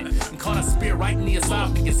lost it. And caught a spear right in the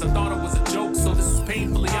esophagus. I thought it was a joke, so this is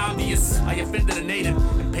painfully obvious. I offended a native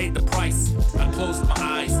and paid the price. I closed my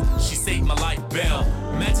eyes, she saved my life, Belle.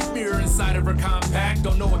 Magic mirror inside of her compact.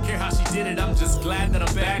 Don't know or care how she did it, I'm just glad that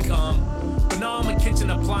I'm back. But now I'm a kitchen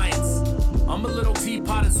appliance. I'm a little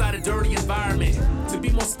teapot inside a dirty environment. To be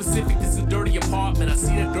more specific, this is a dirty apartment. I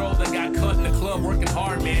see the girl that got cut in the club working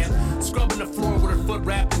hard, man. Scrubbing the floor with her foot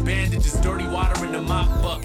wrapped in bandages, dirty water in the mop bucket.